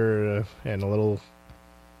happier and a little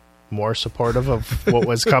more supportive of what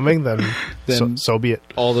was coming, then so be it.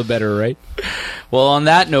 All the better, right? Well, on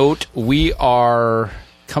that note, we are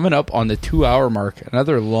coming up on the 2-hour mark.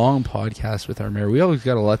 Another long podcast with our mayor. We always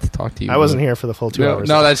got a lot to talk to you. I wasn't here for the full 2 hours.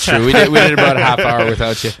 No, that's true. We did about a half hour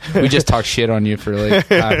without you. We just talked shit on you for like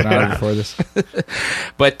half an hour before this.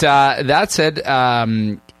 But that said,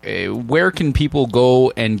 where can people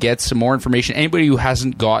go and get some more information? Anybody who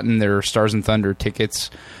hasn't gotten their Stars and Thunder tickets,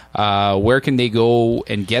 where can they go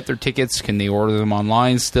and get their tickets? Can they order them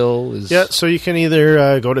online still? So you can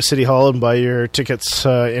either go to City Hall and buy your tickets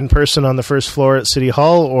in person on the first floor at City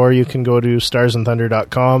Hall, or you can go to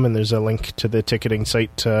starsandthunder.com, and there's a link to the ticketing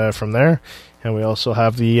site from there. And we also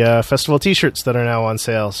have the festival T-shirts that are now on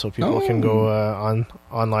sale, so people can go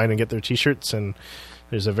online and get their T-shirts, and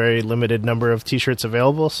there's a very limited number of T-shirts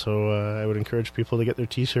available, so I would encourage people to get their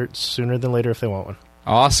T-shirts sooner than later if they want one.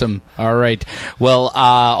 Awesome. All right. Well,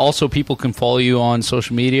 also people can follow you on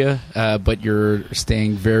social media, but you're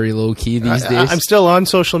staying very low-key these days. I'm still on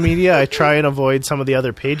social media. I try and avoid some of the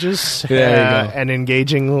other pages and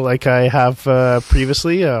engaging like I have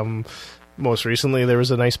previously. most recently there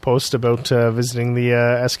was a nice post about visiting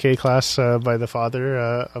the SK class by the father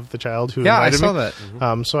of the child who I invited saw me.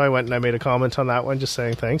 that. So I went and I made a comment on that one just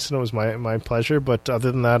saying thanks, and it was my pleasure. But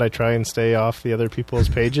other than that, I try and stay off the other people's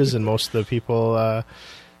pages, and most of the people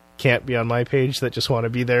can't be on my page that just want to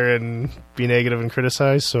be there and be negative and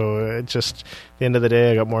criticize. So at the end of the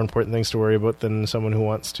day, I got more important things to worry about than someone who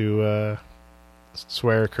wants to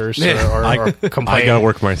swear, curse, or complain. I gotta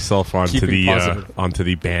work myself onto Keeping positive.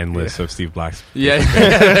 the ban list of Steve Black's. Yeah,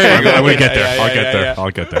 I'm gonna get there.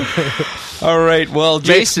 I'll get there. All right. Well,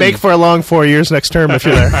 Jason, make for a long 4 years next term if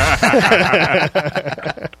you're there.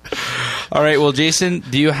 All right. Well, Jason,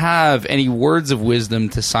 do you have any words of wisdom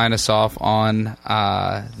to sign us off on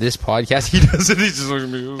this podcast? He doesn't. He's just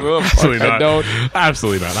looking at me. Oh, Absolutely fuck, not. I don't.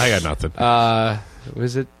 Absolutely not. I got nothing.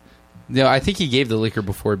 Was it? No, I think he gave the liquor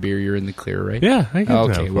before beer. You're in the clear, right? Yeah. I got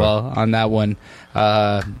Okay. Well, on that one,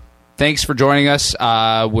 thanks for joining us.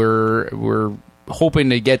 We're hoping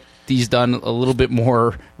to get these done a little bit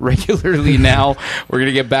more regularly now. We're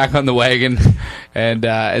gonna get back on the wagon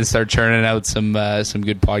and start churning out some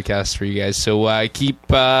good podcasts for you guys. So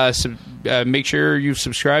make sure you've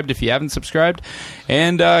subscribed if you haven't subscribed,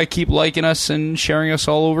 and keep liking us and sharing us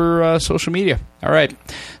all over social media. All right.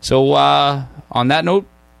 So on that note,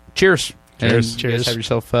 cheers. Cheers. And you guys have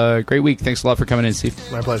yourself a great week. Thanks a lot for coming in, Steve.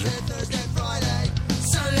 My pleasure.